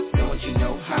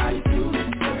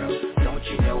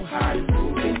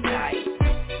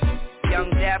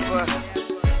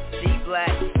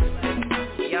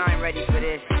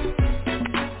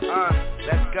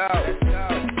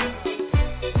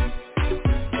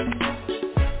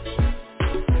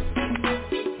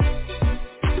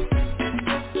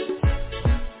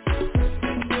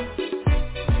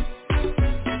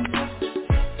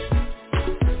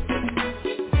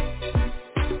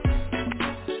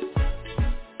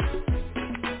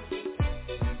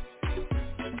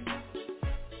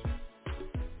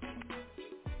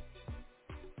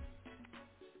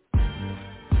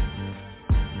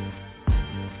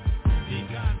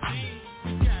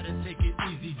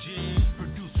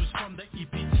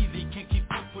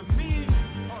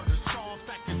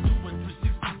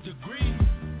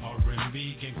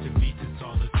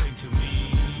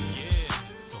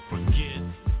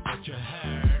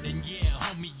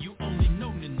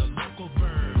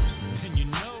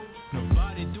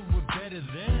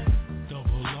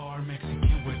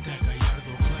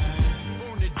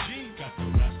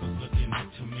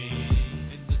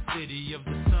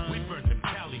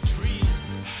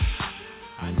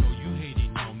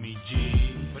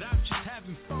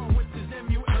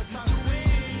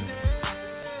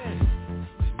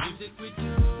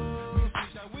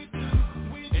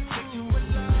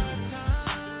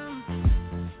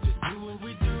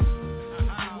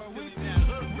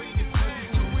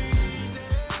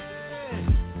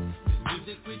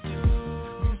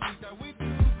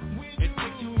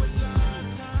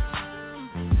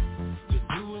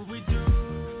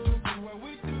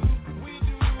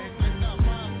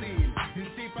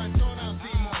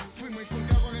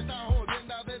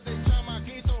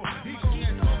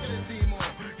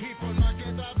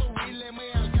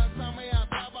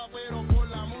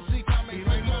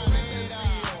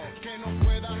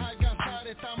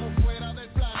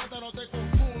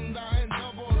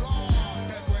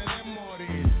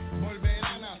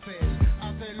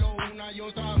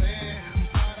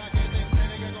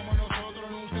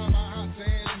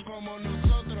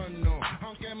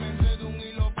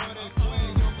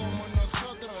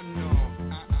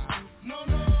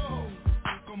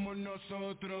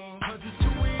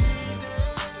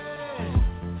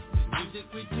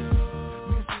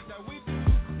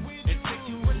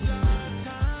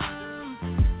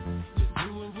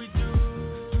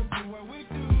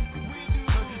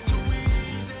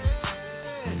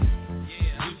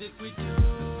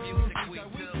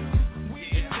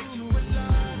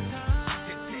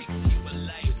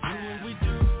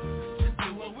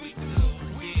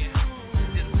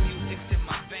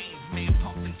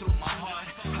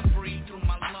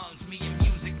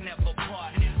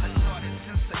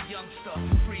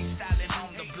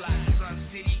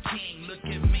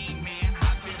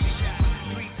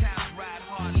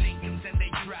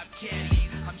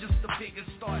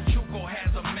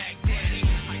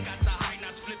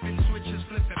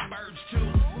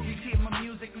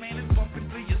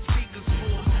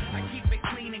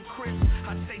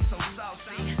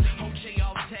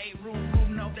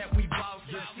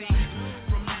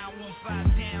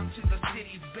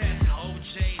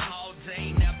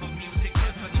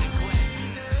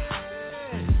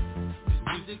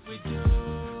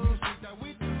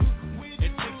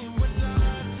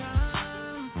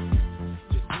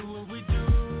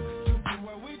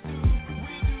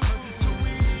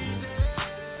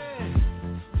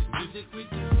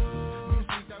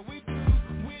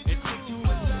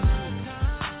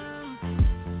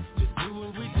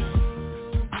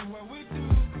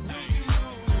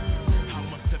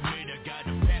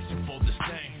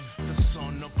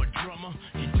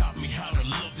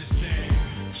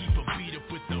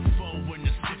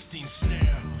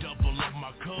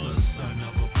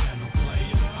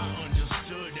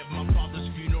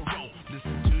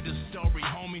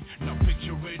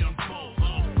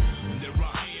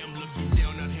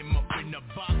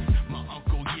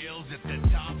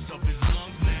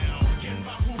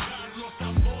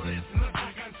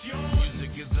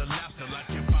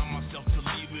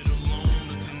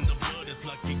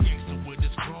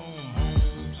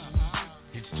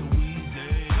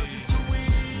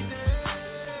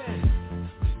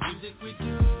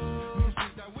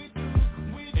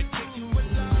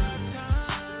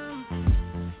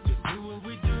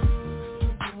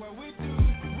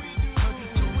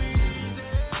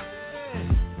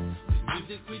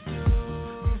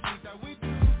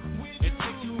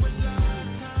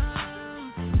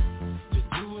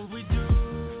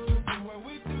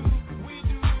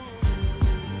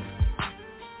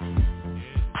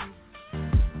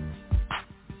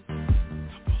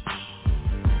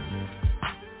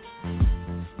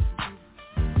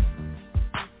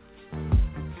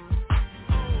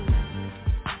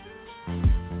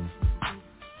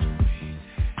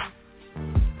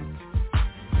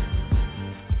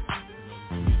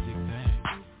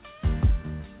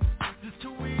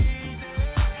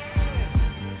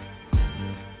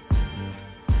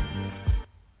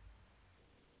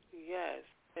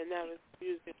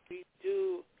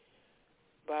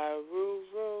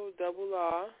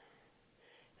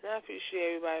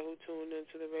 appreciate everybody who tuned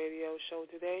into the radio show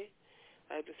today.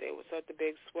 I'd like to say what's up to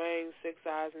Big Swing, 6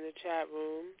 Eyes in the chat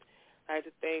room. I'd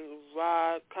like to thank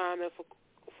Rod Connor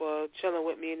for chilling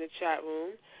with me in the chat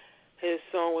room. His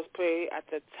song was played at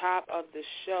the top of the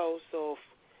show, so if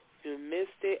you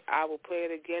missed it, I will play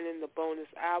it again in the bonus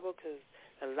hour because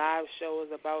the live show is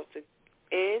about to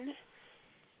end.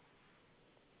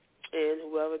 And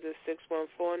whoever the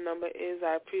 614 number is,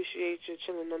 I appreciate you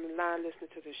chilling on the line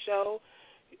listening to the show.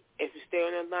 If you stay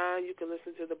on the line, you can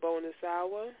listen to the bonus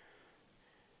hour.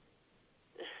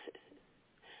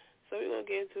 So we're going to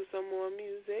get into some more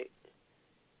music.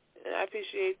 And I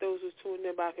appreciate those who tuned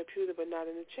in by computer but not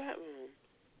in the chat room.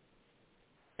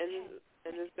 And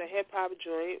it's the hip-hop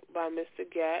joint by Mr.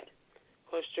 Gat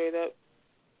called Straight Up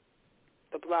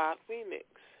the Block Remix.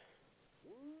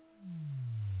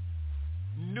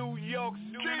 New York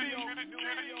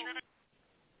City.